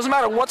air. Doesn't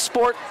matter what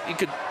sport.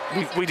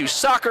 We do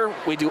soccer.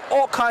 We do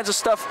all kinds of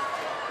stuff.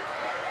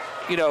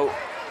 You know,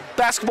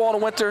 basketball in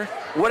the winter,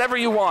 whatever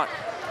you want.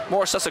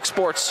 Morris Sussex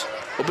Sports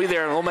will be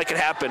there, and we'll make it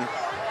happen.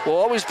 We'll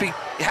always be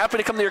happy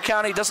to come to your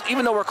county.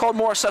 Even though we're called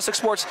Morris Sussex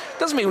Sports,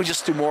 doesn't mean we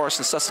just do Morris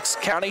and Sussex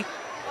County.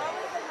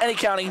 Any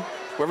county,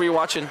 wherever you're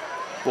watching,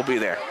 we'll be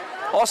there.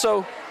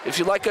 Also, if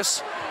you like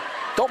us,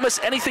 don't miss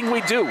anything we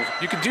do.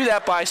 You can do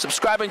that by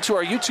subscribing to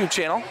our YouTube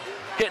channel,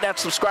 hitting that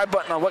subscribe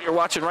button on what you're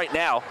watching right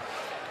now.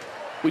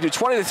 We do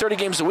 20 to 30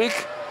 games a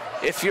week.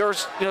 If you're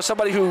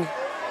somebody who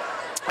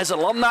is an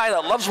alumni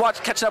that loves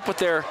catching up with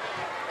their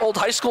old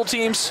high school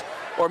teams,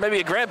 or maybe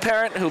a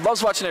grandparent who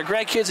loves watching their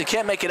grandkids and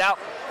can't make it out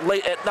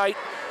late at night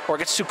or it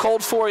gets too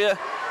cold for you,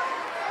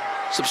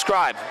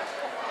 subscribe.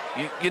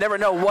 You never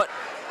know what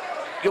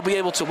you'll be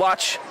able to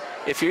watch.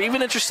 If you're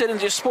even interested in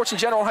just sports in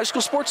general, high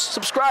school sports,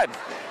 subscribe.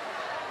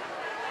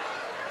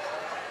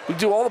 We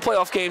do all the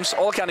playoff games,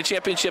 all the county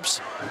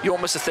championships. You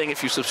won't miss a thing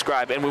if you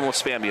subscribe, and we won't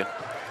spam you.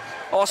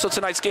 Also,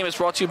 tonight's game is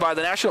brought to you by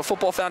the National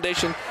Football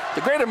Foundation,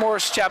 the Greater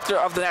Morris chapter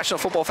of the National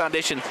Football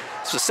Foundation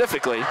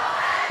specifically.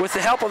 With the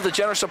help of the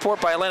generous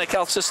support by Atlantic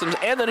Health Systems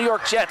and the New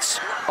York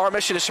Jets, our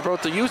mission is to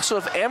promote the use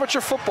of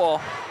amateur football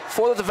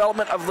for the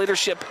development of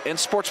leadership and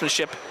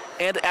sportsmanship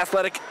and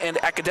athletic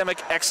and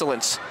academic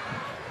excellence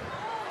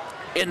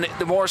in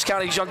the Morris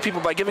County's young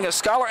people by giving a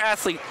scholar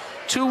athlete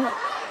to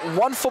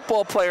one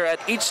football player at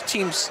each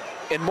team's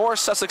in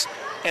Morris, Sussex,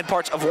 and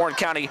parts of Warren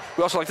County.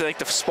 We also like to thank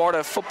the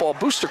Sparta Football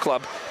Booster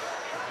Club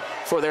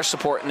for their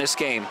support in this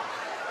game.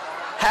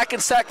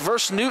 Hackensack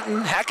versus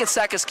Newton.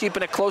 Hackensack is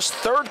keeping it close.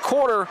 3rd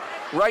quarter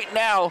right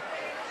now,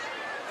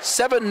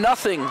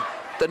 7-0.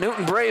 The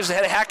Newton Braves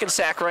ahead of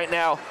Hackensack right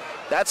now.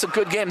 That's a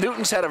good game.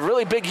 Newton's had a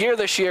really big year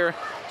this year,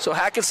 so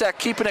Hackensack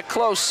keeping it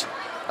close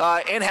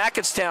in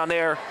Hackettstown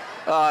there.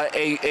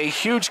 A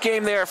huge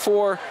game there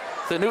for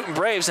the Newton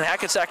Braves, and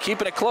Hackensack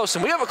keeping it close.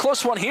 And we have a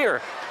close one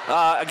here.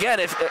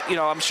 Again,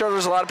 I'm sure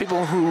there's a lot of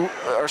people who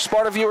are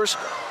Sparta viewers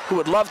who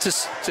would love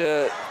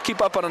to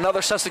keep up on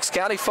another Sussex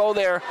County foe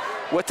there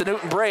with the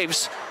Newton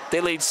Braves.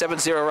 They lead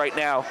 7-0 right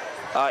now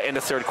in the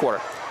 3rd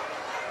quarter.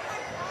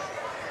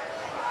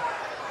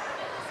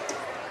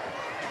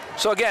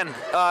 So again,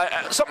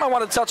 something I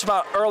wanted to touch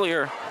about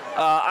earlier.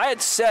 I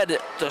had said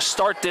to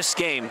start this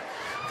game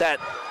that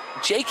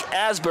Jake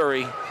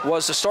Asbury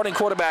was the starting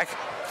quarterback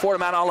for the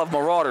Mount Olive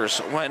Marauders.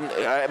 When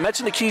I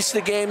mentioned the keys to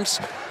the games,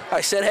 I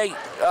said,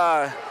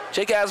 hey,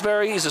 Jake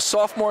Asbury, he's a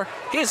sophomore.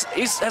 He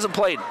hasn't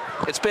played.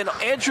 It's been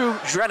Andrew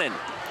Drennan,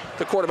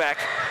 the quarterback.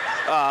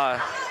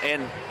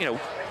 And,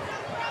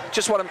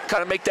 just want to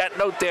kind of make that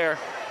note there.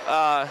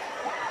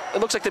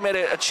 It looks like they made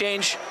a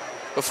change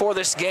before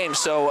this game.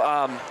 So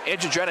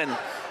Andrew Drennan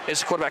is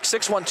the quarterback,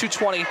 6'1",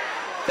 220.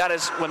 That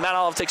is when Mount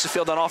Olive takes the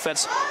field on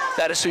offense.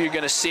 that is who you're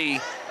going to see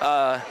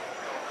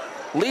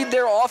lead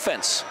their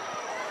offense.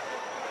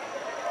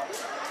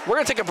 We're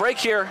going to take a break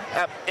here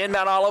in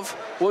Mount Olive.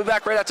 We'll be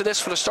back right after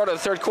this for the start of the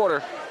third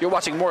quarter. You're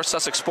watching Morris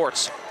Sussex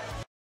Sports.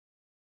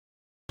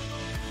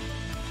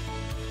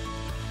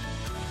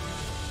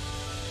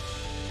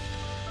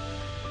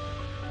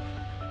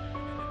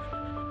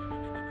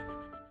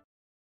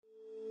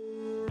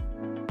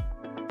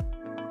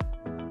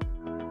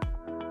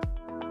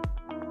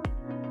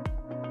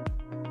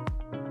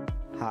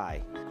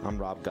 Hi, I'm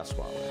Rob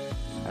Gusweiler.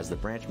 As the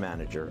branch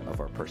manager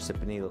of our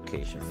Parsippany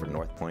location for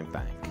North Point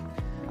Bank,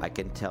 I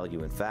can tell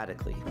you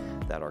emphatically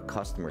that our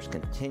customers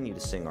continue to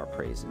sing our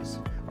praises.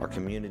 Our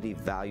community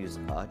values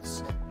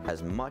us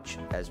as much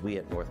as we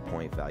at North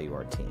Point value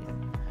our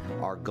team.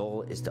 Our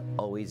goal is to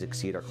always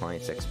exceed our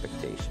clients'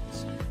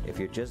 expectations. If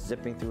you're just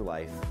zipping through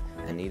life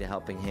and need a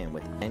helping hand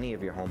with any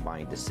of your home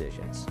buying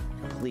decisions,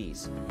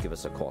 please give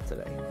us a call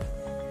today.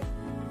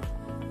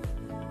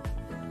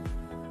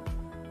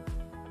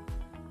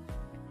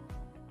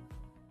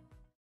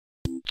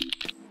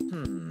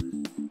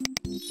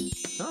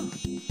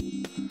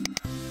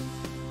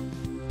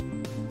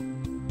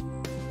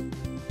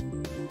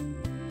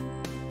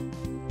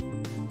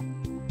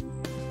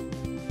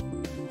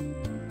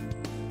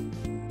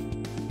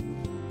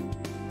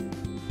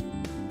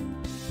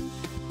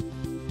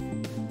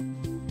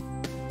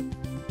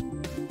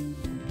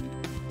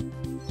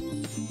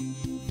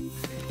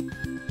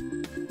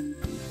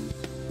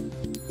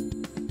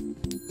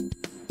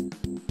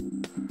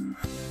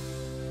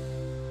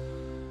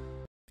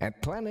 At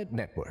Planet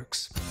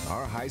Networks,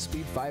 our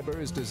high-speed fiber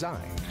is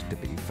designed to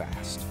be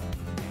fast.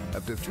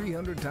 Up to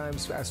 300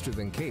 times faster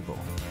than cable,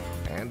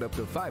 and up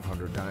to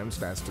 500 times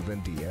faster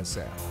than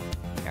DSL.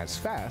 As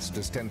fast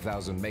as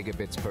 10,000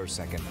 megabits per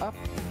second up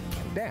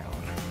and down,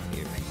 if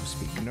you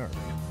speak nerd.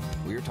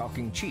 We're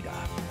talking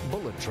cheetah,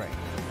 bullet train,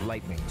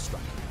 lightning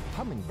strike,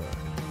 hummingbird,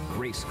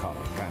 race car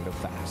kind of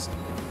fast.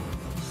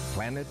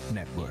 Planet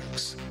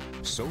Networks.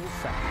 So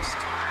fast,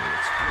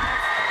 it's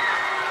great.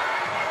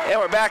 And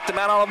we're back. The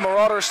Mount Olive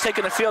Marauders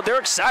taking the field. They're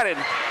excited.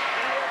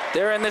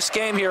 They're in this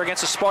game here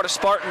against the Sparta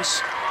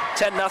Spartans.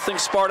 10-0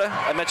 Sparta.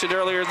 I mentioned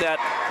earlier that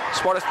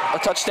Sparta a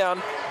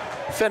touchdown.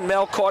 Finn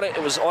Mel caught it.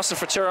 It was Austin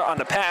Fratura on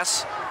the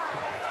pass.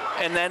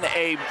 And then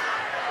a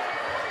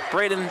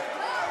Braden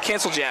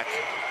Canceljack.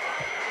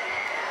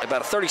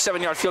 About a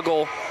 37-yard field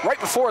goal right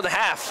before the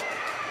half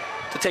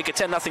to take a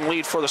 10-0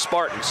 lead for the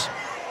Spartans.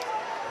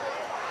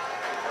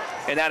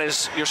 And that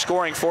is your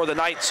scoring for the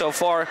night so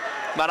far.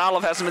 Mount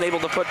Olive hasn't been able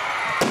to put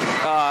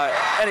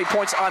any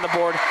points on the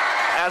board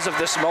as of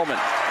this moment.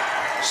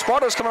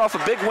 Sparta's coming off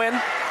a big win,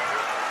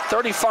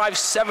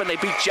 35-7. They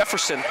beat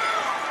Jefferson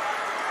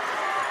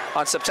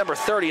on September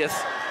 30th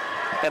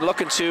and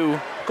looking to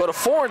go to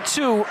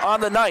 4-2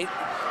 on the night.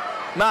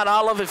 Mount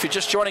Olive, if you're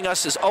just joining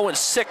us, is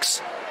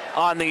 0-6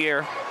 on the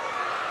year.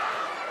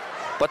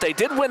 But they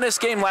did win this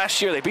game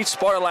last year. They beat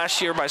Sparta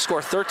last year by a score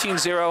of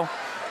 13-0.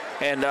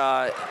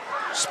 And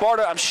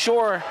Sparta, I'm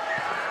sure,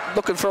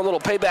 looking for a little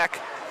payback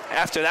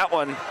after that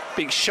one,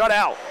 being shut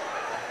out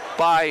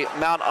by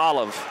Mount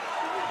Olive.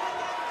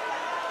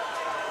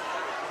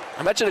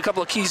 I mentioned a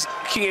couple of key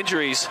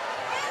injuries.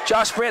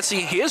 Josh Brancy,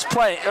 he is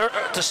playing,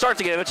 to start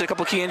the game, I mentioned a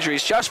couple of key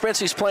injuries. Josh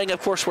Brancy is playing,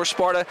 of course, for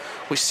Sparta.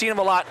 We've seen him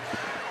a lot.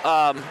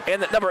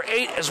 And at number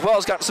 8 as well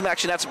has gotten some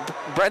action. That's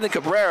Brandon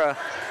Cabrera,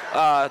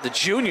 the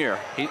junior.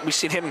 We've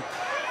seen him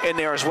in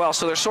there as well.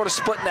 So they're sort of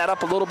splitting that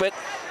up a little bit.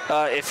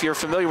 If you're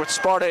familiar with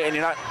Sparta and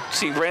you're not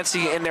seeing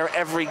Brancy in there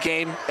every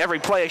game, every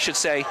play, I should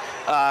say,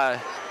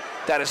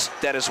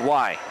 that is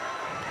why.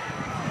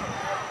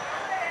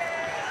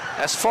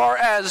 As far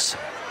as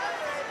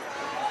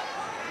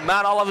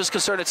Mount Olive is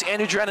concerned, it's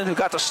Andrew Drennan who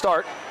got the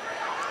start.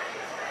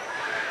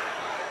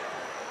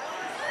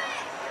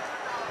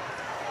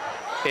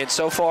 And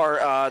so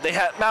far, they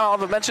had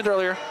Mount Olive, mentioned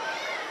earlier,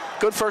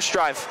 good first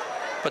drive.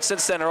 But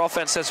since then, their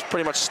offense has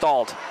pretty much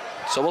stalled.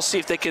 So we'll see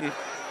if they can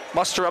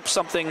muster up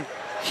something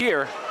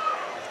here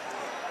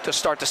to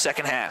start the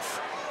second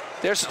half.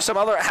 There's some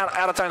other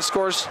out-of-time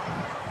scores.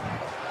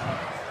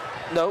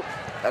 Nope,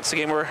 that's the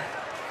game where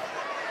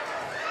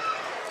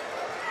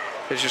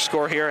there's your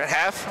score here at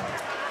half.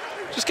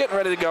 Just getting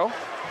ready to go.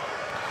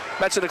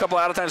 Mentioned a couple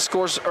out-of-time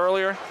scores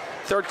earlier.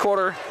 Third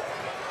quarter,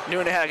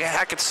 Newton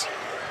Hackettstown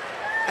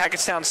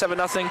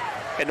 7-0,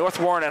 and North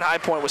Warren at High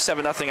Point was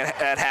 7-0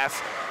 at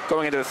half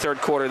going into the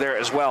third quarter there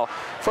as well.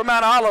 For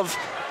Mount Olive,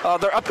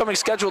 their upcoming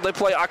schedule, they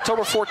play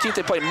October 14th,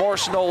 they play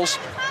Morris Knowles,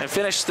 and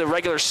finish the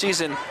regular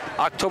season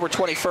October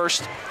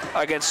 21st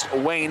against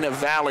Wayne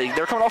Valley.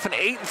 They're coming off an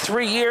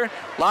 8-3 year.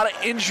 A lot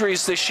of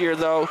injuries this year,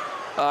 though,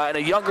 and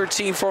a younger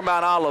team for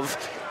Mount Olive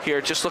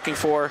here, just looking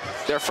for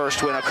their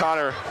first win.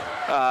 O'Connor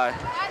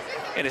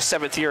in his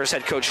 7th year as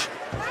head coach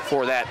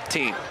for that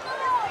team.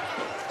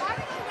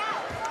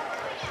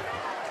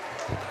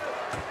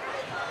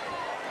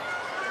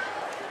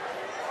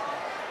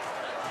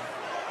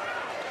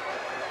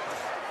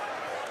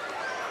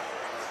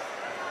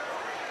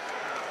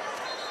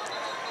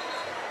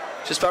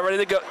 Just about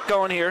ready to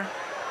go in here.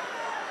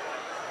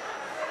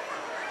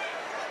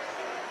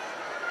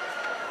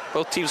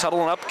 Both teams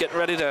huddling up, getting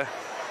ready to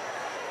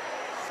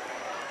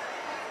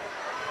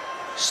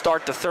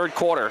start the third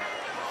quarter.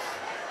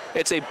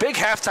 It's a big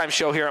halftime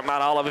show here at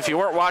Mount Olive. If you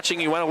weren't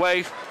watching, you went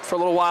away for a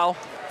little while.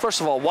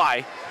 First of all,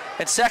 why?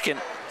 And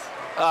second,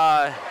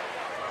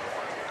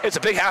 it's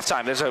a big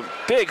halftime. There's a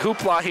big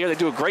hoopla here. They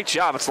do a great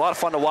job. It's a lot of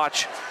fun to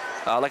watch.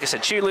 Like I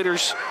said,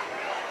 cheerleaders,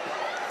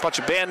 a bunch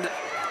of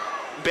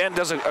band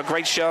does a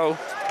great show.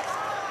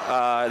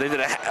 They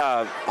did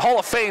a Hall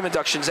of Fame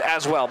inductions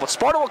as well. But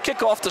Sparta will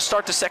kick off to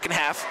start the second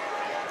half.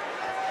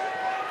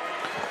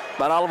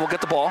 Mount Olive will get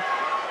the ball.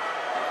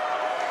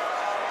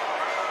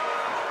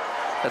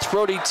 That's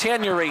Brody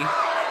Tannery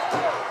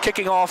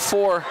kicking off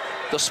for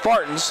the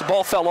Spartans. The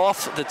ball fell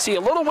off the tee. A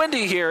little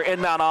windy here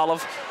in Mount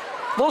Olive.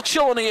 A little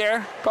chill in the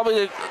air.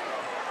 Probably,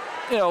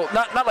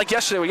 not like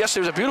yesterday.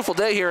 Yesterday was a beautiful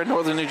day here in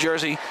northern New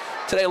Jersey.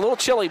 Today a little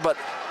chilly, but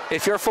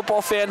if you're a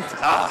football fan,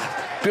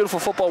 beautiful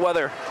football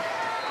weather.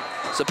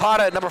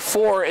 Zapata at number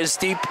 4 is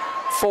deep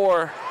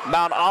for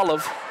Mount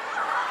Olive.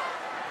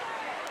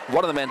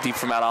 One of the men deep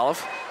for Mount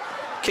Olive.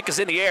 Kick is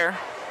in the air.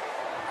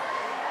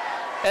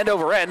 End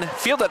over end.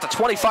 Field at the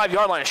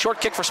 25-yard line. A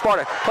short kick for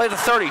Sparta. Play the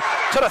 30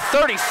 to the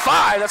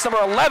 35. That's number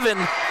 11.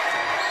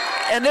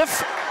 And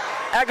if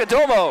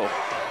Agadomo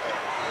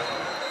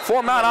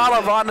for Mount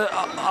Olive on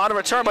the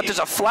return, but there's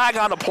a flag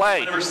on the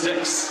play. Number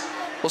 6.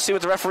 We'll see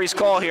what the referees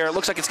call here. It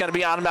looks like it's going to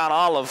be on Mount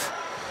Olive.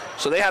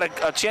 So they had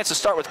a chance to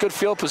start with good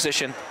field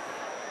position.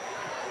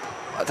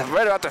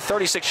 Right about the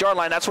 36-yard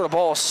line, that's where the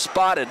ball is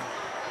spotted.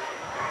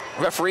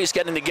 Referees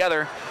getting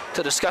together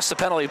to discuss the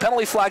penalty.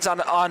 Penalty flags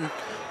on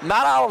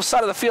Mount Olive's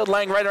side of the field,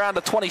 laying right around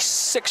the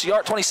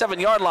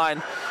 27-yard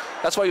line.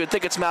 That's why you would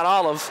think it's Mount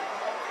Olive,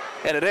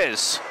 and it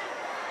is.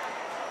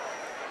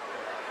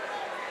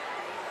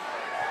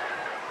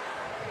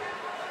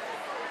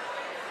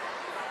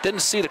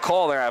 Didn't see the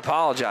call there, I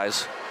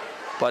apologize.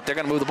 But they're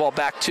going to move the ball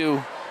back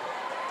to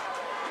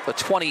the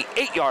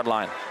 28-yard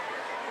line.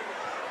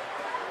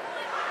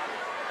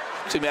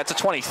 Excuse me, that's a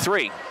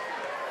 23.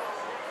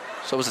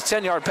 So it was a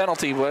 10-yard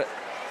penalty, and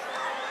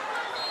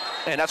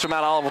that's where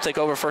Mount Olive will take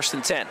over 1st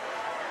and 10.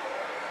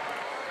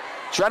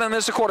 Drennan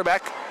is the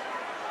quarterback.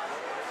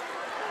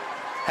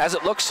 As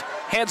it looks,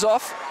 hands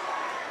off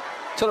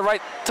to the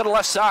right, to the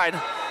left side.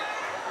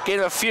 Gain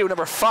of a few,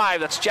 number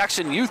 5, that's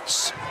Jackson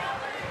Youths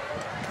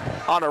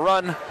on a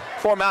run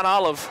for Mount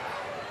Olive.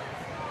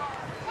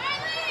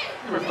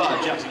 Number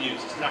 5, Jackson Hughes.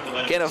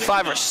 Gain of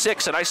 5 or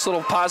 6, a nice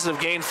little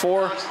positive gain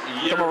for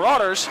the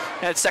Marauders,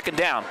 and it's second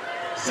down.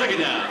 Second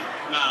down,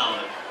 Mount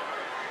Olive.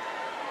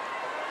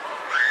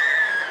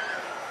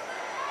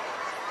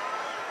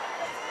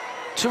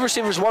 Two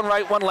receivers, one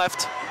right, one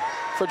left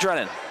for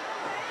Drennan.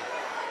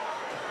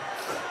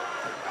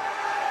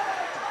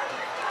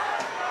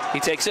 He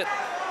takes it,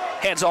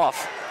 hands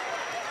off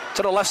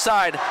to the left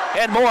side,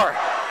 and more.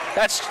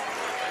 That's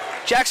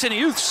Jackson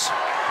Youths.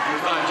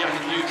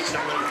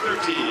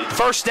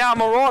 First down,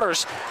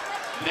 Marauders.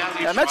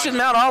 I mentioned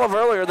Mount Olive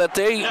earlier that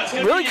they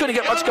really couldn't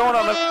get much going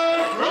other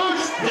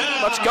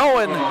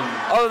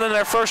than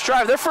their first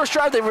drive. Their first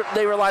drive,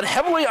 they relied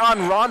heavily on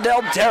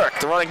Rondell Derrick,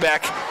 the running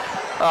back,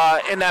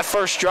 in that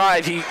first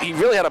drive. He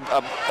really had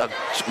a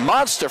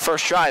monster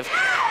first drive.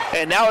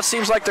 And now it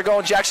seems like they're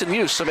going Jackson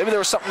Youths. So maybe there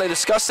was something they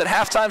discussed at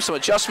halftime, some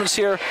adjustments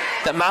here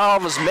that Mount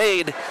Olive has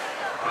made.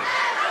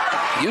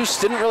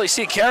 Youths didn't really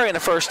see a carry in the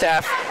first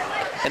half,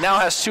 and now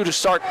has 2 to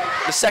start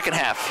the second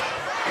half.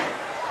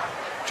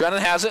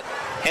 Drennan has it,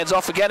 hands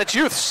off again, it's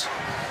Youths.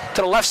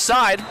 To the left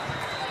side,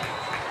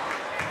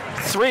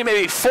 3,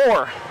 maybe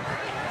 4.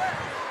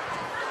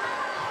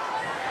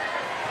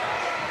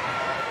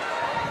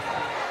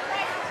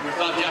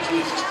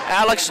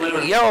 Alex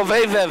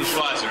Yarovevev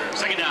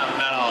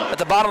at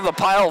the bottom of the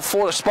pile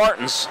for the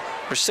Spartans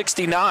for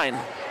 69.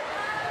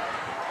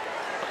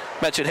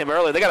 Mentioned him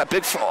earlier. They got a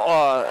big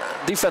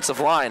defensive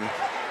line.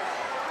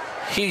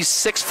 He's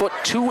 6 foot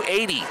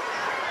 280.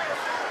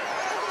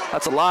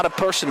 That's a lot of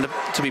person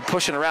to be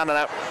pushing around on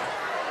that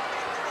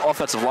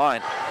offensive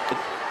line,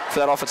 for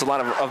that offensive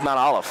line of Mount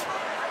Olive.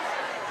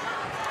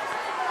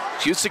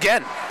 Shoots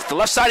again. The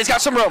left side, he's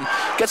got some room.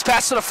 Gets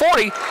past to the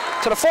 40,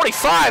 to the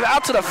 45,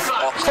 out to the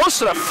close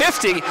to the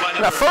 50,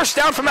 and a first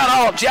down for Mount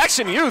Olive.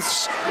 Jackson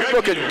Youths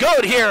looking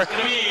good here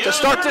to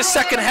start this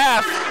second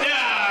half,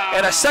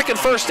 and a second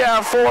first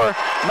down for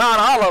Mount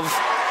Olive.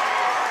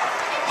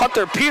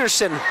 Hunter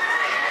Peterson,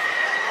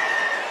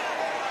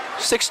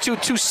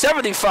 6'2",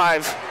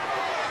 275.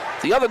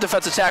 The other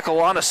defensive tackle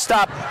on a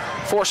stop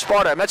for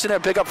Sparta. I mentioned they're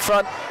big up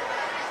front.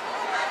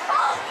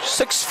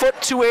 6 foot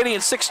 280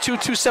 and 6'2",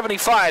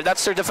 275.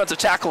 That's their defensive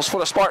tackles for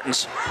the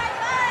Spartans.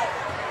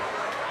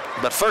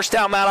 But first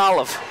down, Mount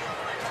Olive.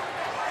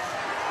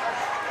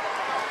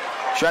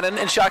 Drennan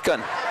in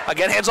shotgun.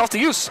 Again, hands off to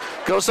Use.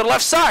 Goes to the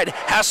left side.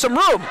 Has some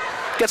room.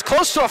 Gets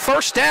close to a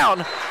first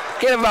down.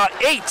 Gain about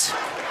 8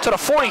 to the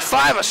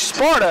 45 of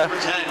Sparta.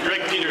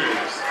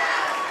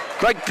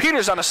 Greg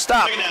Peters on a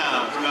stop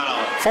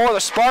for the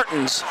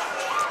Spartans.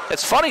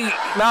 It's funny,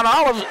 Mount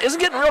Olive isn't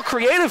getting real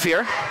creative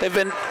here. They've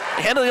been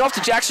handing it off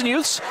to Jackson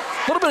Youths.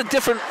 A little bit of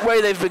different way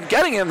they've been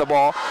getting him the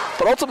ball.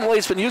 but ultimately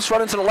it's been used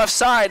running to the left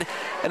side,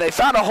 and they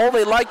found a hole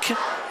they like,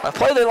 a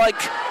play they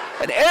like,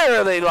 an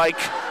area they like,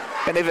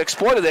 and they've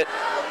exploited it,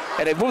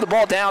 and they've moved the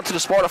ball down to the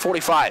Sparta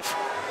 45.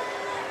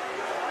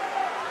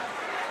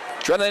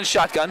 Drennan in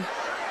shotgun.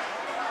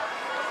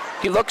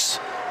 He looks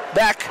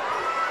back,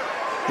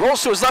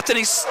 rolls to his left, and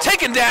he's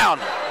taken down.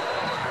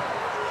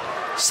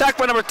 Sacked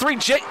by number 3,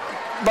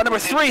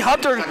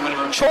 Hunter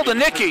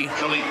Choldanicki.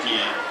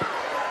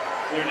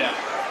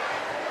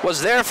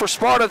 Was there for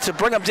Sparta to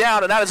bring him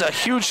down, and that is a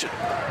huge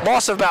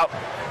loss of about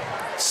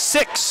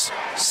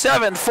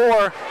 6-7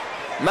 for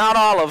Mount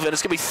Olive, and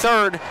it's going to be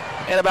third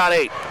and about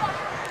 8.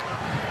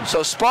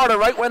 So Sparta,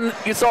 right when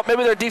you thought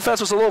maybe their defense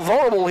was a little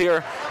vulnerable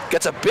here,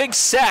 gets a big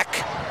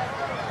sack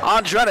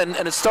on Drennan,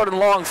 and it's third and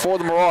long for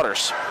the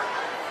Marauders.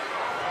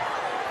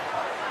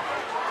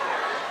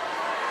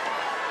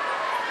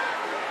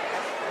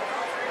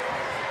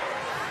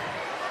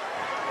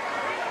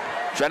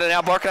 Drennan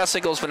now barking out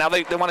signals, but now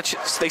they want to.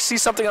 They see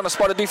something on the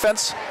Sparta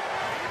defense.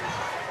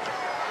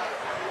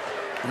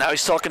 Now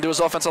he's talking to his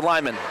offensive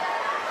lineman.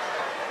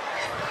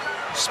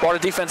 Sparta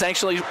defense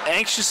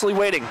anxiously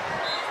waiting.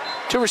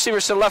 2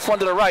 receivers to the left, 1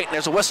 to the right, and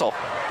there's a whistle.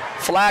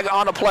 Flag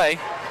on the play.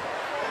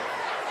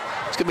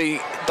 It's going to be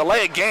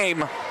delay a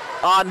game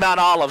on Mount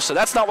Olive, so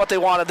that's not what they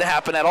wanted to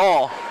happen at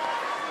all.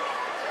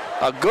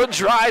 A good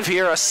drive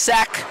here, a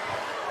sack.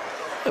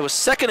 It was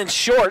second and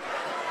short.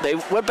 They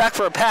went back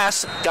for a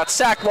pass, got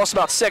sacked, lost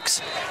about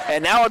 6,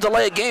 and now a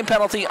delay of game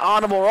penalty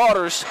on the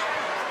Marauders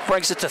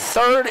brings it to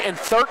 3rd and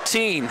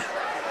 13.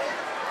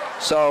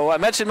 So I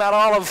mentioned Mount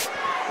Olive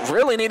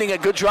really needing a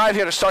good drive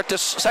here to start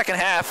this second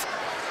half.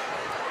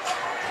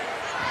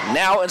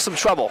 Now in some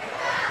trouble.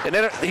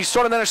 He's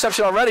thrown an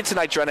interception already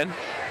tonight, Drennan.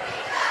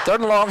 3rd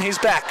and long, he's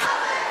back.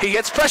 He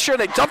gets pressure,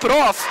 and they dump it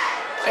off,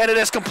 and it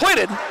is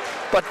completed,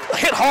 but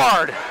hit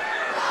hard.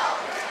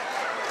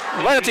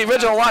 Right at the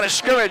original line of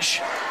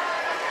scrimmage.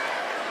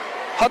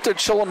 Hunter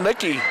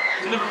Choldanicki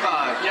Number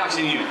 5,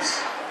 Jackson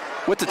Youths.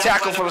 With the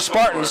tackle for the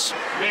Spartans.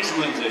 Mason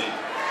Lindsay.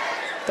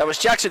 That was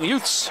Jackson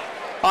Youths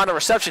on the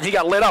reception. He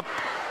got lit up.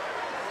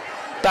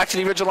 Back to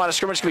the original line of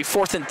scrimmage. It's going to be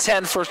 4th and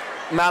 10 for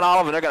Mount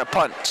Olive, and they're going to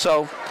punt.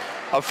 So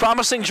a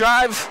promising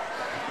drive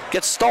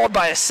gets stalled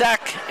by a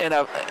sack and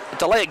a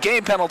delay of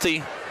game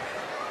penalty.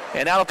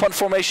 And now the punt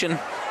formation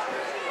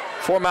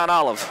for Mount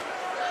Olive.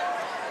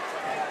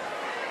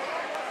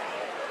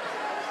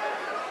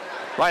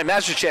 Ryan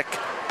Mazurchik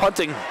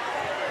punting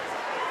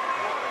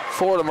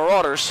for the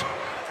Marauders.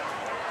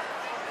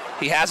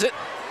 He has it.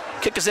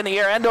 Kick is in the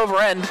air, end over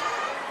end.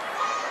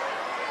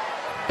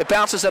 It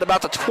bounces at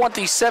about the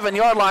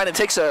 27-yard line and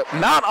takes a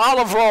Mount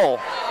Olive roll.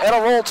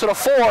 It'll roll to the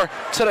 4,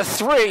 to the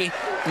 3,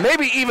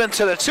 maybe even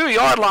to the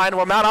 2-yard line,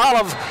 where Mount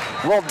Olive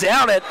will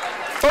down it.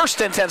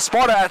 1st and 10,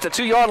 Sparta at the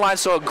 2-yard line.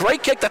 So a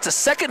great kick. That's the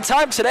second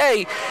time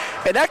today,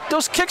 and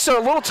those kicks are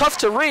a little tough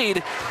to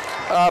read.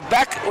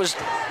 Back was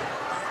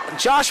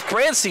Josh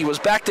Brancy was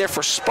back there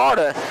for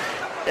Sparta.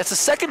 It's the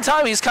second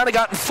time he's kind of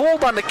gotten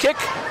fooled on the kick.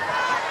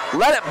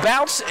 Let it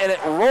bounce, and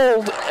it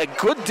rolled a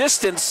good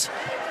distance.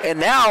 And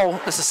now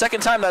it's the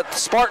second time that the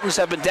Spartans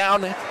have been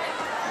down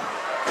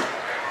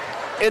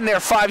in their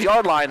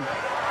 5-yard line.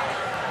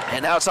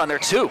 And now it's on their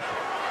 2.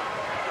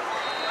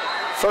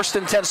 1st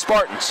and 10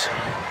 Spartans.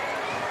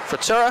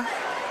 Fratura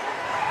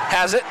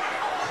has it.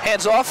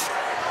 Hands off.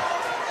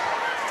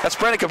 That's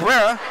Brandon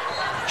Cabrera.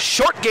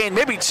 Short gain,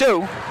 maybe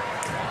 2.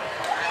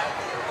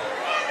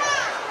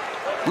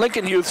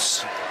 Lincoln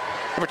Youths,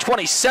 number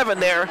 27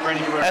 there,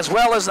 as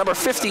well as number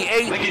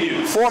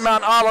 58 for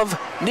Mount Olive,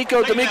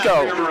 Nico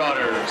D'Amico.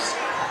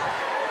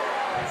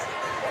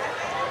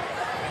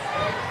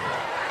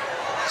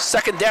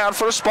 Second down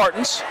for the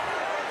Spartans.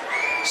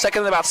 Second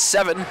and about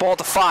 7, ball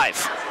to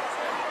 5.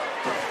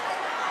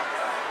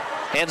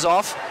 Hands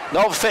off,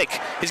 no fake.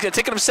 He's going to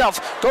take it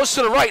himself, goes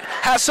to the right,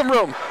 has some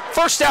room.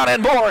 1st down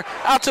and more,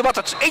 out to about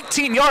the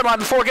 18-yard line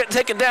before getting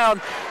taken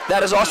down.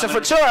 That is Austin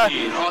Fratura.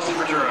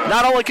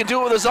 Not only can do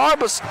it with his arm,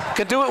 but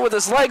can do it with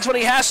his legs when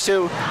he has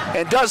to,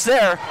 and does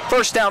there.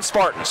 1st down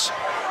Spartans.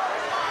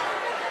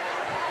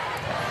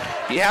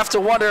 You have to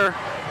wonder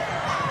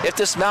if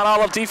this Mount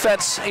Olive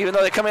defense, even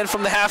though they come in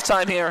from the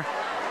halftime here,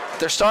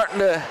 they're starting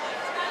to,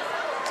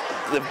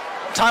 the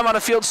time on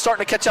the field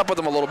starting to catch up with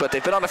them a little bit.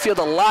 They've been on the field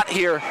a lot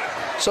here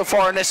so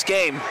far in this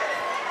game.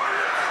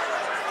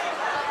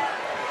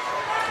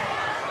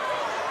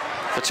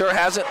 Couture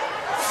has it.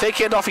 Fake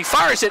handoff. He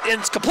fires it, and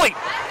it's complete.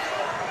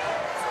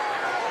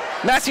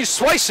 Matthew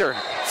Swicer,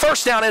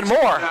 1st down and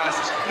more.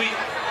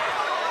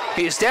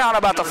 He's down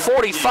about the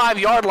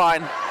 45-yard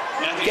line.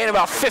 Gain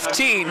about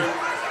 15.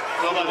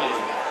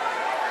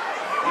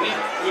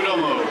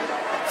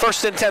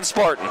 1st and 10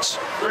 Spartans.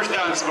 1st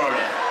down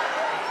Sparta.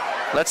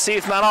 Let's see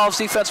if Mount Olive's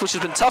defense, which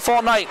has been tough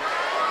all night,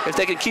 if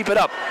they can keep it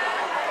up.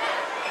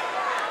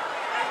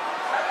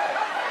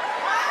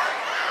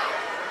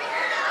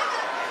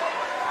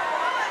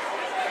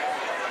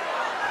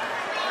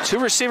 Two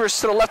receivers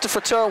to the left of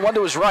Fratura, 1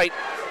 to his right.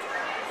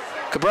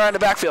 Cabrera in the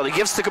backfield.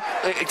 He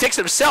takes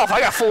it himself. I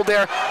got fooled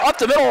there. Up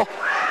the middle,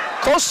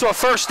 close to a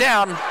 1st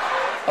down.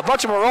 A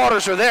bunch of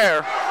Marauders are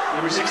there.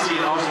 Number 16,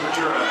 also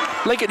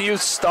Futura. Lincoln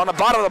Youth on the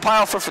bottom of the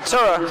pile for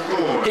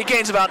Futura. He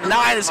gains about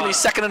 9. It's going to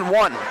be 2nd and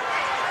 1.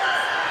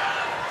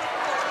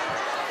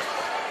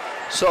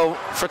 So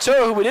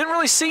Futura, who we didn't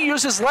really see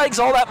use his legs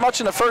all that much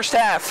in the first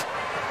half.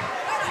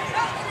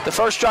 The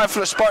first drive for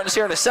the Spartans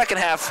here in the second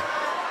half,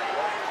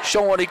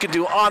 showing what he can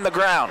do on the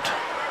ground.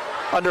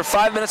 Under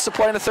 5 minutes to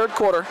play in the third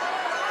quarter.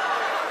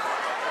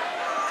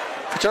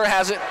 Futura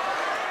has it.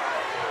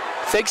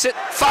 Fakes it,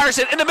 fires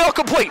it, in the middle,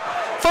 complete.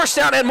 First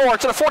down and more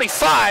to the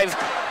 45,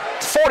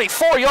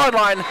 44-yard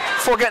line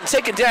before getting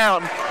taken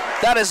down.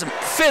 That is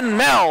Finn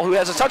Mell, who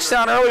has a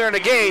touchdown earlier in the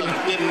game.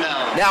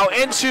 Now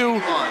into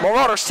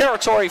Marauders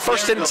territory,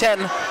 1st and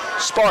 10,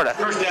 Sparta.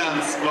 First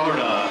down,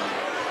 Sparta.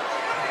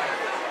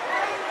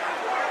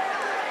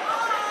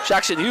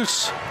 Jackson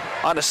Hughes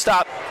on the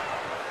stop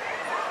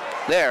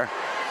there.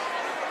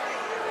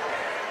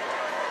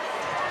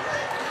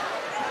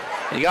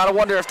 You got to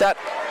wonder if that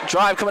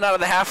drive coming out of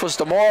the half was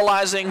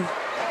demoralizing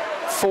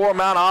for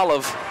Mount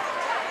Olive.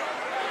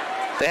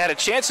 They had a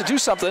chance to do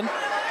something.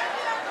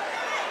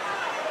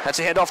 That's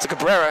a handoff to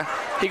Cabrera.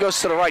 He goes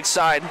to the right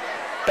side,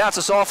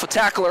 bounces off a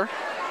tackler,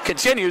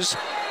 continues.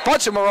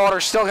 Bunch of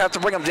Marauders still have to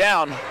bring him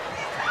down.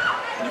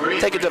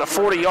 Take it to the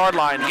 40-yard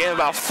line, gain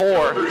about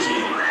 4.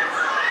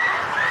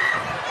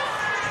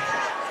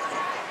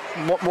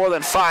 More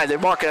than 5. They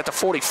mark it at the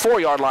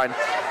 44-yard line,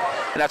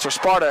 and that's where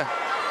Sparta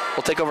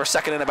will take over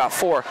 2nd and about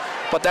 4.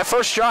 But that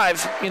first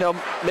drive,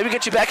 maybe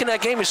get you back in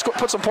that game. You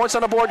put some points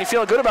on the board, and you're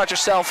feeling good about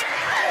yourself.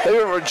 Maybe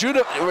it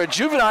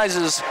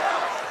rejuvenizes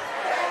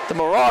the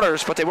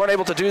Marauders, but they weren't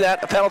able to do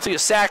that. A penalty, a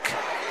sack,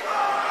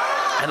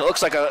 and it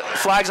looks like a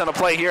flag's on the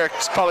play here.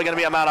 It's probably going to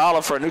be a Mount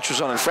Olive for a neutral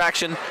zone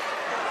infraction.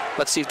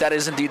 Let's see if that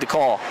is indeed the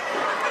call.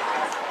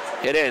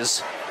 It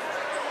is.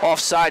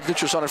 Offside,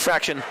 neutral zone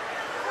infraction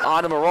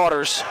on the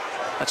Marauders.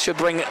 That should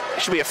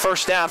be a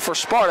first down for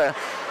Sparta.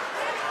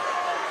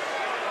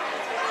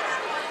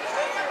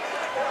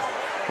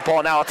 The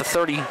ball now at the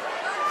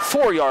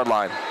 34-yard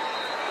line.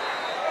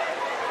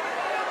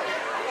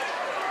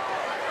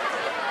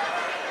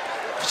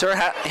 Sir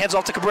hands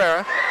off to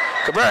Cabrera.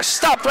 Cabrera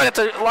stopped right at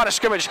the line of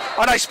scrimmage.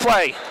 A nice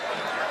play.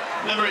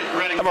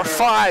 Number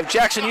 5,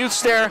 Jackson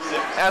Youth's there,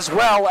 as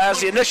well as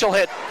the initial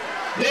hit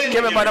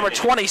given by number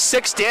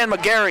 26, Dan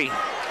McGarry.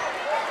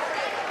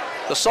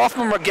 The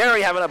sophomore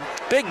McGarry having a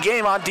big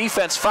game on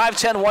defense,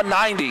 5'10",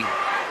 190.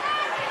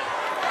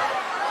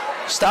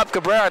 Stop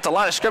Cabrera at the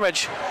line of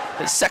scrimmage.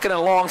 And 2nd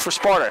and long for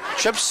Sparta.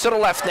 Trips to the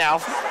left now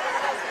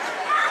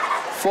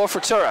for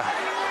Futura.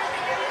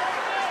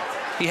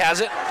 He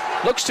has it.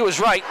 Looks to his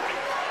right.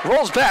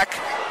 Rolls back.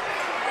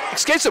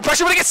 Escapes the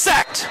pressure, but he gets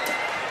sacked.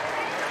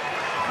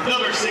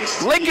 Number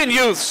 6. Lincoln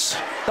Youths.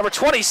 Number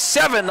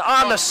 27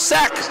 on the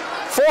sack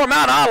for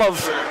Mount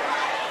Olive.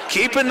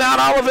 Keeping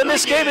Mount Olive in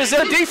this game is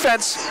their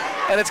defense.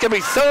 And it's going to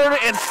be 3rd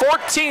and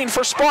 14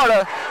 for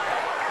Sparta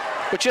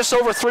with just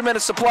over 3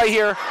 minutes to play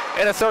here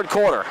in the third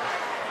quarter.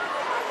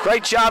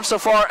 Great job so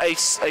far. A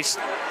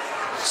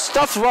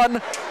stuffed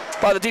run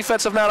by the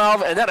defense of Mount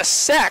Olive, and then a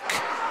sack.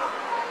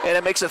 And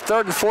it makes it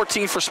 3rd and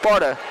 14 for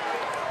Sparta.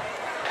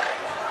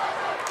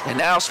 And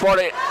now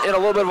Sparta in a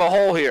little bit of a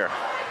hole here.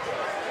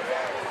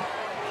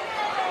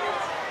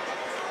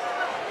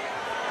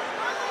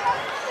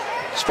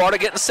 Sparta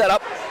getting set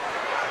up.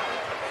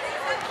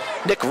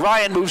 Nick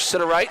Ryan moves to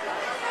the right.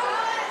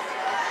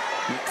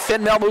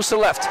 Finn Mell moves to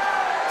the left.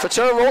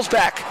 Futura rolls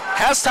back.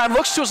 Has time,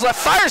 looks to his left,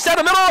 fires down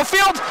the middle of the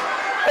field,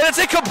 and it's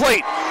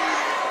incomplete.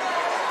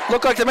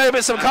 Looked like there may have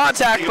been some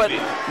contact, but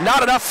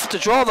not enough to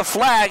draw the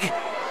flag.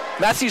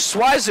 Matthew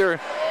Schweizer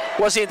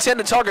was the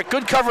intended target.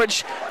 Good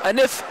coverage.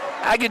 Anif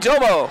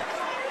Agudomo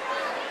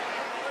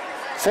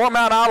for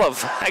Mount Olive.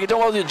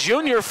 Agudomo, the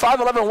junior, 5'11",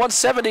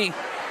 170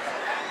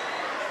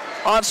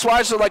 on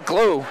Schweizer like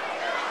glue.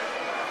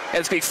 And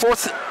it's going to be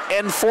 4th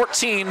and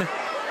 14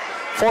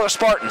 for the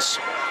Spartans.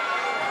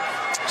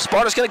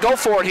 Sparta's going to go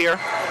for it here.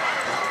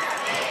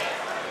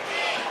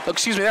 Oh,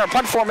 excuse me, they're in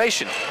punt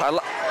formation. They're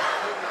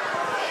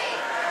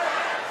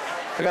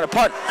going to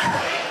punt.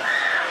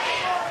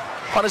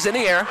 Punt is in the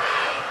air.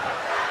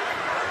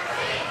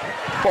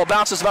 Ball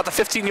bounces about the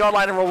 15-yard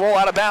line and will roll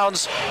out of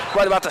bounds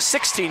right about the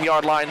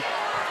 16-yard line.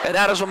 And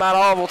that is when Mount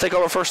Olive will take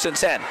over 1st and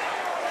 10.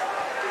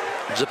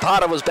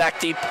 Zapata was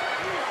back deep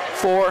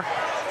for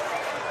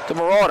the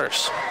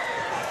Marauders.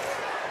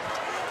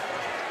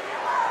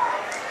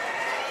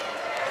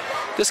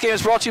 This game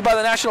is brought to you by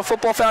the National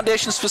Football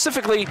Foundation,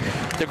 specifically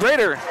the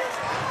Greater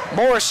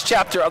Morris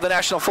chapter of the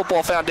National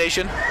Football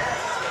Foundation.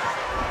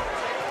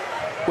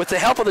 With the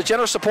help of the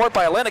generous support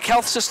by Atlantic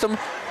Health System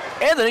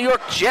and the New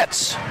York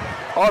Jets.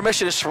 Our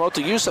mission is to promote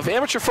the use of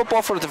amateur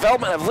football for the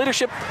development of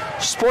leadership,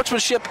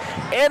 sportsmanship,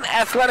 and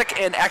athletic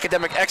and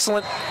academic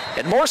excellence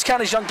in Morris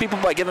County's young people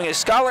by giving a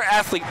scholar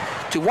athlete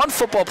to one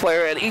football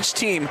player at each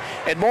team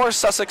in Morris,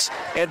 Sussex,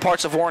 and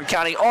parts of Warren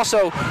County.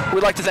 Also,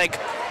 we'd like to thank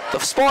the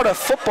Sparta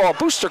Football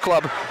Booster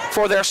Club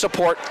for their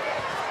support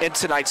in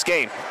tonight's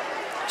game.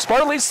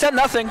 Sparta leads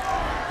 10-0.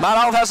 Mount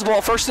Olive has the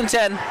ball, 1st and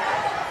 10.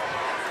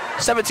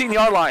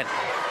 17-yard line.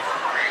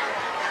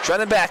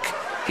 Trending back.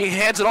 He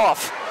hands it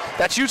off.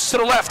 That shoots to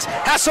the left,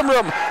 has some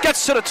room,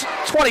 gets to the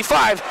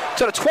 25,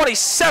 to the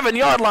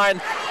 27-yard line.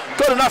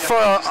 Good enough for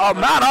a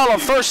Mount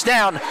Olive first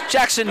down.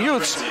 Jackson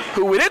Youths,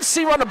 who we didn't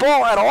see run the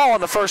ball at all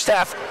in the first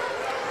half,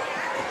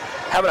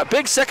 having a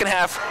big second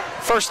half.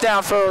 First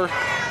down for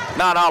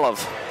Mount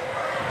Olive.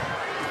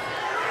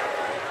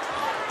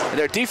 And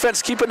their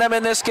defense keeping them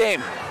in this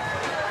game.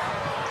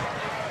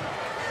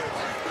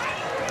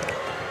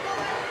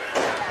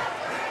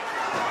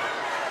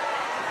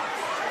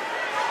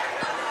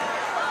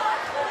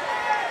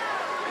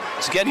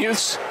 It's again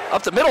Youths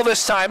up the middle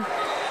this time.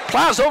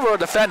 Plows over a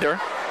defender.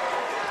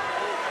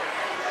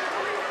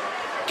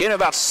 Gain of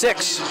about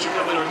 6.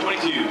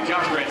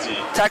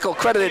 Tackle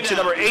credited to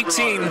number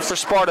 18 for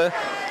Sparta.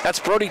 That's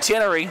Brody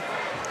Tannery,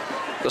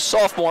 the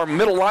sophomore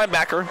middle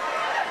linebacker.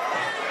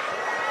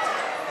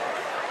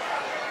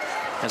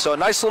 And so a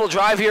nice little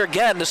drive here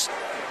again, this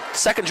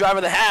second drive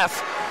of the half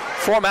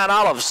for Mount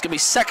Olive. It's going to be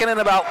second and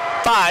about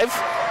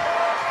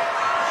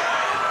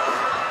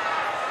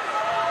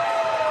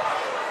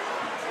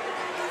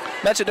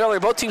 5. Mentioned earlier,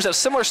 both teams have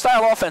similar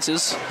style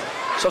offenses,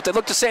 so if they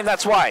look the same,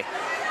 that's why.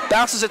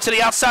 Bounces it to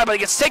the outside, but he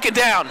gets taken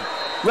down.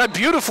 Read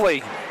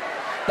beautifully.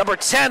 Number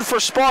 10 for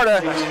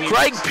Sparta,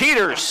 Greg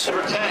Peters.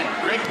 Number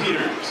 10, Greg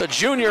Peters. The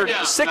junior,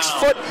 6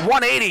 foot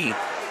 180.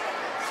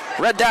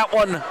 Read that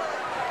one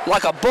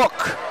like a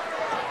book.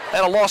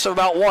 And a loss of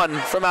about 1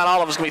 for Mount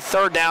Olive is going to be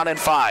third down and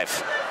 5.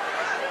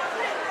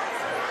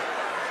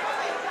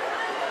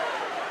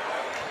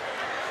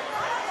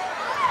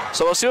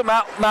 So we'll see what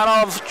Mount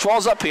Olive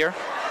draws up here.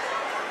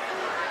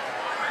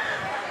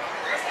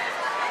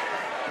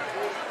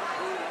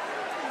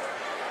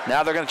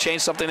 Now they're going to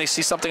change something. They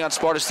see something on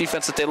Sparta's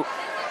defense that they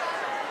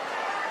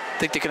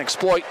think they can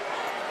exploit.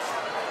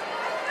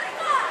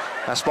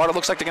 Now Sparta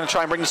looks like they're going to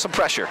try and bring some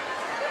pressure.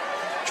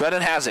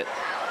 Dredden has it.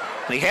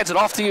 And he hands it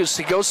off to Hughes.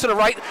 He goes to the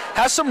right,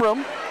 has some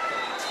room,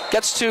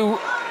 gets to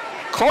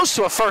close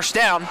to a first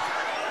down.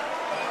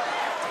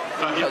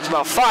 That's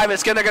about 5.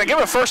 They're going to give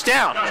him a first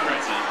down.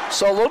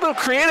 So a little bit of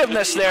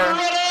creativeness there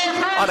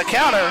on the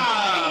counter.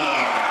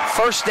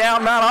 First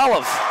down, Mount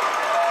Olive.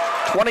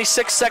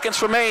 26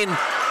 seconds remain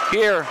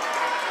here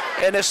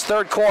in this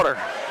third quarter.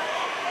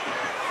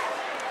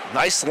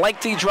 Nice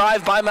lengthy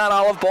drive by Mount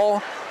Olive.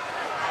 Ball.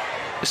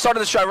 They started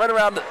this drive right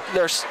around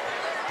their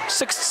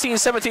 16,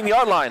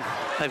 17-yard line.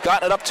 They've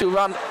gotten it up to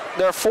around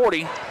their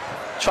 40,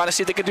 trying to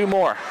see if they can do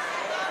more.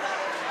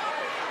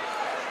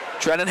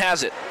 Drennan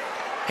has it.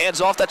 Hands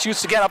off, that's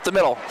Youths again up the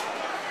middle.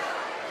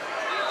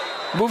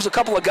 Moves a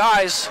couple of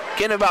guys,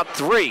 getting about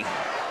 3.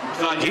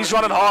 He's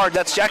running hard,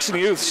 that's Jackson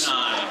Youths.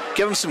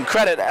 Give him some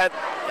credit.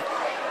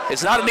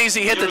 It's not an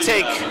easy hit to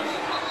take.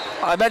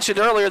 I mentioned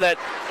earlier that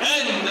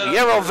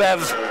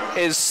Yerovev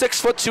is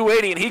 6 foot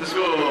 280, and he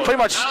pretty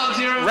much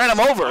ran him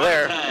over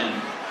there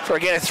for a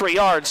gain of 3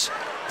 yards.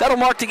 That'll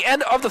mark the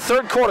end of the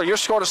third quarter. Your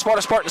score to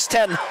Sparta Spartans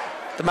 10.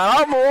 The Mount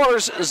Olive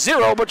Marauders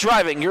 0, but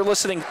driving. You're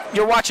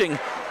watching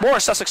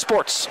Morris Sussex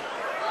Sports.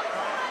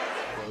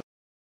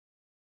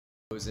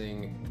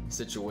 Closing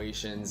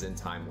situations and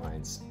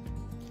timelines.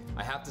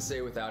 I have to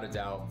say, without a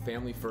doubt,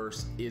 Family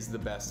First is the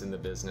best in the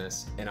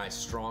business, and I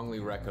strongly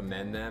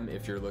recommend them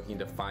if you're looking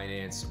to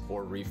finance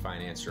or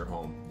refinance your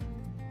home.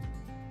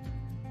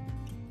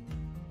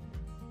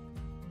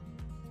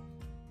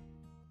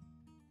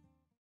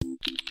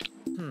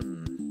 Huh.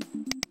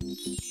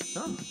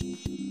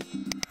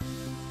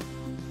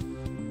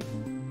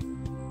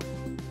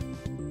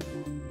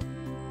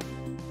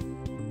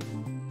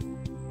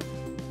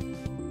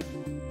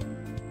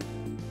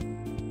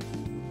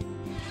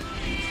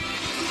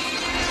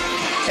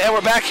 And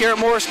we're back here at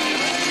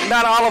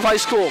Mount Olive High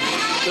School.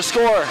 The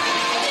score,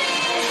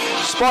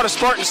 Sparta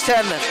Spartans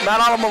 10,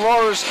 Mount Olive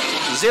Marauders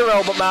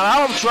 0, but Mount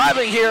Olive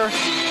driving here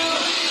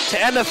to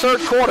end the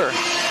third quarter.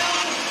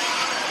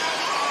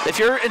 If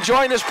you're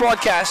enjoying this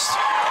broadcast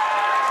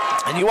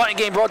and you want your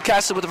game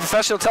broadcasted with a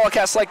professional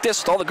telecast like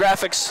this, with all the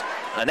graphics,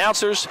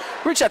 announcers,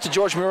 reach out to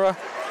George Muha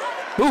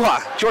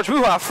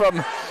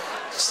from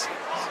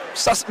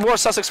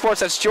Morris Sussex Sports.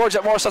 That's George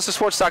at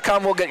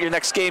morrissussexsports.com. We'll get your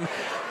next game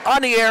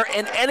on the air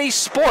in any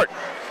sport.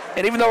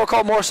 And even though we're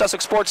called Morris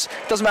Sussex Sports,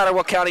 it doesn't matter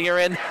what county you're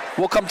in,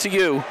 we'll come to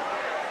you.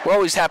 We're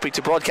always happy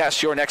to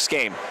broadcast your next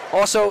game.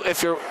 Also,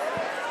 if you're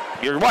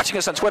watching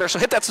us on Twitter, so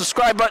hit that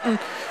subscribe button.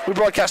 We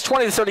broadcast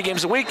 20 to 30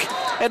 games a week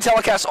and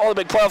telecast all the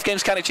big playoff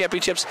games, county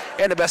championships,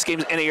 and the best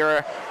games in the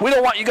era. We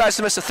don't want you guys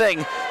to miss a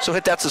thing, so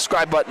hit that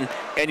subscribe button,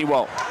 and you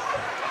won't.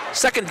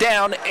 Second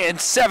down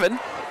and 7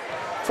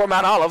 for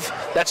Mount Olive.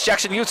 That's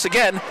Jackson Youths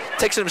again.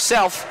 Takes it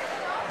himself.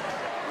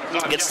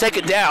 Gets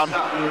taken down.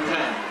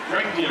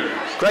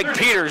 Greg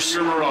Peters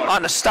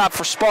on the stop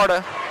for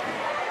Sparta.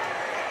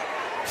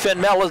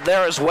 Finn Mell is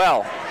there as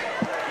well.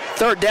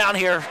 Third down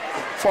here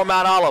for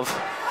Mount Olive.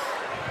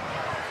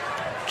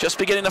 Just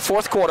beginning the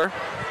fourth quarter.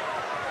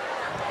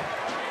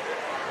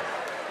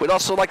 We'd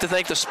also like to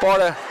thank the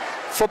Sparta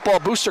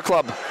Football Booster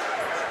Club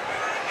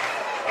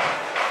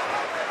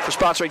for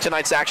sponsoring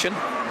tonight's action.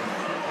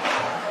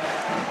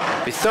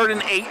 Be 3rd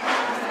and 8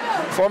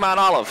 for Mount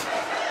Olive.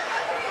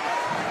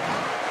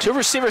 Two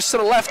receivers to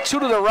the left, two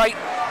to the right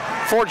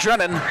for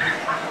Drennan.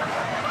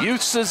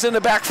 Youths is in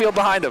the backfield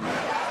behind him.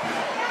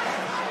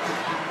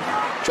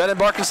 Drennan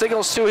barking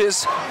signals to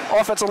his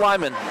offensive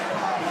lineman.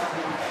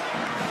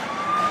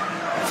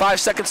 5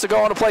 seconds to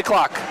go on the play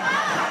clock.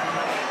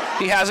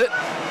 He has it.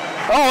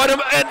 Oh,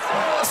 and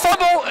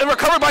fumble and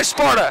recovered by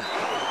Sparta.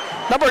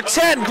 Number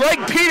 10, Greg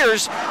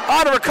Peters,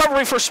 on a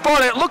recovery for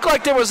Sparta. It looked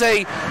like there was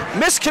a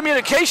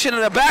miscommunication in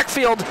the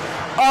backfield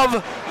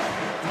of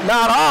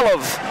Mount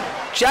Olive.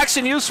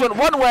 Jackson Youths went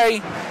one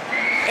way,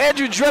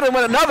 Andrew Drennan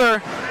went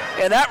another,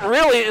 and that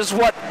really is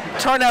what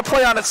turned that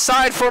play on its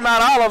side for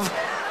Mount Olive.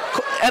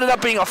 Ended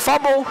up being a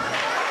fumble.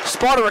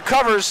 Sparta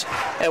recovers,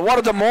 and what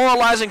a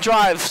demoralizing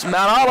drive.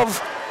 Mount Olive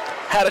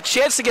had a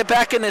chance to get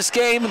back in this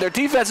game. Their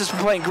defense has been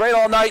playing great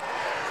all night,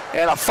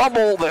 and a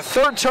fumble, their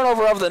third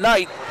turnover of the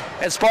night,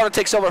 and Sparta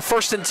takes over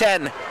 1st and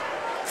 10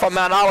 from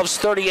Mount Olive's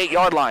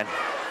 38-yard line.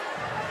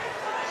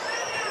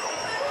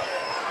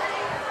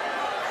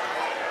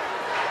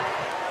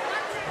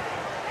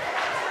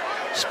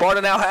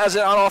 Sparta now has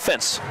it on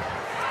offense.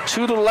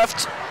 2 to the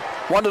left,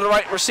 1 to the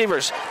right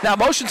receivers. Now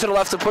motion to the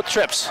left to put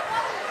trips.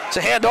 It's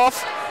a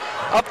handoff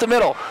up the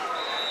middle.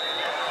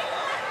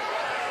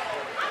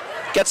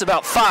 Gets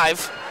about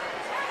 5.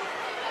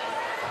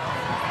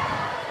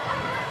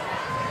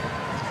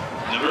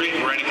 Number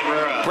 8, Brandon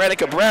Cabrera. Brandon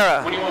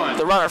Cabrera, 21.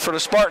 the runner for the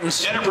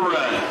Spartans. Tanner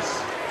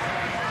Perez.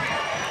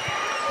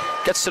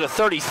 Gets to the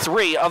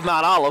 33 of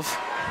Mount Olive.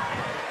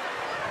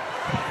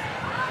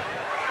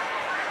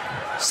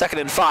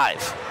 2nd and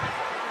 5.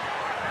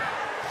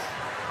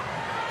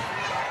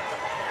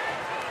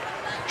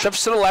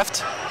 Trips to the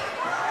left.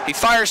 He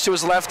fires to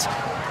his left.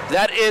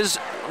 That is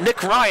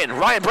Nick Ryan.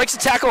 Ryan breaks a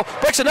tackle,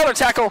 breaks another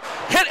tackle,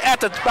 hit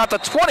at about the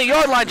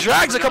 20-yard line,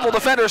 drags a couple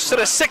defenders to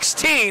the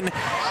 16.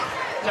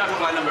 Tackle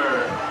by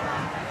number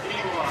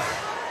 81.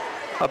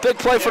 A big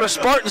play for the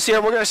Spartans here.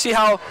 We're going to see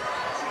how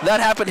that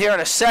happened here in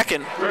a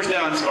second. First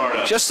down,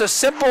 Sparta. Just a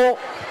simple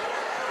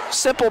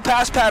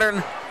pass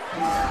pattern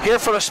here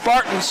for the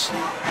Spartans.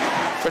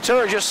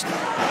 Ventura just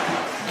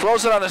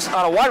throws it on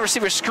a wide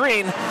receiver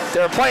screen.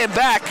 They're playing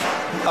back.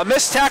 A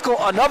missed tackle,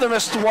 another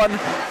missed one,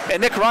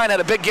 and Nick Ryan had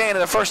a big gain in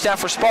the first down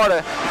for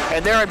Sparta,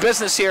 and they're in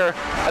business here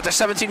at the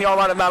 17-yard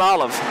line of Mount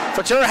Olive.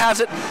 Ventura has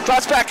it,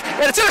 drops back,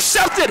 and it's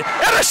intercepted!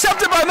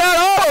 Intercepted by Mount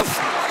Olive!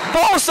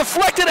 Ball is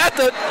deflected at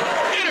the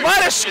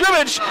line of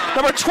scrimmage.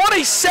 Number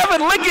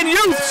 27, Lincoln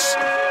Youths,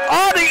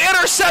 on the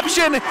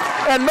interception,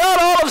 and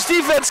Mount Olive's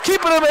defense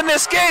keeping them in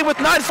this game with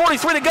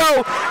 9:43 to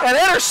go. An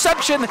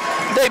interception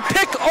they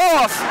pick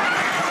off.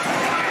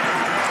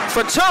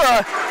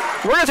 Ventura,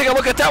 we're going to take a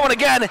look at that one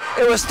again.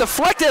 It was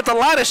deflected at the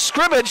line of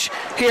scrimmage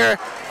here.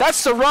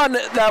 That's the run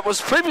that was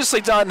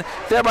previously done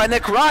there by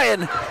Nick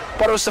Ryan,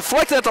 but it was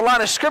deflected at the line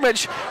of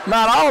scrimmage.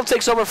 Mount Olive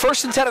takes over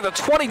 1st and 10 at the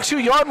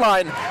 22-yard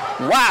line.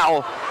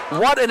 Wow,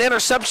 what an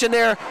interception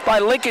there by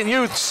Lincoln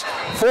Youths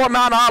for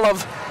Mount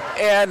Olive.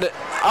 And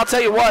I'll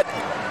tell you what,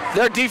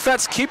 their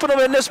defense keeping them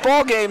in this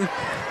ball game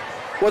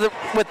with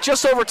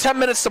just over 10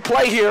 minutes to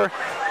play here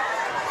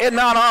in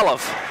Mount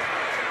Olive.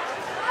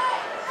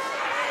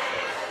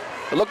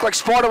 It looked like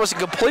Sparta was in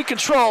complete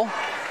control,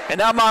 and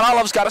now Mount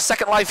Olive's got a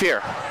second life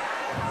here.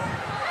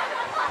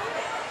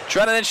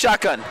 Drennan in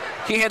shotgun.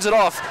 He hands it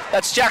off.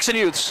 That's Jackson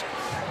Youths.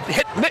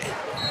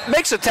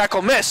 Makes a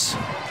tackle miss.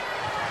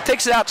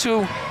 Takes it out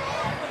to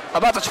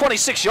about the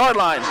 26-yard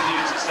line.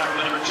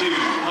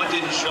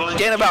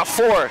 Gain about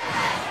 4.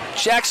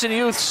 Jackson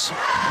Youths,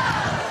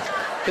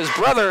 his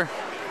brother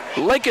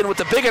Lincoln with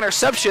the big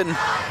interception.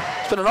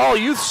 It's been an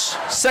all-Youths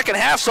second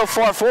half so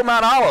far for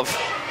Mount Olive.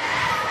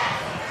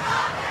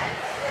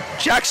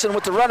 Jackson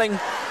with the running,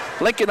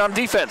 Lincoln on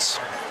defense.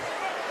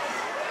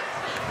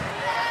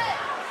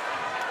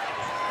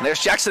 And there's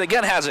Jackson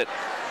again, has it.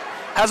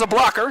 Has a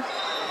blocker.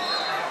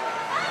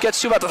 Gets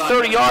to about the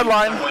 30-yard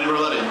line.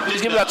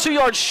 He's getting about 2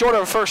 yards short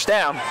of a first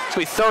down. It's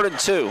going to be 3rd and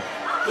 2.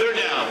 3rd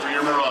down for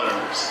your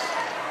Marauders.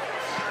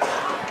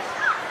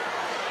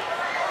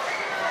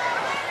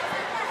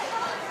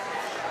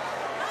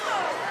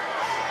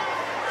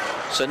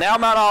 So now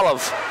Mount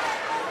Olive,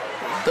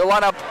 they'll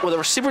line up with a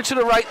receiver to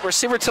the right,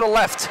 receiver to the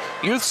left.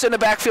 Youths in the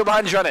backfield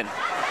behind Drennan.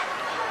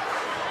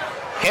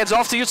 Hands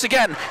off to Youths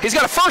again. He's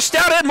got a first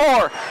down and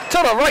more. To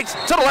the right,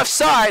 to the left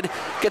side.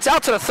 Gets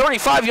out to the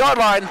 35-yard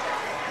line.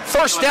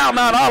 First down,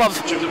 Mount Olive.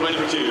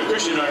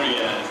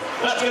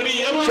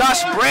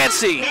 Josh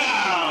Brancy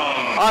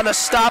on the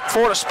stop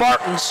for the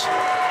Spartans.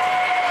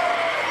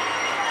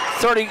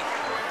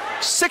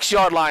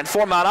 36-yard line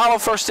for Mount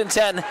Olive. 1st and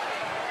 10.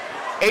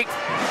 8.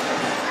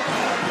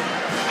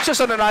 Just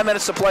under 9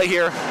 minutes to play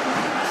here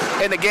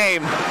in the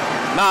game.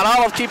 Mount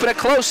Olive keeping it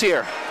close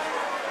here.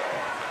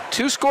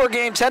 2-score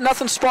game,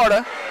 10-0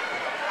 Sparta.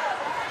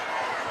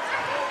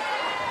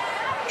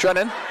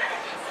 Drennan.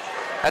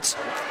 That's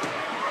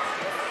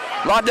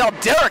Rondell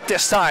Derrick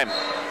this time.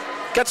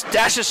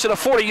 Dashes to the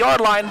 40-yard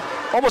line,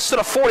 almost to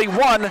the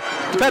 41.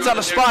 Depends on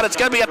the spot. It's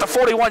going to be at the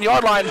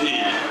 41-yard line.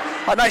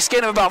 A nice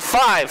gain of about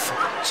 5.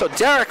 So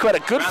Derek had a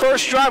good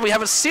first drive. We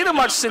haven't seen him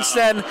much since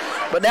then,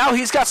 but now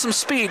he's got some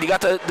speed. You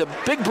got the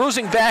big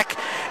bruising back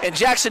in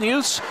Jackson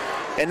Youths,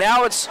 and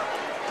now it's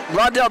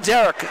Rondell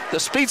Derrick, the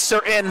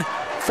speedster, in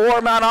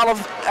for Mount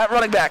Olive at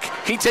running back.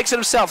 He takes it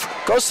himself,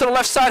 goes to the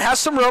left side, has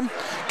some room,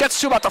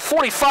 gets to about the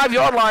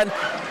 45-yard line,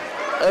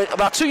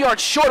 about 2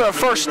 yards short of a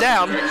first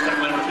down.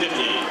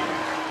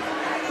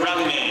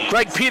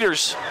 Greg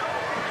Peters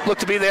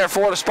looked to be there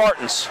for the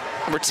Spartans,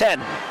 number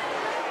 10.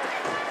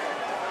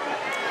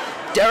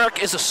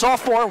 Derrick is a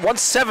sophomore,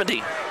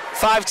 170,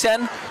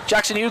 5'10".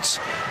 Jackson Youths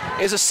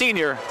is a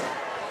senior,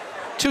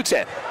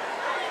 210.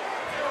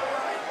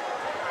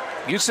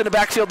 Youths in the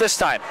backfield this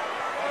time.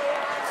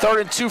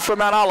 3rd and 2 for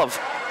Mount Olive.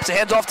 It's a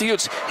handoff to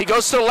Youths. He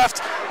goes to the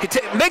left. He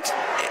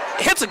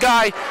hits a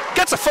guy,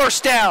 gets a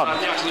first down.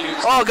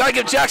 Oh, got to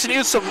give Jackson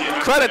Youths some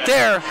credit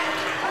there.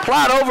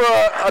 Plowed over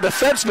a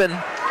defenseman.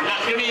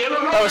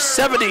 That was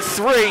 73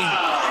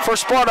 for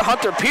Sparta,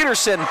 Hunter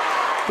Peterson,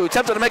 who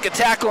attempted to make a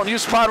tackle and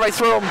Youths plowed right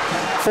through him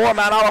for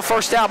Mount Olive.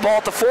 First down, ball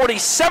at the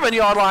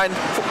 47-yard line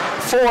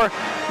for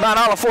Mount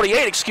Olive,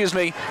 48, excuse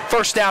me.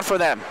 First down for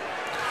them.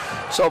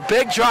 So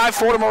big drive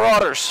for the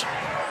Marauders.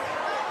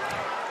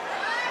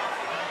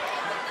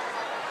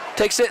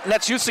 Takes it, and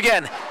that's Youths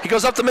again. He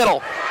goes up the middle,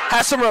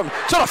 has some room.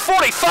 To the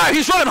 45,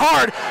 he's running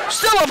hard.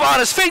 Still up on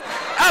his feet,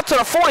 out to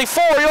the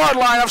 44-yard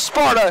line of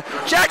Sparta.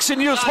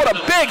 Jackson Youths, what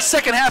a big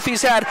second half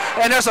he's had.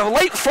 And there's a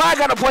late flag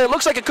on the play. It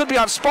looks like it could be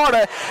on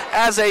Sparta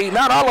as a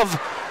Mount Olive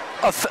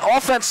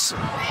offense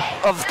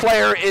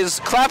player is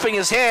clapping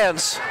his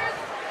hands.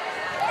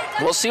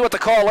 We'll see what the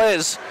call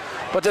is,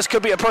 but this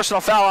could be a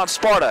personal foul on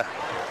Sparta.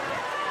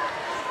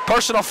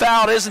 Personal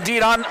foul is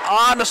indeed on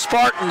the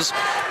Spartans.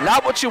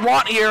 Not what you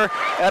want here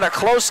at a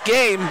close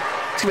game.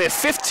 It's going to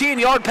be a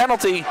 15-yard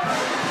penalty.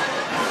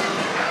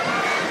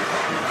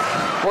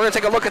 We're going to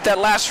take a look at that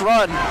last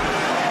run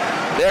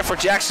there for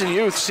Jackson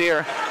Youths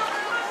here.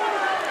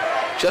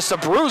 Just a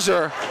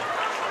bruiser.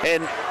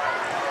 And,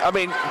 I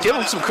mean, give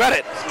him some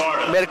credit.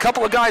 Made a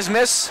couple of guys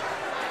miss.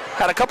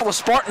 Had a couple of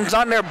Spartans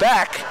on their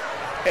back.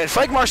 And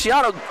Frank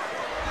Marciano,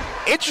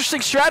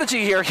 interesting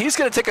strategy here. He's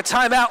going to take a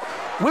timeout.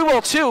 We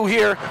will too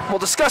here. We'll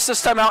discuss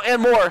this timeout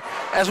and more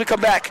as we come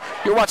back.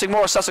 You're watching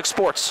Morris Sussex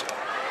Sports.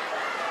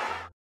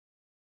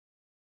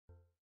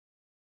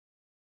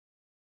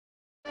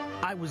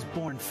 I was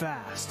born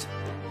fast.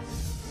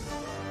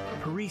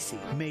 Parisi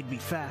made me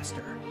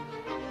faster.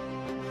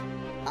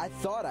 I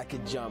thought I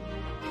could jump.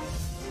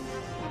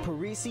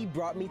 Parisi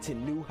brought me to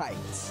new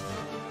heights.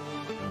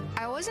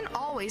 I wasn't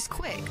always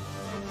quick.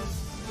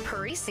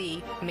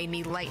 Parisi made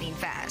me lightning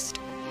fast.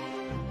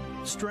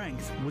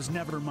 Strength was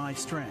never my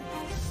strength.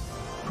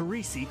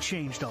 Parisi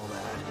changed all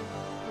that.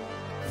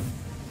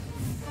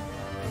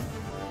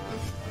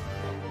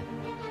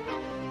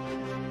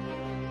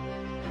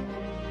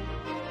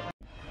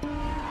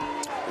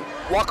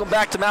 Welcome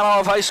back to Mount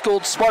Olive High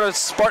School.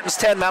 Spartans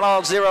 10, Mount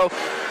Olive 0.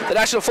 The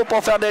National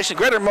Football Foundation,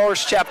 Greater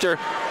Morris chapter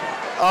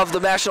of the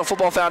National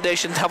Football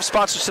Foundation, helps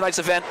sponsor tonight's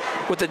event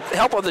with the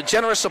help of the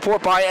generous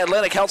support by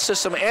Atlantic Health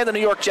System and the New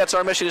York Jets.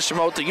 Our mission is to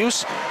promote the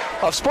use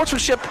of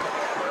sportsmanship,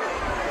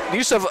 the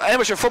use of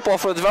amateur football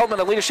for the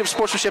development of leadership,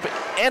 sportsmanship,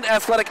 and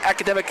athletic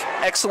academic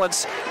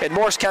excellence in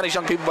Morris County's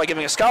young people by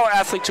giving a scholar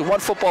athlete to one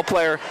football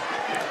player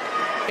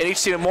in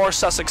each team in Morris,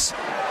 Sussex,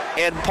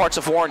 and parts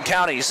of Warren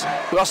counties.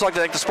 We also like to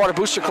thank the Sparta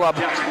Booster Club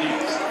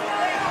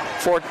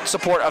for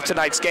support of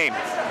tonight's game.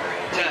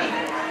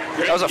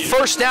 That was a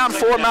first down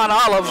for Mount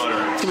Olive. It's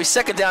going to be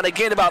second down. They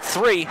gained about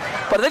 3.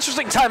 But an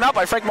interesting timeout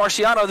by Frank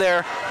Marciano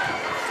there.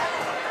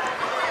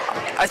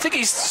 I think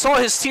he saw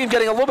his team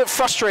getting a little bit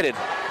frustrated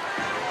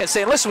and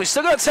saying, listen, we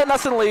still got a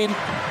 10-0 lead.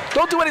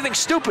 Don't do anything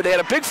stupid. They had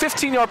a big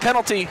 15-yard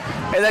penalty,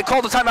 and they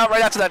called the timeout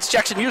right after that. It's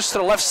Jackson Youths to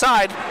the left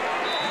side.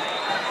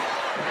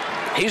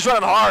 He's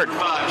running hard.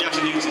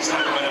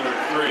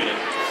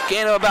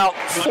 Gain of about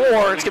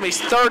 4. It's going to be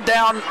third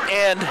down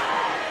and...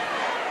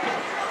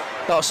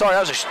 Oh, sorry,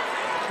 that was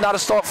not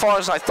as far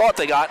as I thought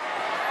they got.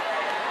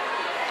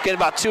 Gain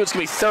about 2. It's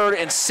going to be 3rd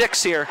and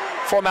 6 here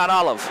for Mount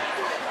Olive.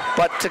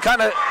 But to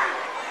kind of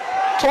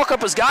talk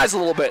up his guys a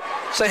little bit.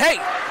 Say, hey,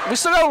 we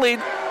still got a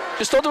lead.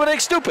 Just don't do anything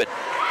stupid.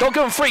 Don't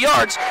give him 3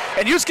 yards.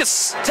 And Hughes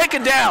gets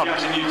taken down.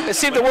 It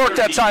seemed to work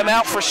that time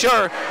out for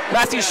sure.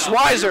 Matthew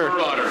Schweizer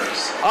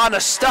on the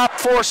stop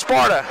for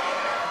Sparta.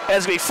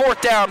 As we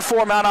 4th down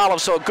for Mount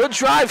Olive. So a good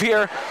drive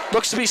here.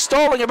 Looks to be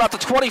stalling about the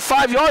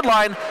 25-yard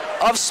line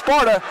of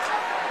Sparta.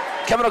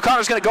 Kevin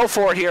O'Connor's going to go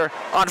for it here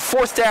on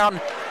 4th down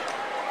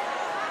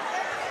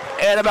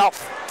and about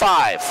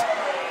 5.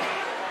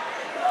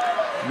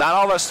 Mount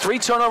Olive has 3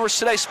 turnovers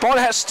today.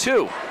 Sparta has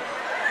 2.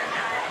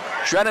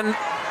 Drennan,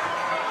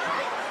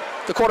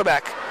 the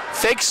quarterback,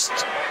 fakes,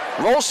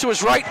 rolls to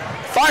his right,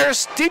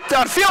 fires deep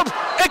downfield,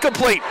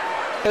 incomplete.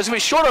 It's going to be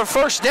short of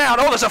first down.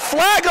 Oh, there's a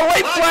flag, a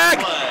late flag.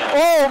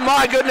 Oh,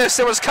 my goodness,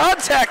 there was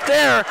contact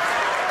there.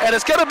 And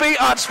it's going to be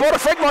on Sparta.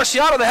 Frank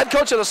Marciano, the head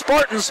coach of the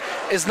Spartans,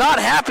 is not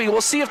happy.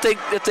 We'll see if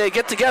they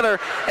get together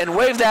and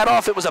wave that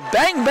off. It was a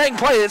bang-bang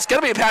play. It's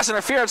going to be a pass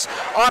interference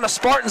on the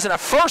Spartans and a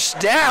first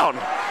down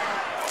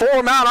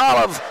for Mount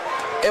Olive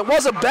It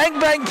was a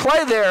bang-bang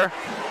play there,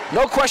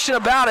 no question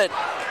about it.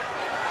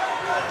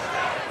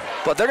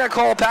 But they're going to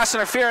call a pass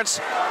interference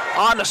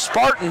on the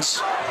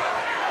Spartans.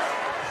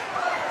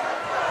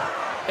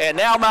 And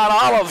now Mount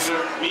Olive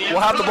will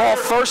have the ball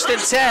 1st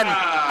and 10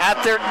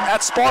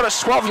 at Sparta's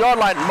 12-yard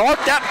line. Mark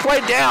that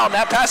play down,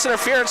 that pass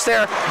interference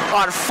there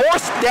on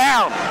 4th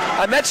down.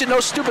 I mentioned no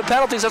stupid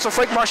penalties. That's what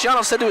Frank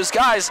Marciano said to his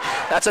guys.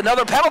 That's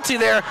another penalty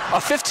there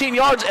of 15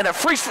 yards and a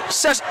free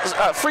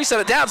set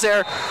of downs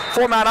there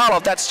for Mount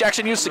Olive. That's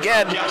Jackson Hughes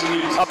again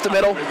up the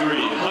middle.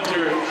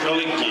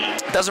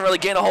 Doesn't really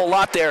gain a whole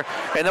lot there.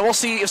 And then we'll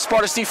see if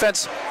Sparta's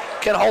defense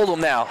can hold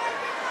them now.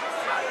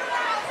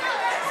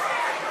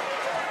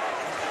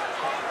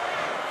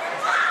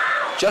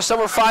 Just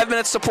over 5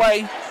 minutes to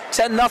play,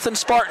 10-0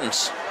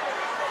 Spartans.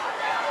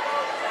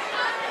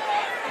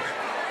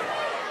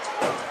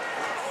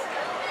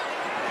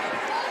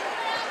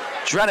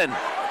 Drennan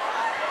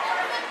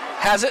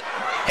has it,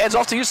 hands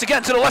off to Hughes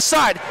again to the left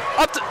side,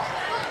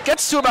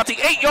 gets to about the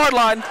 8-yard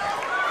line.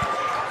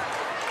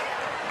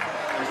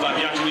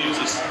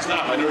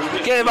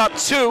 Getting about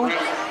 2.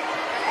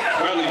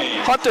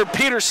 Hunter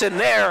Peterson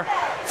there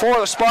for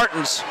the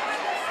Spartans.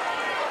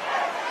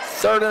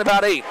 3rd and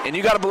about 8. And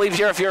you got to believe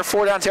here if you're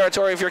 4-down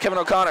territory, if you're Kevin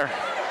O'Connor.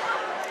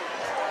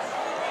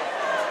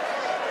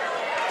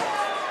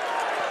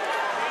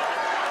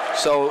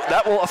 So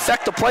that will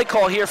affect the play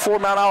call here for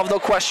Mount Olive, no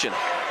question.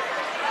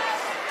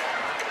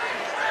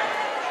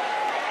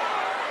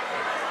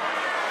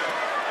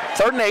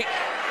 Third and 8.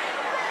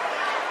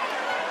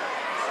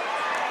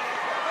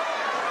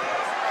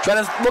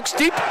 Drennan looks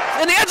deep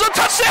in the end zone.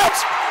 Touchdowns!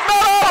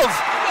 Mount Olive!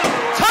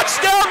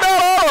 Touchdown,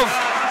 Mount Olive!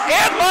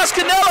 And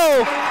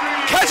Moscanello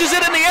catches it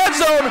in the end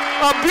zone.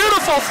 A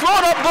beautiful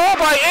thrown-up ball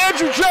by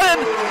Andrew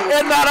Drennan.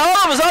 And Mount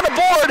Olive is on the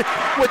board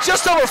with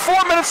just over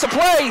 4 minutes to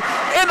play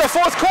in the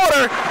 4th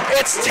quarter.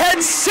 It's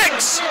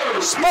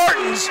 10-6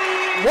 Spartans.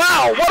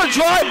 Wow, what a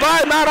drive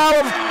by Mount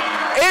Olive.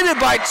 Aided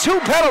by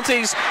 2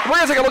 penalties. We're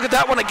going to take a look at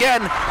that one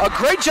again. A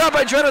great job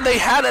by Drennan. They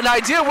had an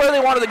idea where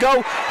they wanted to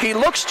go. He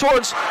looks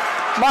towards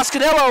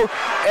Moscanello,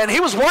 and he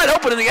was wide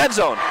open in the end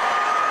zone.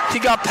 He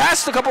got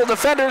past a couple of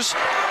defenders,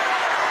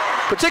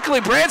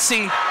 particularly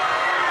Brancy,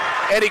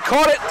 and he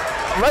caught it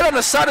right on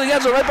the side of the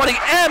end zone, right by the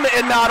M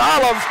in Mount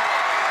Olive.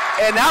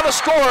 And now the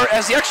score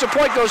as the extra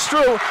point goes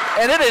through,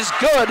 and it is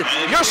good.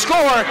 Your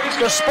score,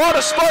 the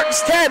Sparta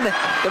Spartans 10,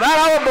 the Mount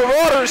Olive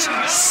Marauders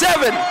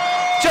 7.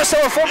 Just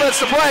over 4 minutes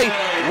to play.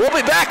 We'll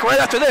be back right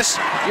after this.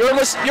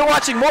 You're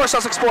watching Morris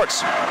Sussex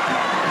Sports.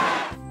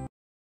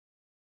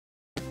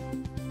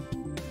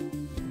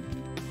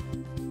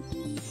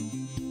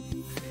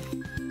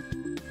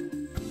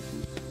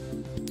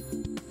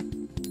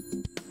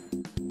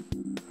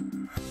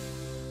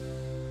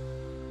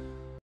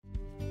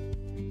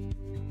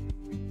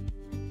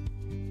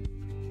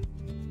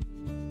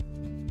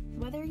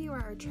 Whether you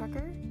are a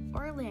trucker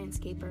or a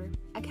landscaper,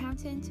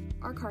 accountant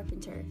or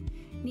carpenter,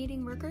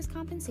 needing workers'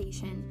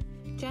 compensation,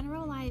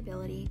 general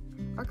liability,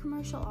 or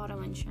commercial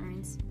auto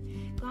insurance,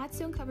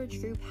 Gladstone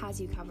Coverage Group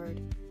has you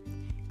covered.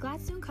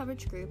 Gladstone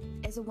Coverage Group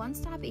is a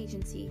one-stop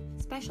agency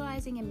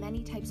specializing in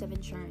many types of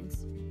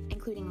insurance,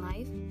 including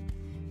life,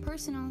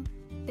 personal,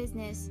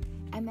 business,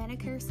 and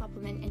Medicare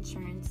supplement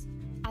insurance,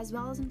 as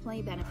well as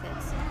employee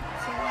benefits.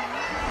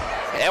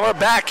 And we're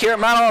back here at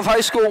Mount Olive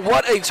High School.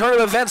 What a turn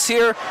of events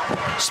here.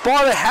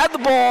 Sparta had the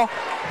ball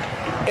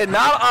in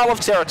Mount Olive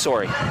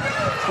territory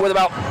with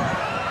about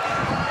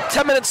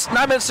 9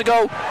 minutes to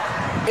go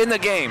in the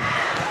game.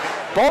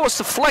 Ball was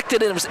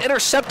deflected and it was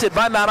intercepted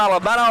by Mount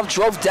Olive. Mount Olive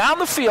drove down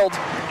the field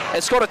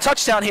and scored a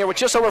touchdown here with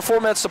just over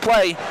 4 minutes to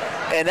play.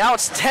 And now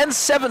it's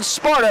 10-7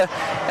 Sparta.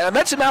 And I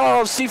mentioned Mount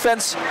Olive's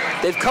defense.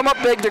 They've come up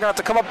big. They're going to have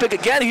to come up big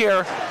again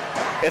here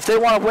if they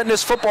want to win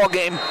this football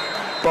game.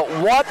 But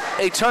what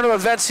a turn of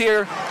events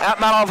here at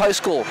Mount Olive High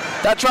School.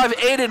 That drive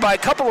aided by a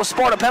couple of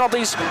Sparta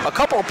penalties, a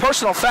couple of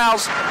personal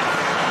fouls.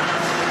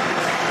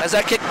 As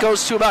that kick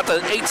goes to about the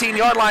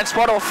 18-yard line,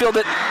 Sparta will field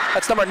it.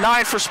 That's number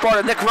 9 for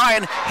Sparta, Nick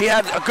Ryan. He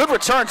had a good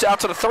return out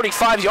to the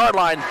 35-yard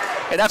line,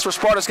 and that's where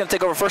Sparta's going to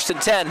take over 1st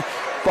and 10.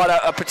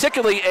 But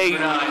particularly a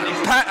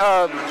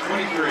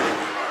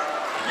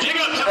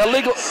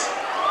illegal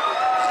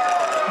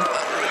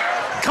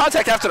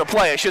contact after the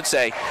play, I should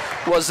say,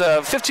 was a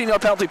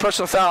 15-yard penalty,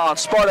 personal foul on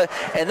Sparta,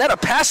 and then a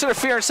pass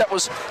interference that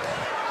was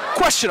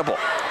questionable.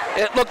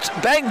 It looked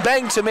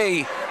bang-bang to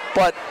me,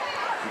 but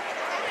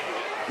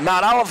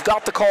Mount Olive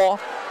got the call.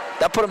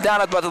 That put them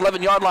down at about the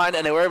 11-yard line,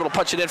 and they were able to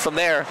punch it in from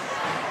there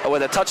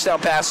with a touchdown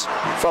pass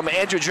from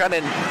Andrew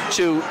Drennan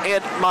to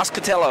Ed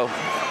Moscatello.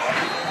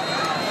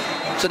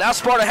 So now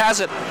Sparta has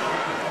it.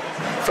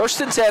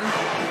 1st and 10,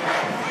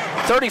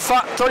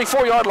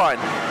 34-yard line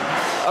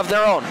of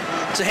their own.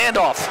 It's a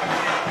handoff.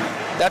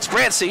 That's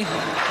Brancy.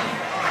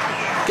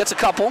 Gets a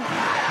couple.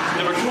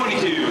 Number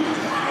 22,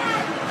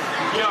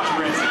 Josh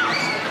Brancy.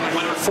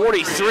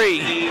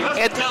 43.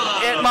 And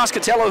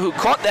Moscatello, who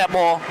caught that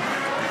ball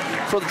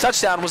for the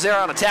touchdown, was there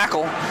on a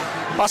tackle.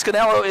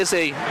 Moscatello is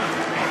a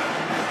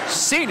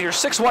senior,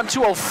 6'1",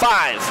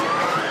 205.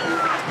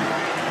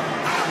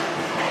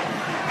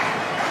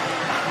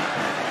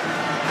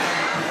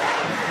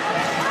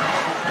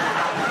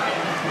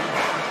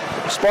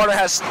 Sparta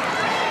has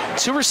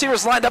two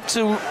receivers lined up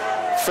to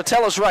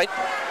Fratello's right.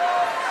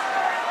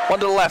 One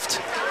to the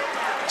left.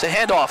 It's a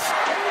handoff.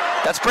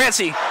 That's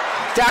Brancy.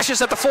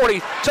 Dashes at the 40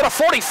 to the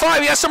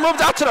 45. He has some room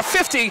out to the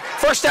 50.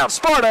 First down,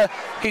 Sparta.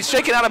 He's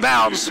shaken out of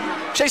bounds.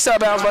 Chased out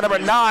of bounds by number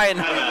 9,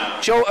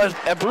 Joe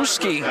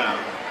Abruski.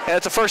 And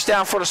it's a first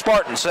down for the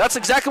Spartans. So that's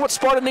exactly what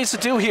Sparta needs to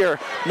do here.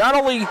 Not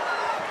only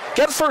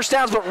get first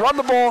downs, but run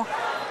the ball,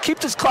 keep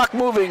this clock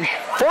moving,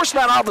 force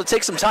Mount Olive to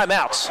take some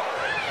timeouts,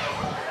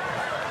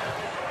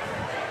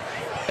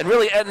 and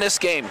really end this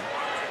game.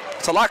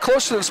 It's a lot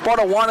closer than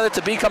Sparta wanted it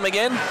to be coming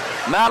in.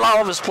 Mount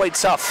Olive has played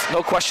tough,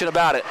 no question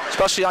about it,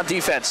 especially on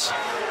defense.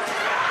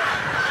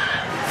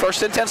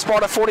 First and 10,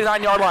 Sparta,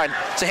 49-yard line.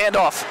 It's a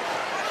handoff.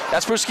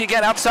 That's Bruski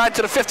again, outside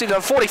to the 50, to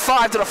the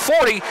 45, to the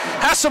 40.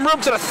 Has some room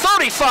to the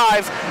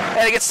 35,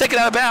 and it gets taken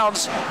out of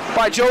bounds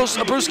by Joe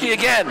Abruski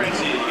again.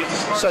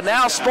 So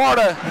now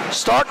Sparta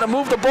starting to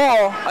move the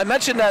ball. I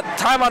mentioned that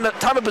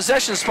time of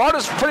possession.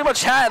 Sparta's pretty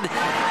much had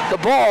the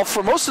ball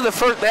for most of the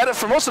first. They had it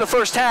for most of the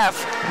first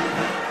half.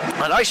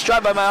 A nice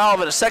drive by Mount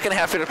Olive in the second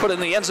half here to put it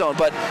in the end zone.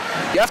 But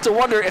you have to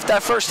wonder if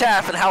that first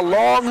half and how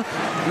long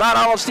Mount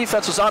Olive's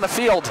defense was on the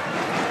field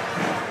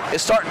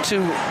is starting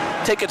to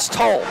take its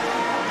toll.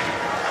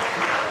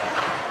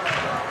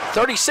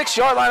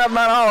 36-yard line of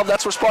Mount Olive.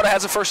 That's where Sparta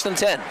has a first and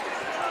 10.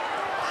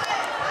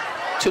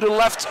 2 to the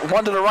left,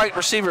 1 to the right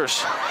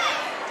receivers.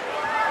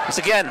 Once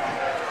again,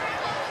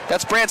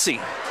 that's Brancy.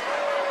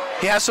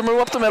 He has some room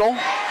up the middle.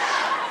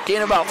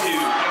 Gain about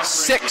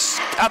 6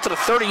 out to the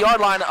 30-yard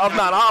line of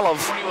Mount Olive.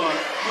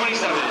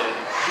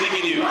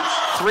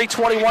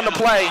 3:21 to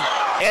play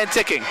and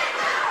ticking.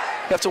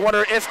 You have to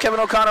wonder if Kevin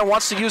O'Connor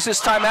wants to use his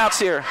timeouts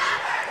here.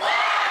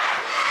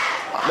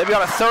 Maybe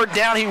on a third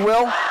down he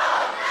will.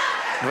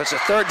 If it's a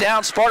third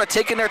down, Sparta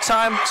taking their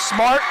time.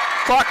 Smart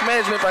clock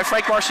management by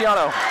Frank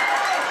Marciano.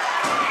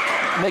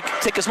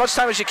 Take as much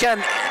time as you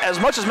can. As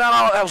much as Mount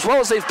Olive, as well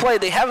as they've played,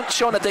 they haven't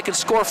shown that they can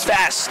score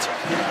fast.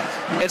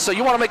 And so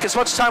you want to make as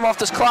much time off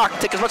this clock,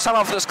 take as much time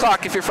off of this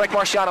clock if you're Frank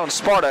Marciano and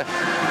Sparta.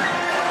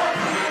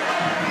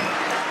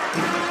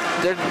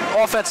 Their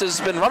offense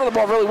has been running the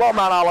ball really well,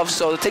 Mount Olive,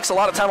 so it takes a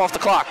lot of time off the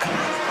clock.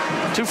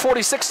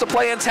 2:46 to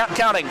play and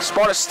counting.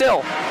 Sparta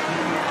still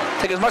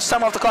take as much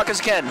time off the clock as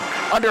you can.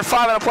 Under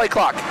 5 on a play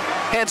clock.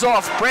 Hands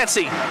off.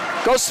 Brancy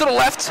goes to the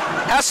left,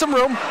 has some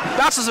room,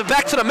 bounces it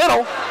back to the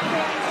middle.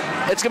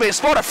 It's going to be a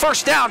Sparta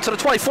first down to the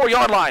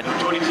 24-yard line.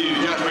 22,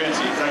 Josh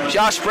Brancy.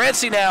 Josh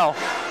Brancy now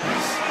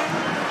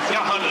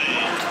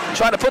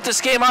trying to put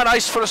this game on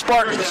ice for the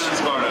Spartans.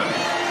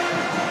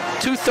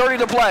 2:30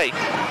 to play.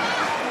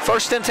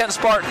 First and 10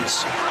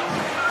 Spartans.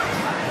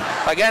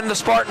 Again, the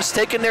Spartans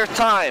taking their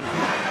time.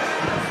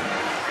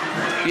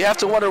 You have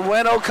to wonder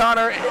when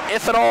O'Connor,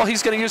 if at all,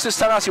 he's going to use his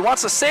timeouts. He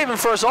wants to save him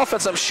for his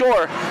offense, I'm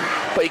sure,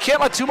 but you can't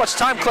let too much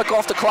time click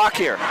off the clock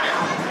here.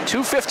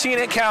 2:15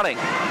 and counting.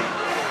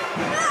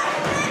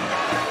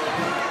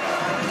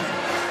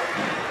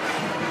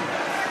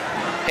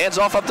 Hands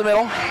off up the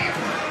middle.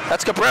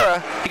 That's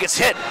Cabrera. He gets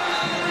hit.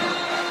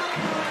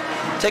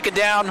 Taken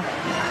down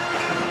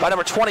by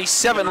number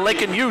 27,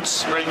 Lincoln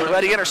Utes, who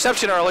had the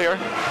interception earlier.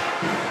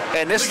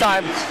 And this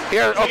time,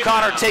 here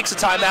O'Connor takes a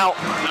timeout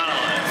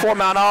for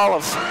Mount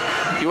Olive.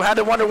 You had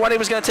to wonder when he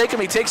was going to take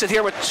him. He takes it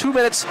here with 2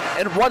 minutes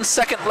and 1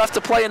 second left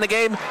to play in the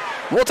game.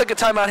 We'll take a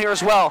timeout here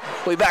as well.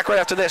 We'll be back right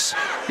after this.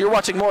 You're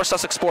watching Morris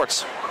Sussex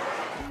Sports.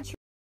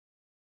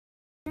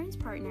 Insurance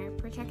partner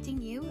protecting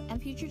you and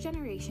future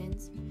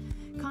generations.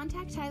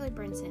 Contact Tyler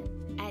Brinson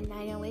at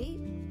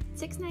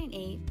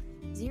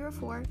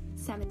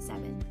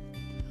 908-698-0477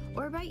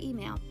 or by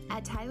email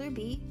at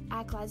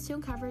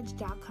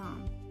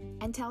tylerb@gladstonecoverage.com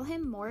and tell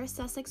him Morris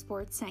Sussex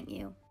Sports sent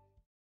you.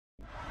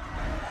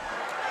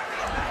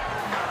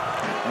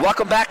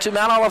 Welcome back to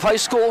Mount Olive High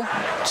School.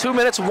 2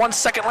 minutes, 1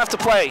 second left to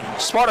play.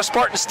 Sparta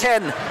Spartans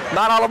 10,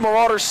 Mount Olive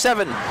Marauders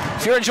 7.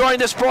 If you're enjoying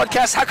this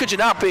broadcast, how could you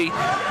not be?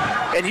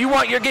 And you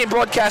want your game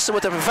broadcasted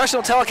with a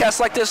professional telecast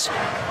like this,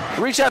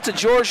 reach out to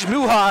George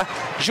Muha,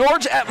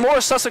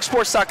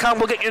 George@MorrisSussexSports.com.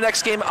 We'll get your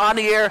next game on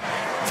the air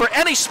for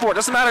any sport.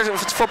 Doesn't matter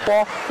if it's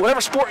football,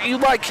 whatever sport you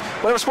like,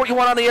 whatever sport you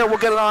want on the air, we'll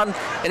get it on.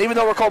 And even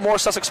though we're called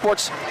Morris Sussex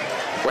Sports,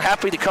 we're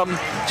happy to come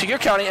to your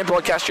county and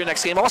broadcast your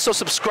next game. Also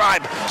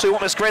subscribe so you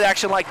won't miss great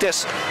action like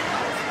this.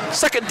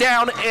 Second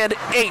down and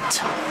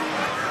 8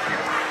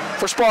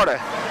 for Sparta.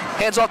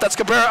 Hands off, that's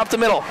Cabrera up the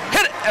middle.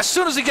 Hit it as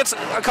soon as he gets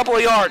a couple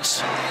of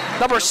yards.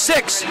 Number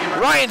 6,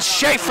 Ryan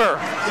Schaefer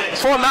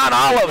for Mount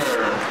Olive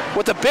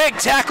with a big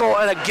tackle,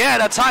 and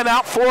again a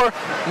timeout for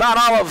Mount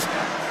Olive.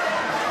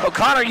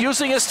 O'Connor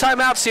using his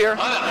timeouts here.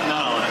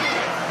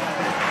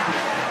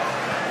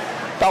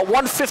 About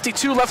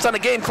 1:52 left on the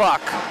game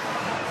clock.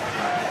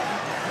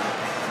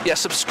 Yeah,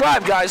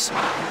 subscribe, guys.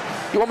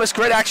 You won't miss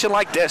great action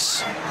like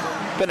this.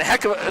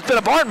 It's been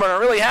a barn burner, it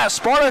really has.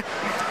 Sparta,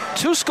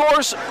 2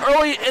 scores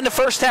early in the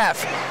first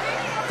half.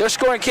 Their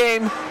scoring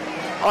came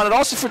on an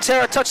Austin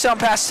Fratera touchdown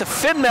pass to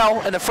Finn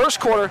Mel in the first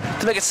quarter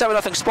to make it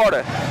 7-0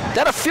 Sparta.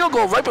 Then a field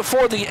goal right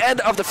before the end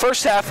of the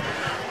first half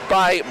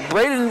by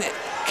Braden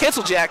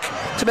Canceljack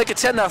to make it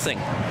 10-0.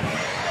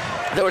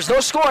 There was no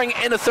scoring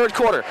in the third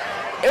quarter.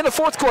 In the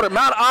fourth quarter,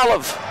 Mount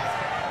Olive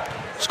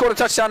scored a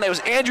touchdown. It was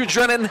Andrew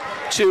Drennan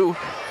to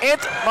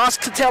Ant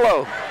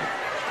Moscatello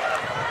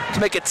to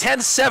make it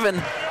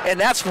 10-7, and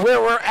that's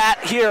where we're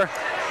at here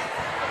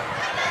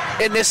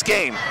in this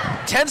game.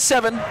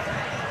 10-7.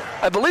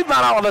 I believe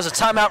Mount Olive has a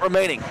timeout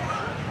remaining.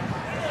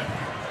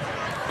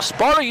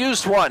 Sparta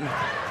used one.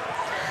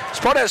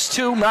 Sparta has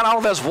two. Mount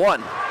Olive has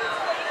one.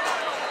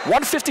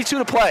 1:52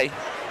 to play.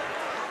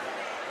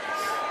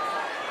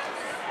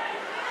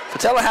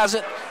 Fatella has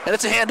it, and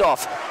it's a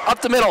handoff.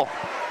 Up the middle.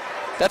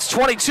 That's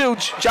 22.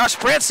 Josh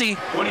Brancy.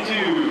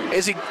 22.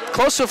 Is he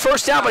close to a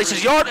first down, but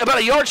he's about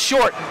a yard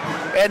short.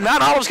 And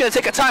Mount Olive's going to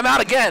take a timeout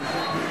again.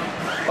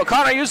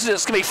 O'Connor uses it.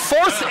 It's going to be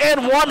 4th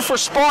and 1 for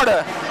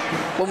Sparta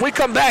when we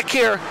come back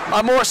here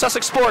on Morris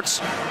Sussex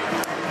Sports.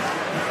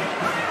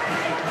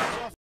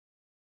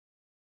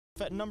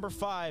 At number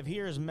 5,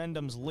 here's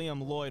Mendham's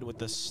Liam Lloyd with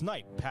the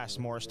snipe past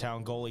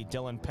Morristown goalie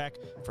Dylan Peck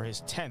for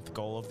his 10th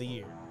goal of the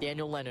year.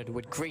 Daniel Leonard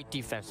with great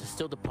defense to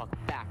steal the puck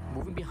back,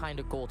 moving behind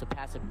the goal to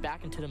pass it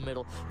back into the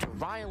middle to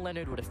Ryan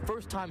Leonard with a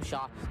first-time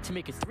shot to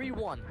make it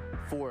 3-1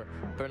 for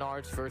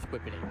Bernard's first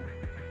Whippany.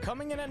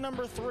 Coming in at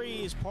number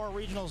 3 is Par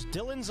Regional's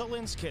Dylan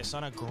Zelinskis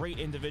on a great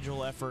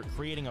individual effort,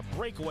 creating a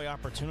breakaway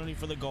opportunity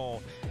for the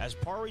goal as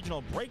Par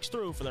Regional breaks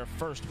through for their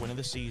first win of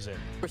the season.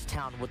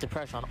 Morristown with the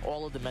pressure on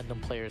all of the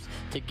Mendham players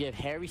to give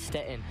Harry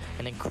Stetton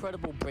an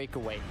incredible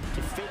breakaway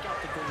to fake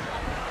out the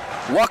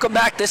goal. Welcome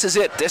back. This is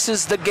it. This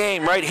is the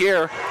game right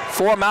here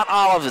for Mount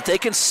Olive. If they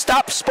can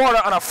stop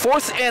Sparta on a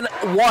 4th and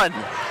 1,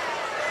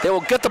 they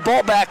will get the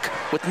ball back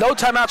with no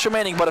timeouts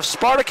remaining. But if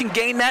Sparta can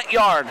gain that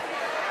yard,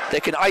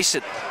 they can ice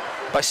it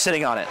by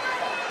sitting on it.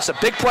 It's a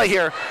big play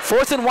here.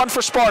 4th and 1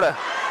 for Sparta.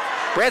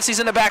 Brancy's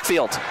in the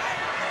backfield.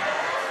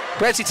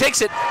 Brancy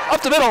takes it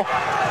up the middle.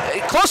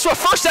 Close to a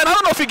first down. I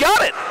don't know if he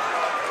got it.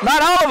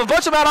 Mount Olive, a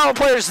bunch of Mount Olive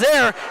players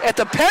there. It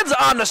depends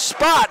on the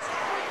spot,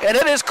 and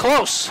it is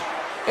close.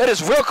 It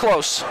is real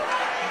close.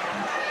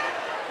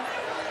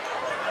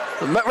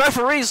 The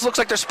referees looks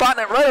like they're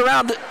spotting it right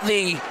around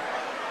the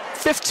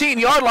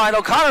 15-yard line.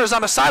 O'Connor is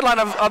on the sideline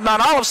of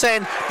Mount Olive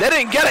saying they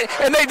didn't get it,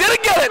 and they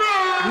didn't get it.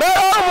 Mount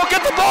Olive will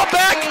get the ball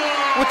back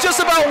with just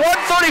about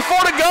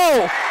 1:34 to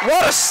go.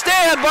 What a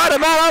stand by the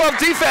Mount Olive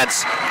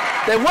defense.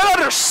 They went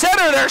under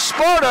center there,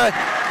 Sparta,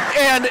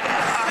 and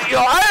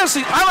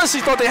I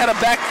honestly thought they had a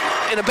back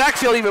in the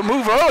backfield even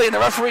move early, and the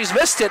referees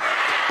missed it.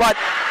 But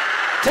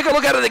take a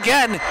look at it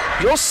again.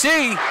 You'll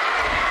see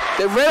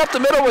they ran up the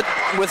middle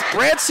with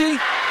Brancy,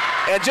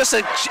 and just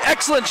an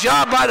excellent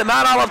job by the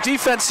Mount Olive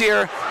defense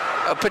here.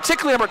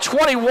 Particularly number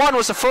 21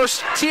 was the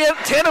first,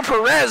 Tanner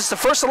Perez, the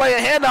first to lay a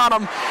hand on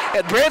him,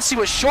 and Brancy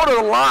was short of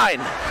the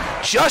line,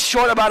 just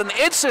short, about an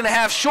inch and a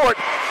half short.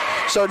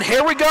 So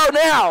here we go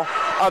now,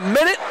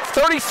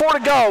 1:34 to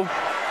go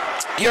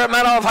here at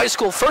Mount Olive High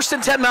School. 1st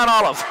and 10 Mount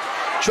Olive.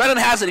 Drennan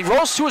has it, he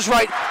rolls to his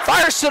right,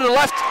 fires to the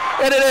left,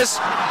 and it is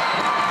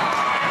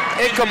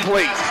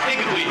incomplete.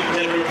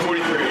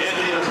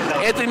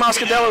 Anthony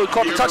Moscadello, who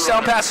caught the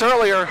touchdown pass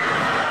earlier,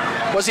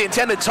 was the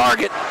intended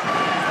target.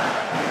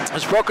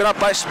 It's broken up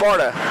by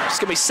Sparta. It's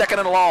going to be 2nd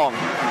and long.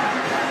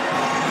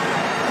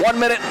 1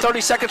 minute and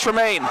 30 seconds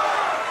remain.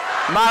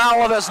 Mount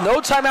Olive has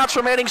no timeouts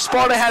remaining.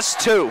 Sparta has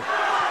 2.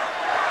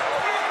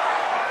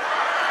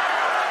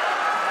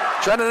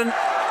 Drennan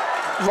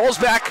rolls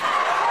back,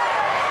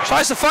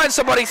 tries to find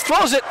somebody,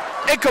 throws it,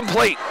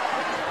 incomplete.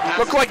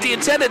 Looked like the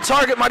intended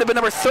target might have been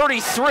number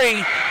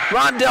 33,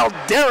 Rondell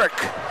Derrick.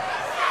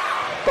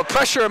 But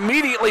pressure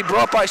immediately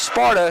brought by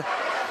Sparta.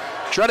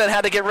 Drennan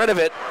had to get rid of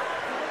it.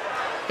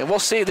 And we'll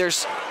see,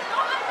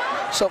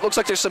 so it looks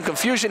like there's some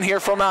confusion here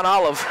for Mount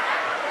Olive.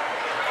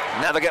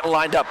 Now they're getting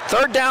lined up.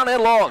 3rd down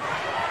and long.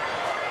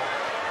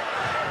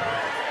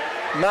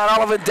 Mount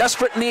Olive in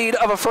desperate need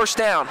of a first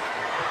down.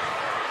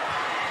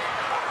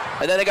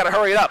 And then they got to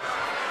hurry it up.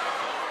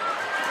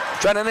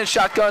 Drennan in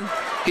shotgun.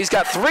 He's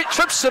got 3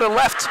 trips to the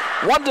left,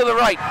 1 to the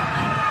right.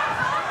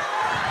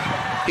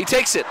 He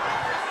takes it,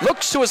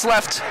 looks to his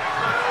left,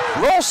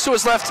 rolls to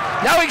his left.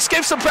 Now he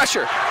escapes some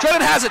pressure.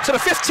 Drennan has it to the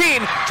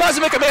 15, tries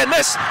to make a man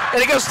miss,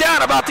 and he goes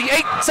down about the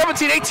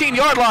 17,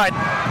 18-yard line.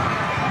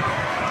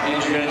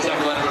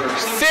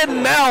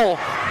 Finn Mell,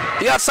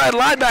 the outside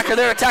linebacker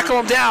there, to tackle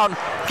him down.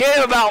 Gave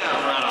him about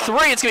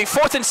 3. It's going to be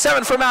 4th and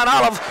 7 for Mount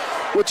Olive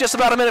with just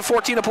about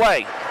 1:14 to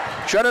play.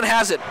 Drennan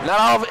has it. Mount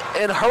Olive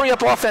in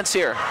hurry-up offense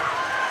here.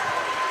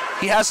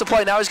 He has the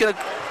play. Now he's going to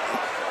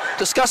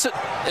discuss it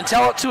and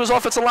tell it to his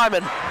offensive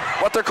lineman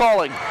what they're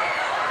calling.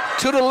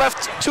 2 to the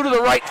left, 2 to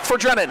the right for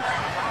Drennan.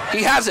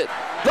 He has it.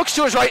 Looks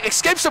to his right,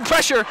 escapes some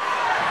pressure,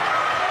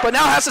 but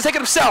now has to take it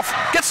himself.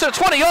 Gets to the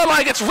 20-yard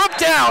line, gets ripped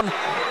down,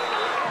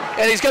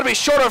 and he's going to be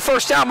short of a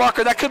first down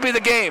marker. That could be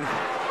the game.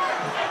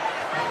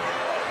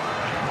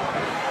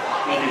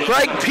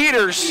 Greg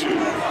Peters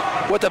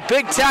with a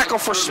big tackle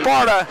for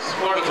Sparta,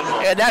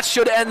 and that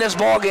should end this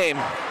ball game.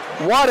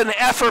 What an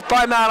effort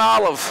by Mount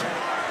Olive.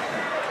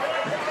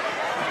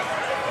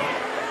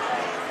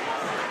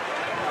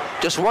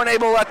 Just weren't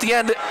able at the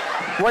end,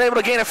 weren't able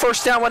to gain a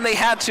first down when they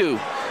had to.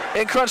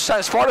 in crunch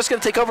time. Sparta's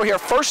going to take over here.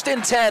 1st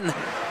and 10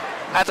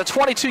 at the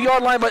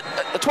 22-yard line, but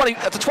at the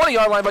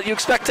 20-yard line. But you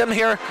expect them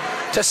here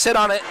to sit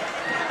on it,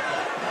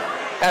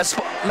 as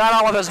Mount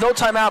Olive has no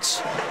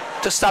timeouts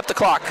to stop the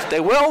clock. They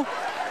will.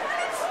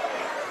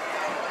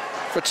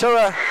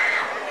 Ventura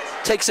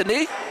takes a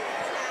knee.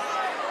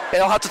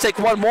 They'll have to take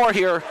one more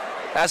here,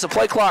 as the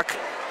play clock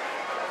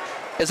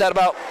is at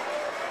about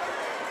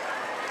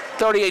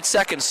 38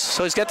 seconds.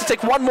 So he's got to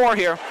take one more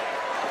here,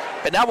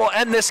 and that will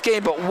end this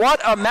game. But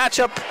what a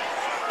matchup.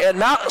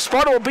 And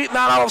Sparta will beat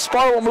Mount Olive.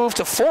 Sparta will move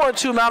to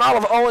 4-2. Mount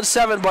Olive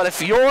 0-7. But if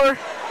you're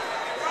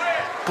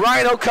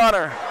Brian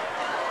O'Connor,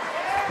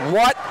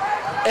 what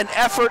an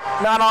effort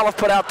Mount Olive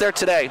put out there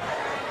today.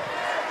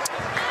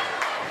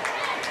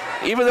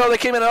 Even though they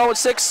came in at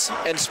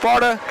 0-6 and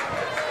Sparta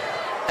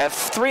at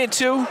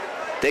 3-2,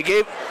 they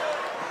gave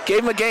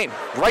them a game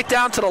right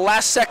down to the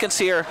last seconds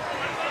here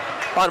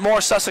on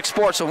Morris Sussex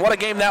Sports. And what a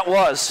game that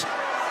was.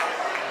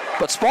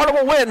 But Sparta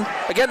will win.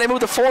 Again, they move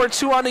to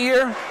 4-2 on the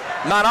year.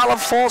 Mount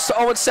Olive falls to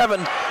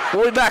 0-7.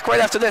 We'll be back right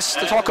after this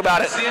to talk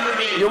about it.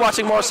 You're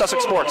watching Morris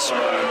Sussex Sports.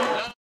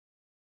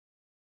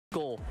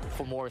 Goal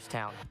for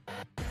Morristown.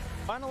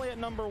 Finally at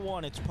number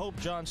 1, it's Pope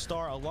John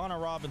star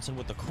Alana Robinson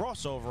with the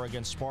crossover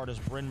against Sparta's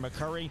Bryn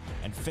McCurry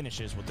and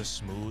finishes with a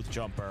smooth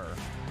jumper.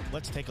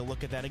 Let's take a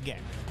look at that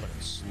again, but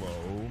in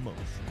slow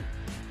motion.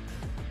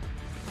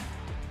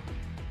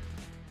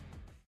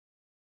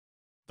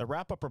 The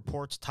wrap-up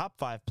report's top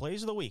 5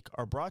 plays of the week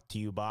are brought to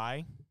you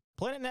by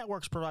Planet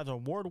Networks provides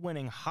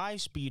award-winning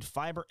high-speed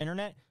fiber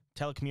internet,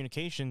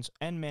 telecommunications,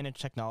 and managed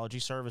technology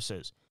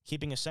services,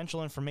 keeping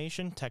essential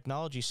information,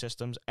 technology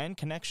systems, and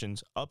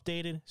connections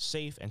updated,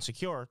 safe, and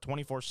secure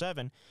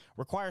 24/7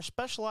 requires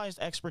specialized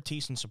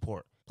expertise and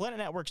support. Planet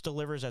Networks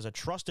delivers as a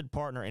trusted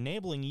partner,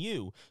 enabling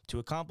you to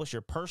accomplish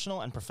your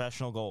personal and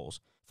professional goals.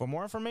 For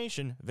more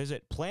information,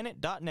 visit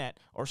planet.net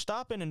or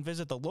stop in and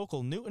visit the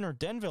local Newton or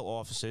Denville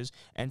offices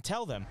and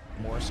tell them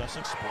Morris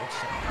Sussex Sports.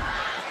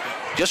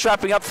 Just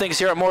wrapping up things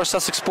here at Morris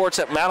Sussex Sports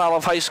at Mount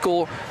Olive High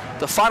School.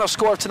 The final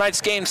score of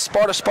tonight's game,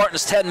 Sparta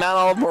Spartans 10, Mount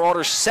Olive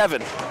Marauders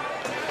 7.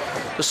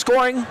 The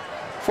scoring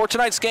for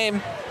tonight's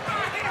game,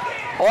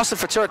 Austin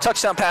Ventura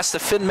touchdown pass to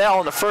Finn Mell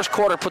in the first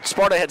quarter, put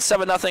Sparta ahead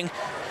 7-0.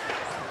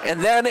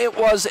 And then it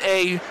was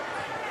a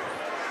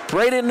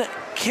Braden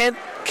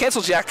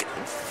Canceljack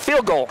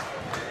field goal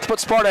to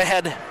put Sparta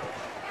ahead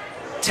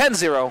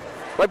 10-0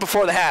 right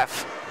before the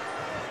half.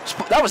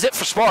 That was it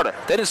for Sparta.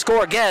 They didn't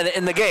score again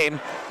in the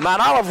game.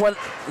 Mount Olive went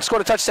and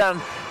scored a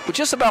touchdown with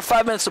just about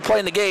 5 minutes to play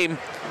in the game.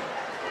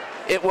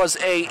 It was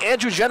a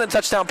Andrew Jenin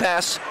touchdown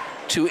pass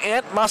to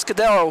Ant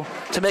Moscadello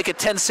to make it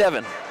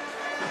 10-7.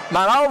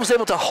 Mount Olive was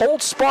able to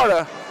hold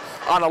Sparta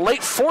on a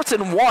late 4th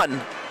and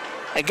 1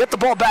 and get the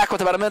ball back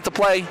with about a minute to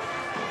play.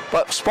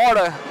 But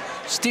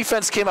Sparta's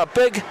defense came up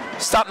big,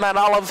 stopped Mount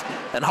Olive,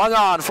 and hung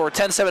on for a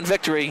 10-7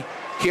 victory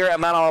here at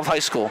Mount Olive High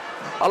School.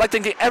 I'd like to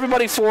thank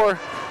everybody for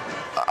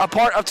a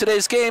part of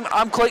today's game.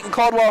 I'm Clayton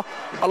Caldwell.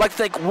 I'd like to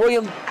thank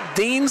William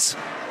Deans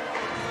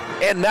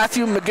and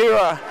Matthew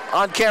Magira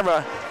on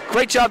camera.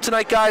 Great job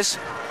tonight, guys.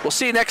 We'll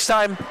see you next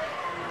time.